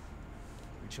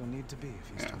 Which he'll need to be if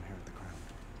he's to inherit the crown.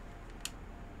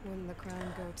 Wouldn't the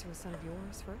crown go to a son of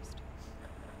yours first?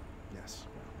 Yes,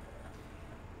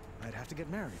 well... I'd have to get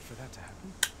married for that to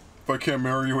happen. If I can't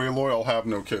marry you, Aloy, I'll have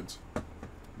no kids.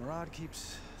 Murad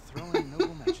keeps throwing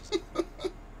noble matches at them.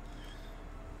 But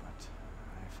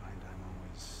I find I'm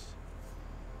always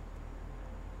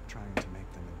trying to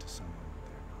make them into someone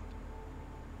they're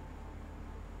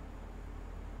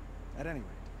not. At any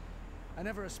rate, I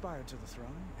never aspired to the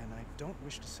throne, and I don't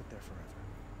wish to sit there forever.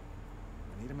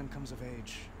 When Edaman comes of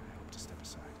age, I hope to step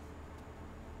aside.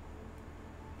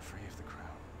 Free of the crown.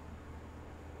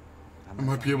 I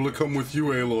might be able to come with you,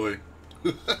 Aloy.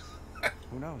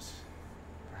 Who knows?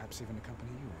 Perhaps even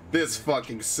accompany you. This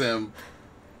fucking sim.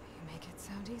 You make it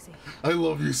sound easy. I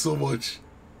love you so much.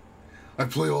 I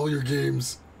play all your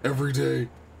games every day.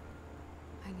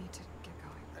 I need to get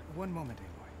going. One moment,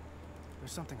 Aloy.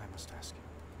 There's something I must ask you.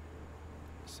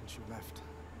 Since you left,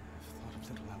 I've thought of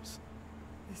little else.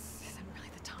 This isn't really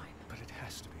the time. But it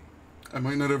has to be. I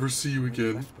might not ever see you When you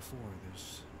again. left before,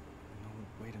 there's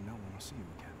no way to know when I'll see you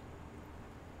again.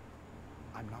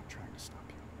 I'm not trying to stop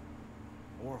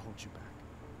you or hold you back.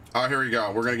 Oh, here we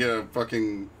go. We're gonna get a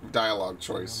fucking dialogue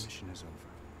choice. Your mission is over.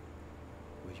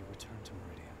 Will you return to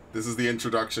Meridian? This is the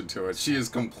introduction to it. She is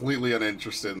completely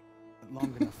uninterested.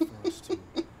 Long enough for us to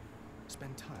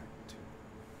spend time to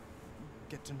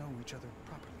get to know each other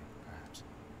properly, perhaps.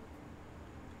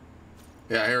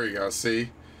 Yeah, here we go.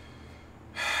 See?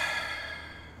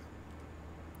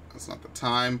 That's not the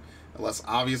time. A less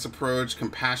obvious approach,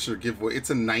 compassion or give way. It's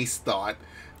a nice thought.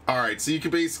 Alright, so you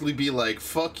could basically be like,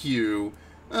 fuck you.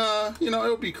 You know, it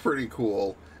would be pretty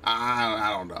cool. I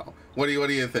don't know. What do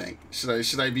you think?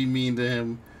 Should I be mean to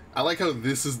him? I like how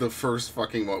this is the first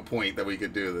fucking point that we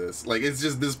could do this. Like, it's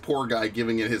just this poor guy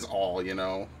giving it his all, you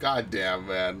know? God damn,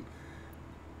 man.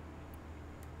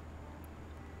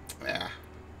 Yeah.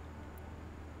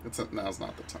 Now's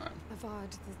not the time.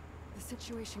 Avad, the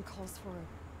situation calls for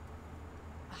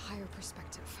a higher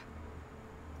perspective.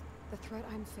 The threat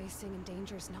I'm facing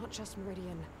endangers not just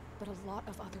Meridian, but a lot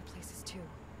of other places too.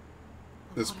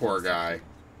 This poor guy.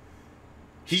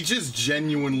 He just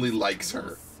genuinely likes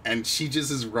her. And she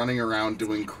just is running around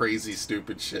doing crazy,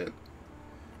 stupid shit. At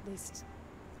least,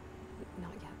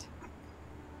 not yet.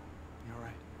 You're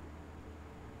right.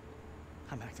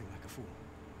 I'm acting like a fool.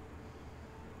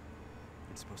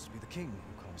 It's supposed to be the king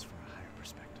who calls for a higher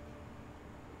perspective.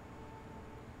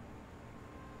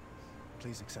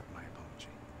 Please accept my apology.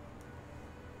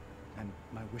 And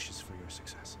my wishes for your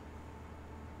success.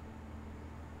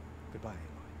 Goodbye,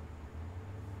 Aloy.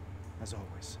 As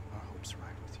always, our hopes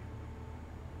ride with you.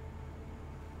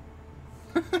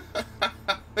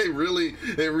 They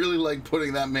really like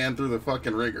putting that man through the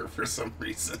fucking ringer for some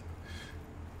reason.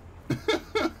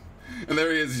 And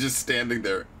there he is, just standing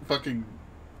there, fucking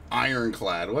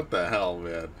ironclad. What the hell,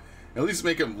 man? At least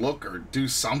make him look or do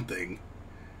something.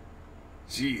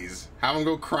 Jeez, have him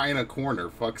go cry in a corner.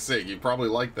 Fuck's sake, you probably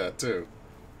like that too.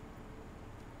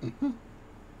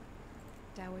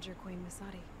 Dowager Queen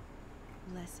Masadi.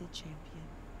 Blessed champion.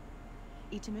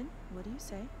 Itamen, what do you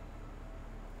say?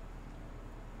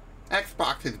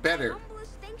 Xbox is better. My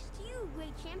humblest thanks to you,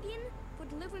 great champion, for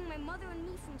delivering my mother and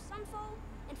me from Sunfall,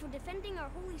 and for defending our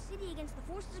holy city against the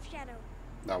forces of Shadow.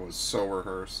 That was so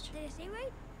rehearsed. Did I say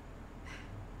right?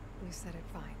 You said it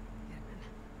fine, Edmund.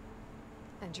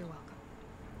 And you're welcome.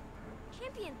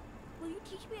 Champion, will you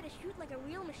teach me how to shoot like a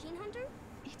real machine hunter?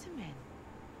 Itamen.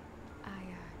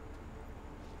 I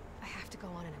have to go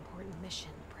on an important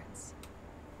mission, Prince.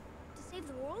 To save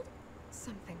the world?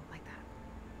 Something like that.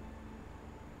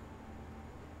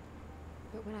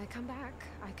 But when I come back,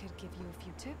 I could give you a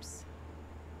few tips.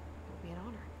 It would be an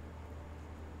honor.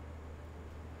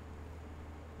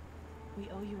 We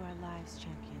owe you our lives,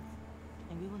 champion,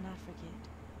 and we will not forget.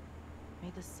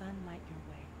 May the sun light your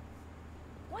way.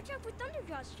 Watch out for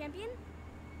Thunderjaws, champion.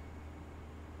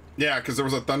 Yeah, because there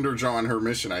was a Thunderjaw on her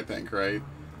mission, I think, right?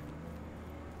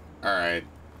 Alright.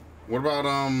 What about,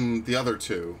 the other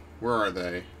two? Where are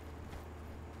they?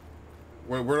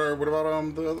 What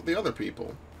about, the other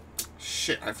people?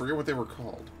 Shit, I forget what they were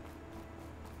called.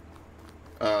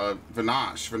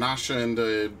 Vanasha and,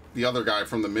 the other guy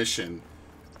from the mission.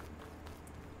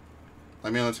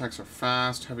 Light melee attacks are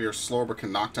fast, heavy or slower, but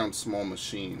can knock down small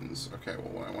machines. Okay, well,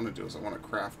 what I want to do is I want to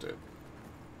craft it.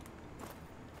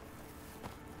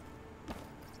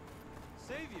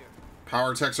 Savior.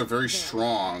 Power attacks are very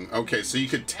strong. Okay, so you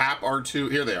could tap R2.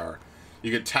 Here they are.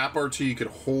 You could tap R2, you could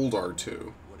hold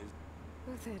R2.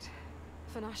 Uthid,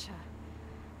 Vanasha.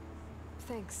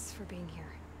 Thanks for being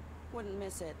here. Wouldn't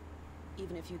miss it,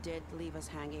 even if you did leave us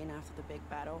hanging after the big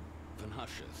battle.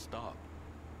 Vanasha, stop.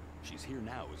 She's here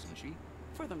now, isn't she?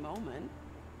 For the moment.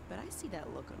 But I see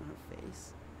that look on her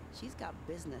face. She's got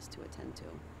business to attend to.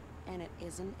 And it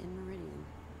isn't in Meridian.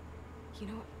 You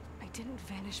know, I didn't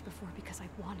vanish before because I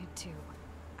wanted to.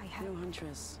 I had... No,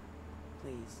 Huntress.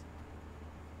 Please.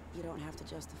 You don't have to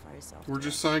justify yourself. We're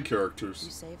just side characters.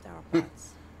 You saved our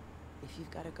butts. If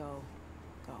you've got to go,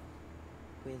 go.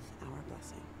 With our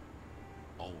blessing.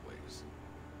 Always.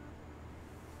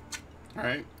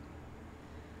 Alright.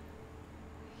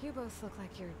 You both look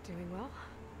like you're doing well.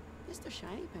 Mr.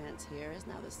 Shiny Pants here is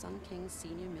now the Sun King's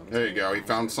senior military There you go, he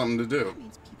found advisor. something to do. That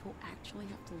means people actually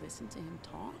have to listen to him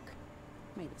talk.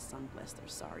 May the sun bless their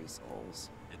sorry souls.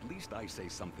 At least I say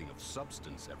something of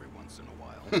substance every once in a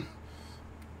while.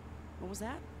 What was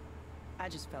that? I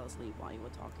just fell asleep while you were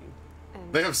talking.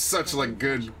 And They have such, like,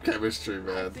 good chemistry,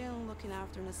 man. I've been looking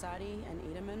after Nasadi and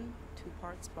Itamen. 2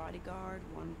 parts bodyguard,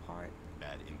 1 part...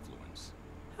 Bad influence.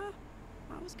 Huh.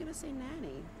 I was gonna say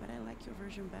nanny, but I like your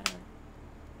version better.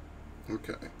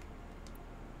 Okay.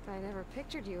 I never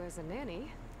pictured you as a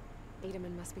nanny.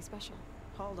 Itamen must be special.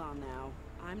 Hold on now.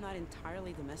 I'm not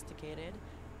entirely domesticated.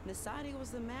 Nasadi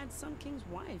was the Mad Sun King's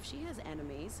wife. She has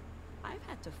enemies. I've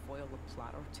had to foil a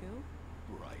plot or two.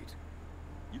 Right.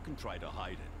 You can try to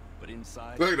hide it, but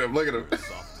inside... Look at him, look at him. you're as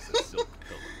soft as a silk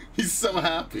pillow. He's so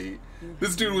happy.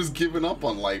 This dude was giving up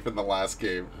on life in the last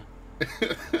game. We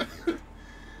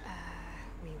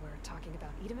were talking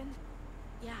about Edaman?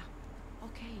 Yeah,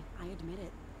 okay, I admit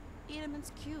it.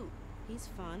 Edaman's cute. He's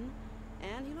fun,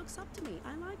 and he looks up to me.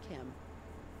 I like him.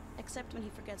 Except when he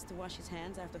forgets to wash his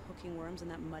hands after hooking worms in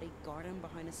that muddy garden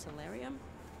behind a solarium.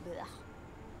 Blech.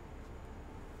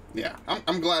 Yeah,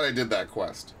 I'm glad I did that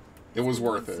quest. It was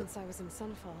worth it. Since I was in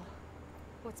Sunfall,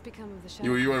 what's become of the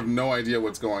Shadow? You have no idea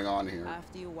what's going on here.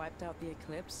 After you wiped out the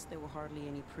eclipse, there were hardly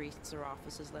any priests or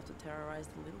officers left to terrorize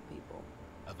the little people.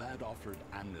 Avad offered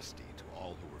amnesty to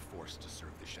all who were forced to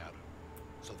serve the Shadow.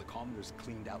 So the commoners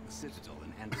cleaned out the citadel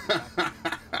and handed it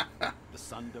back. The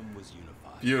Sundom was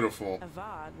unified. Beautiful.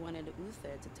 Avad wanted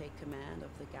Uther to take command of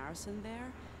the garrison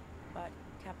there, but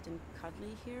Captain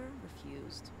Cudley here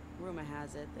refused. Rumor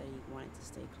has it that he wanted to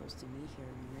stay close to me here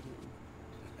in Meridian.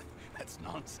 That's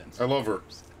nonsense. I love her.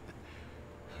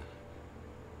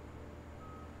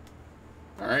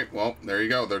 Alright, well, there you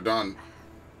go. They're done.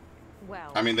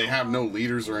 Well, I mean, they have no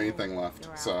leaders or anything left,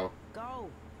 so... Go!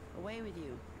 Away with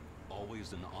you.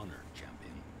 Always an honor,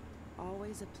 champion.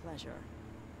 Always a pleasure.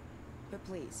 But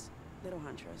please, little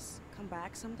huntress, come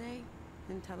back someday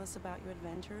and tell us about your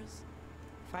adventures.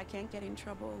 If I can't get in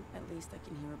trouble, at least I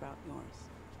can hear about yours.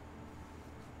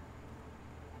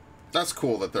 That's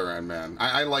cool that they're in, man.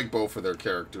 I like both of their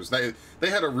characters. They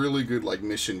had a really good, like,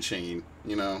 mission chain,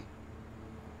 you know?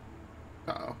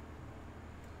 Uh-oh.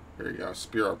 Here you go.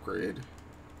 Spear upgrade.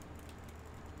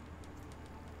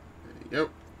 There you go.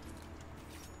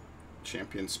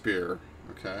 Champion spear.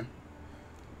 Okay.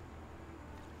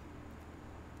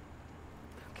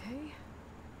 Okay.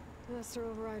 Master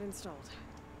override installed.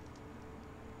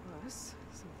 Plus,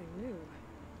 something new.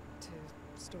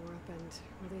 To store up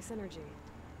and release energy.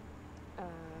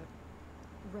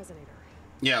 Resonator.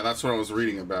 Yeah, that's what I was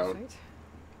reading about. Right.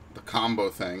 The combo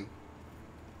thing.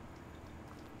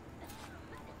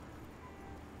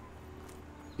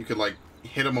 You could, like,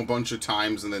 hit them a bunch of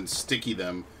times and then sticky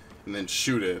them and then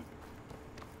shoot it.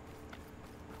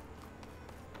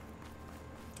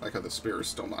 Like how the spear is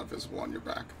still not visible on your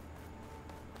back.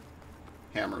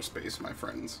 Hammer space, my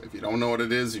friends. If you don't know what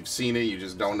it is, you've seen it, you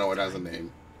just don't know it has a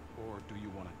name. Or do you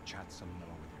want to chat some more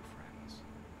with your friends?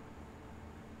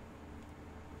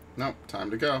 Nope, time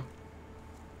to go.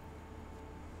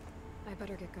 I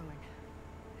better get going.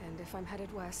 And if I'm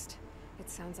headed west, it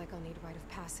sounds like I'll need rite of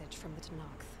passage from the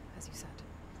Tenakth, as you said.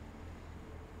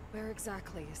 Where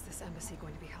exactly is this embassy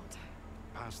going to be held?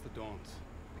 Past the Daunt,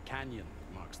 the canyon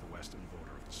that marks the western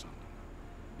border of the Sundom.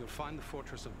 You'll find the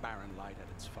fortress of Barren Light at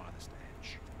its farthest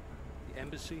edge. The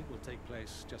embassy will take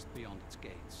place just beyond its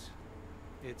gates.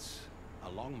 It's a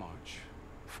long march,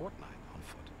 a fortnight on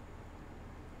foot.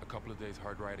 A couple of days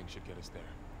hard riding should get us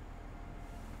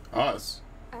there. Us?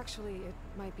 Actually, it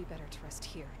might be better to rest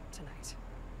here tonight.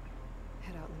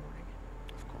 Head out in the morning.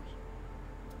 Of course.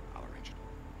 I'll arrange it.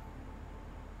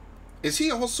 Is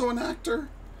he also an actor?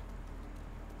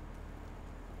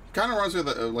 He kind of reminds me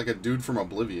of like a dude from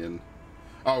Oblivion.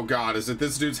 Oh god, is it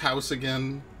this dude's house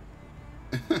again?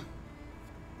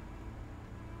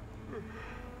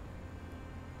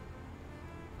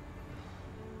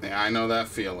 Yeah, I know that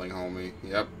feeling, homie.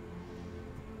 Yep.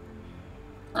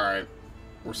 Alright.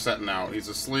 We're setting out. He's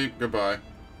asleep. Goodbye.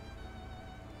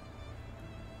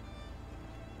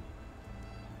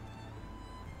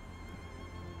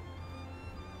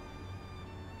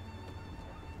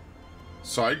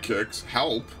 Sidekicks.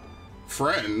 Help.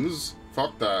 Friends.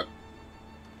 Fuck that.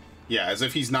 Yeah, as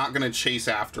if he's not gonna chase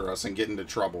after us and get into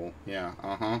trouble. Yeah,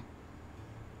 uh-huh.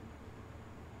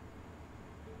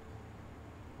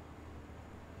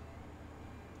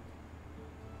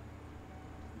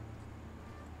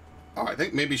 Oh, I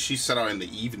think maybe she set out in the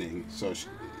evening, so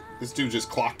this dude just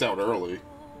clocked out early.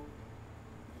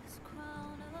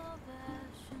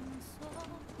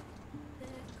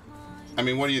 I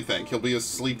mean, what do you think? He'll be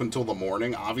asleep until the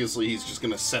morning? Obviously, he's just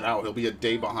gonna set out. He'll be a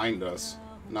day behind us.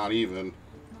 Not even.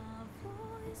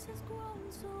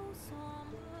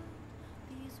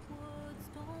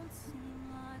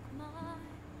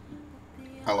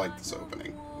 I like this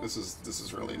opening. This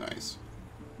is really nice.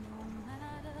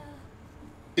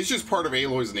 It's just part of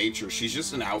Aloy's nature. She's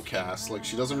just an outcast. Like,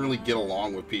 she doesn't really get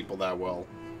along with people that well.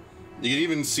 You can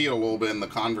even see it a little bit in the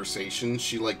conversation.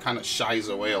 She, like, kind of shies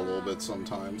away a little bit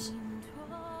sometimes.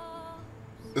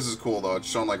 This is cool, though. It's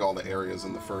shown, like, all the areas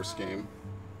in the first game.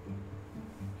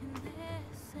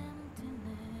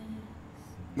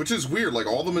 Which is weird, like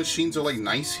all the machines are like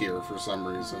nice here for some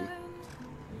reason.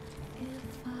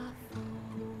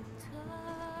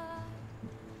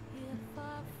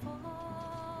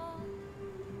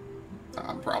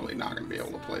 I'm probably not going to be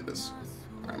able to play this,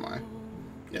 am I?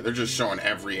 Yeah, they're just showing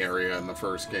every area in the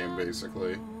first game,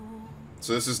 basically.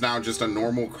 So this is now just a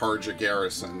normal Karja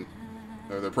garrison.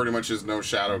 There pretty much is no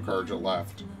Shadow Karja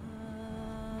left.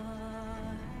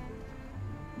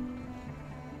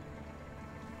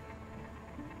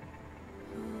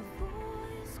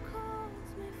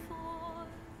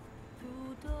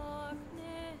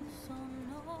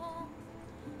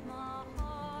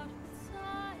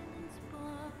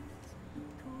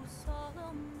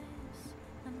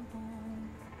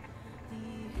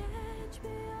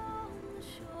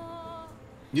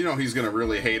 You know he's gonna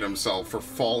really hate himself for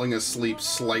falling asleep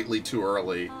slightly too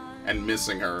early and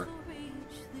missing her.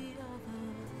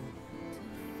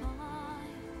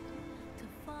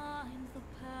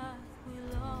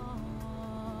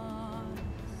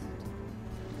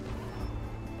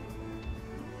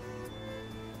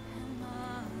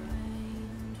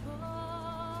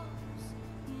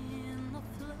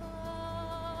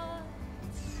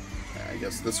 I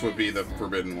guess this would be the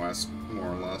Forbidden West, more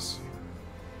or less.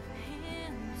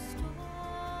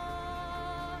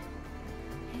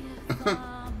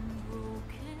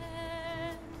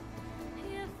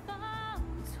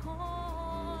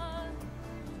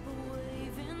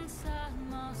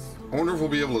 I wonder if we'll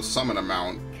be able to summon a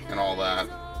mount and all that.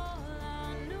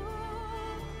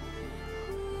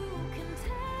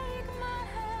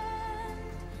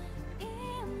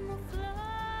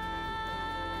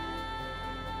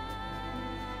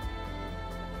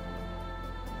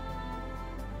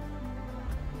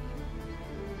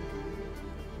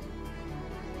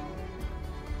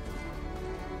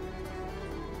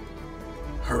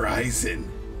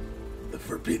 Horizon, the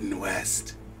Forbidden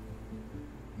West.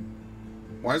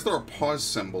 Why is there a pause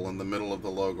symbol in the middle of the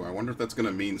logo? I wonder if that's going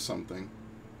to mean something.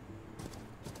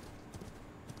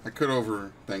 I could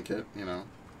overthink it, you know.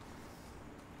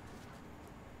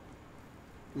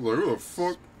 Like, who the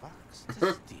fuck?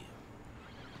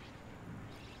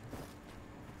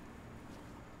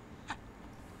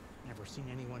 Never seen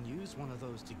anyone use one of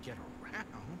those to get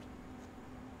around.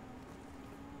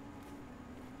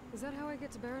 Is that how I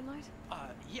get to Barren Light?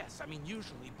 Yes, I mean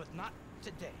usually, but not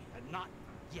today, not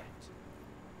yet.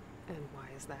 And why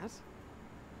is that?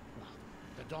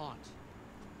 The Daunt.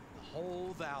 The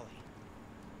whole valley.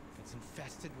 It's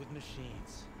infested with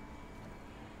machines.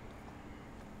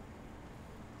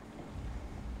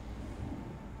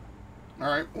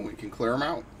 Alright, well we can clear them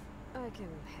out. I can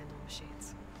handle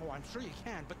machines. Oh, I'm sure you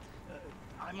can, but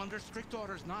I'm under strict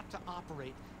orders not to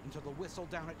operate until the whistle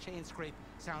down at Chainscrape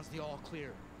sounds the all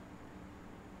clear.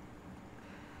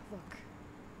 Look,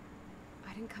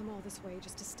 I didn't come all this way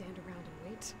just to stand around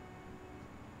and wait.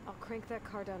 I'll crank that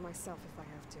car down myself if I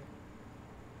have to.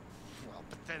 Well,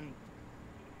 but then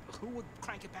who would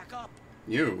crank it back up?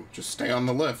 You. Just stay on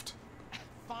the lift.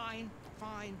 Fine,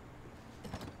 fine.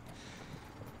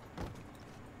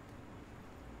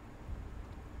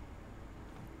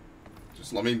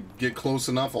 Just let me get close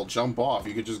enough, I'll jump off.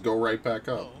 You could just go right back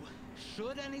up. Oh,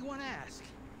 should anyone ask, it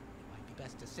might be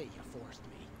best to say you forced me.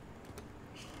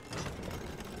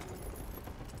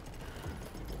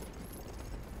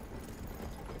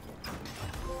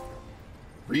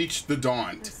 Reach the I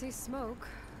Daunt. see smoke,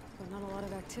 but not a lot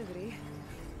of activity.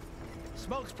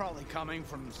 Smoke's probably coming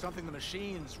from something the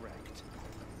machines wrecked.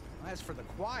 As for the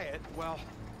quiet, well,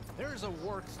 there's a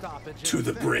work stoppage To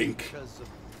the brink. Because of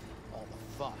all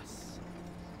the fuss.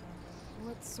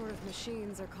 What sort of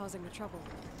machines are causing the trouble?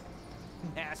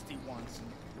 Nasty ones,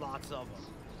 and lots of them.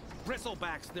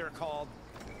 Bristlebacks, they're called.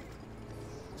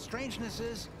 Strangeness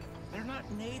is, they're not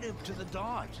native to the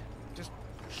Daunt. Just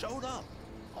showed up,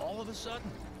 all of a sudden.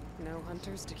 No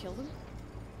hunters to kill them?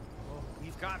 Oh,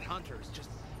 we've got hunters, just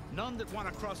none that want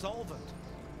to cross Ulvund.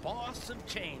 Boss of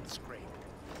Chainscrape.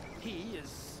 He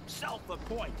is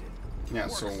self-appointed. Yeah,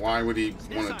 so why would he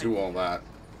want to do all that?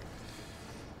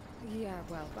 Yeah,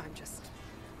 well, I'm just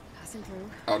passing through.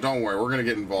 Oh, don't worry, we're gonna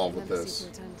get involved with this.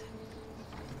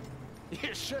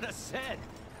 You should have said.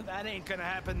 That ain't gonna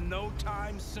happen no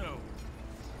time soon.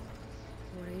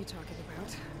 What are you talking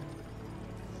about?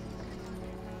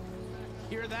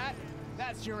 Hear that?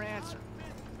 That's your answer.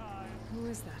 Who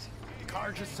is that?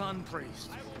 Karja Sun Priest.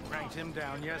 Cranked him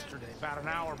down yesterday, about an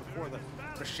hour before the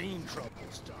machine trouble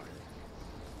started.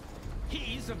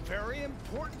 He's a very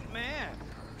important man,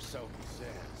 or so he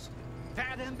says.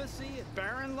 That embassy at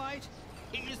Barren Light,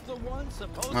 he's the one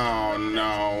supposed to... Oh,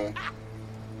 no.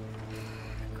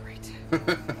 Great.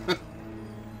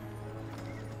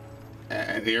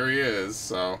 And And here he is,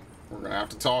 so we're gonna have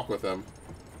to talk with him.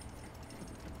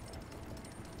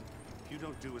 If you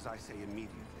don't do as I say immediately,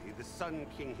 the Sun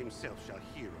King himself shall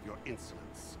hear of your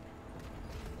insolence.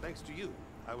 Thanks to you,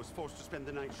 I was forced to spend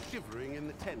the night shivering in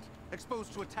the tent,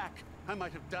 exposed to attack. I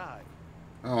might have died.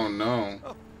 Oh no.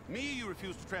 Oh, me you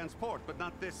refuse to transport, but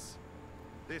not this...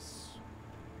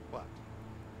 what?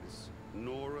 This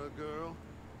Nora girl?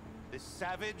 This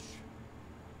savage?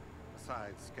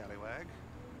 Besides, scallywag.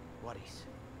 Wadis.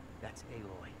 That's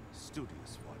Aloy.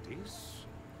 Studious Wadis.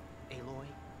 Aloy,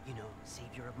 you know,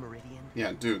 savior of Meridian.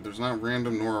 Yeah, dude, there's not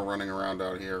random Nora running around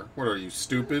out here. What are you,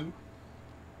 stupid?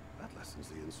 That lessens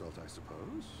the insult, I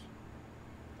suppose.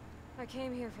 I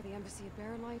came here for the embassy at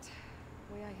Barrenlight.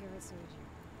 The way I hear it, so did you.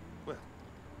 Well,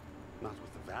 not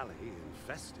with the valley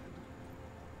infested.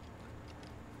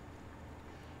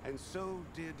 And so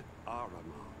did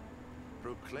Ahriman.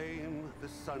 Proclaim the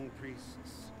Sun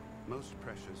Priests most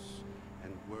precious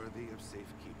and worthy of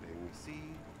safekeeping.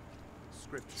 See?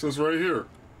 Scripture. It says right here,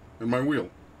 in my wheel.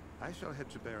 I shall head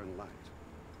to Barren Light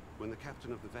when the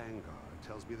captain of the Vanguard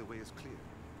tells me the way is clear.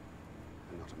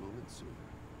 And not a moment sooner.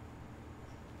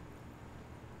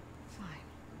 Fine.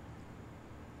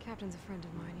 Captain's a friend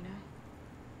of mine, you know?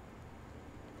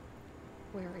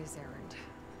 Where is Erend?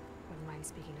 Wouldn't mind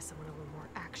speaking to someone a little more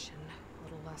action, a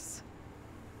little less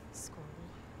scroll.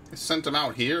 They sent him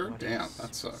out here? Damn,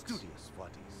 that sucks. Studious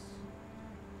Wadis.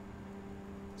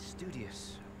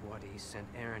 Studious Wadis sent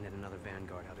Erend and another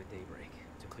Vanguard out at daybreak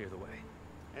to clear the way.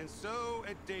 And so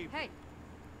at daybreak... Hey!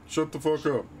 Shut the fuck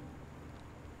up.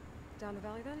 Down the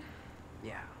valley then?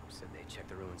 Yeah, said they checked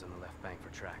the ruins on the left bank for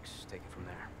tracks. Take it from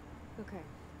there. Okay.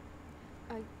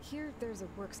 I hear there's a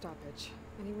work stoppage.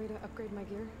 Any way to upgrade my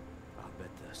gear? I'll bet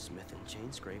the smith and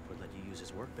chain scrape would let you use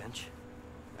his workbench.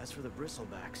 As for the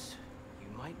bristlebacks, you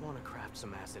might want to craft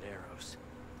some acid arrows.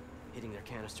 Hitting their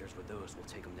canisters with those will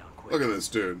take them down quick. Look at this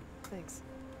dude. Thanks.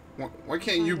 Why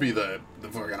can't you be the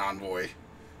fucking envoy?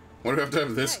 Why do we have to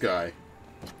have this guy?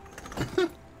 Where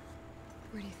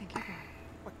do you think you're going?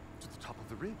 What, to the top of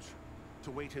the ridge.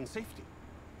 To wait in safety.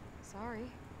 Sorry.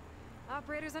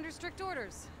 Operator's under strict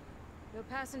orders. No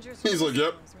passengers. He's like,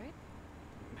 yep. Right?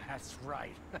 That's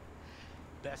right.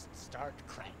 Best start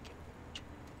cranking.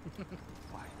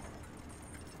 Why?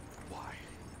 Why?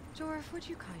 Jorf, would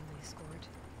you kindly escort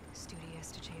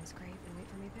Studious to chain scrape and wait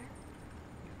for me there?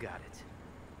 You got it.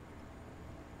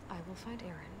 I will find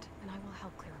Erend, and I will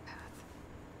help clear a path.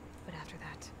 But after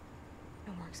that,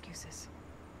 no more excuses.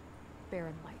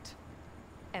 Barren Light.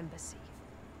 Embassy.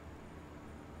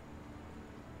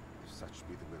 If such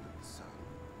be the will of the sun.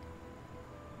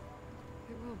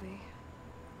 It will be.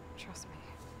 Trust me.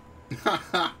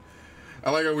 I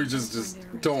like how we just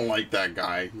don't like that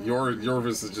guy.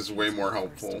 Yorvis is just way more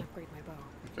helpful.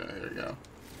 Okay, here we go.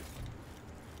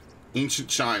 Ancient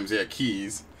chimes, yeah,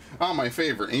 keys. Oh, my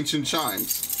favorite, ancient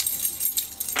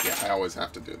chimes. Yeah, I always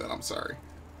have to do that. I'm sorry.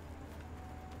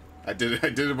 I did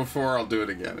it before. I'll do it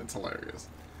again. It's hilarious.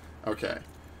 Okay.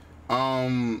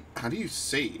 How do you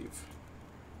save?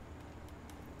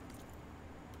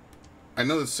 I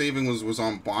know the saving was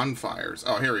on bonfires.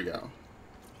 Oh, here we go.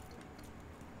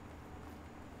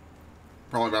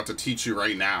 Probably about to teach you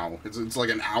right now. It's like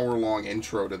an hour-long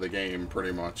intro to the game,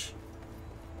 pretty much.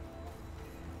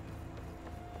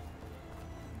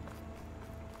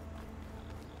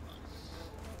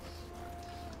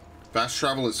 Fast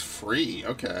travel is free.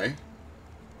 Okay.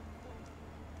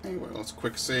 Anyway, let's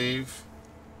quick save.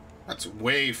 That's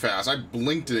way fast. I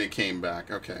blinked and it came back.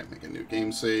 Okay, make a new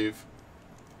game save.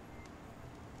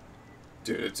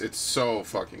 Dude, it's so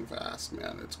fucking fast,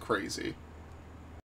 man. It's crazy.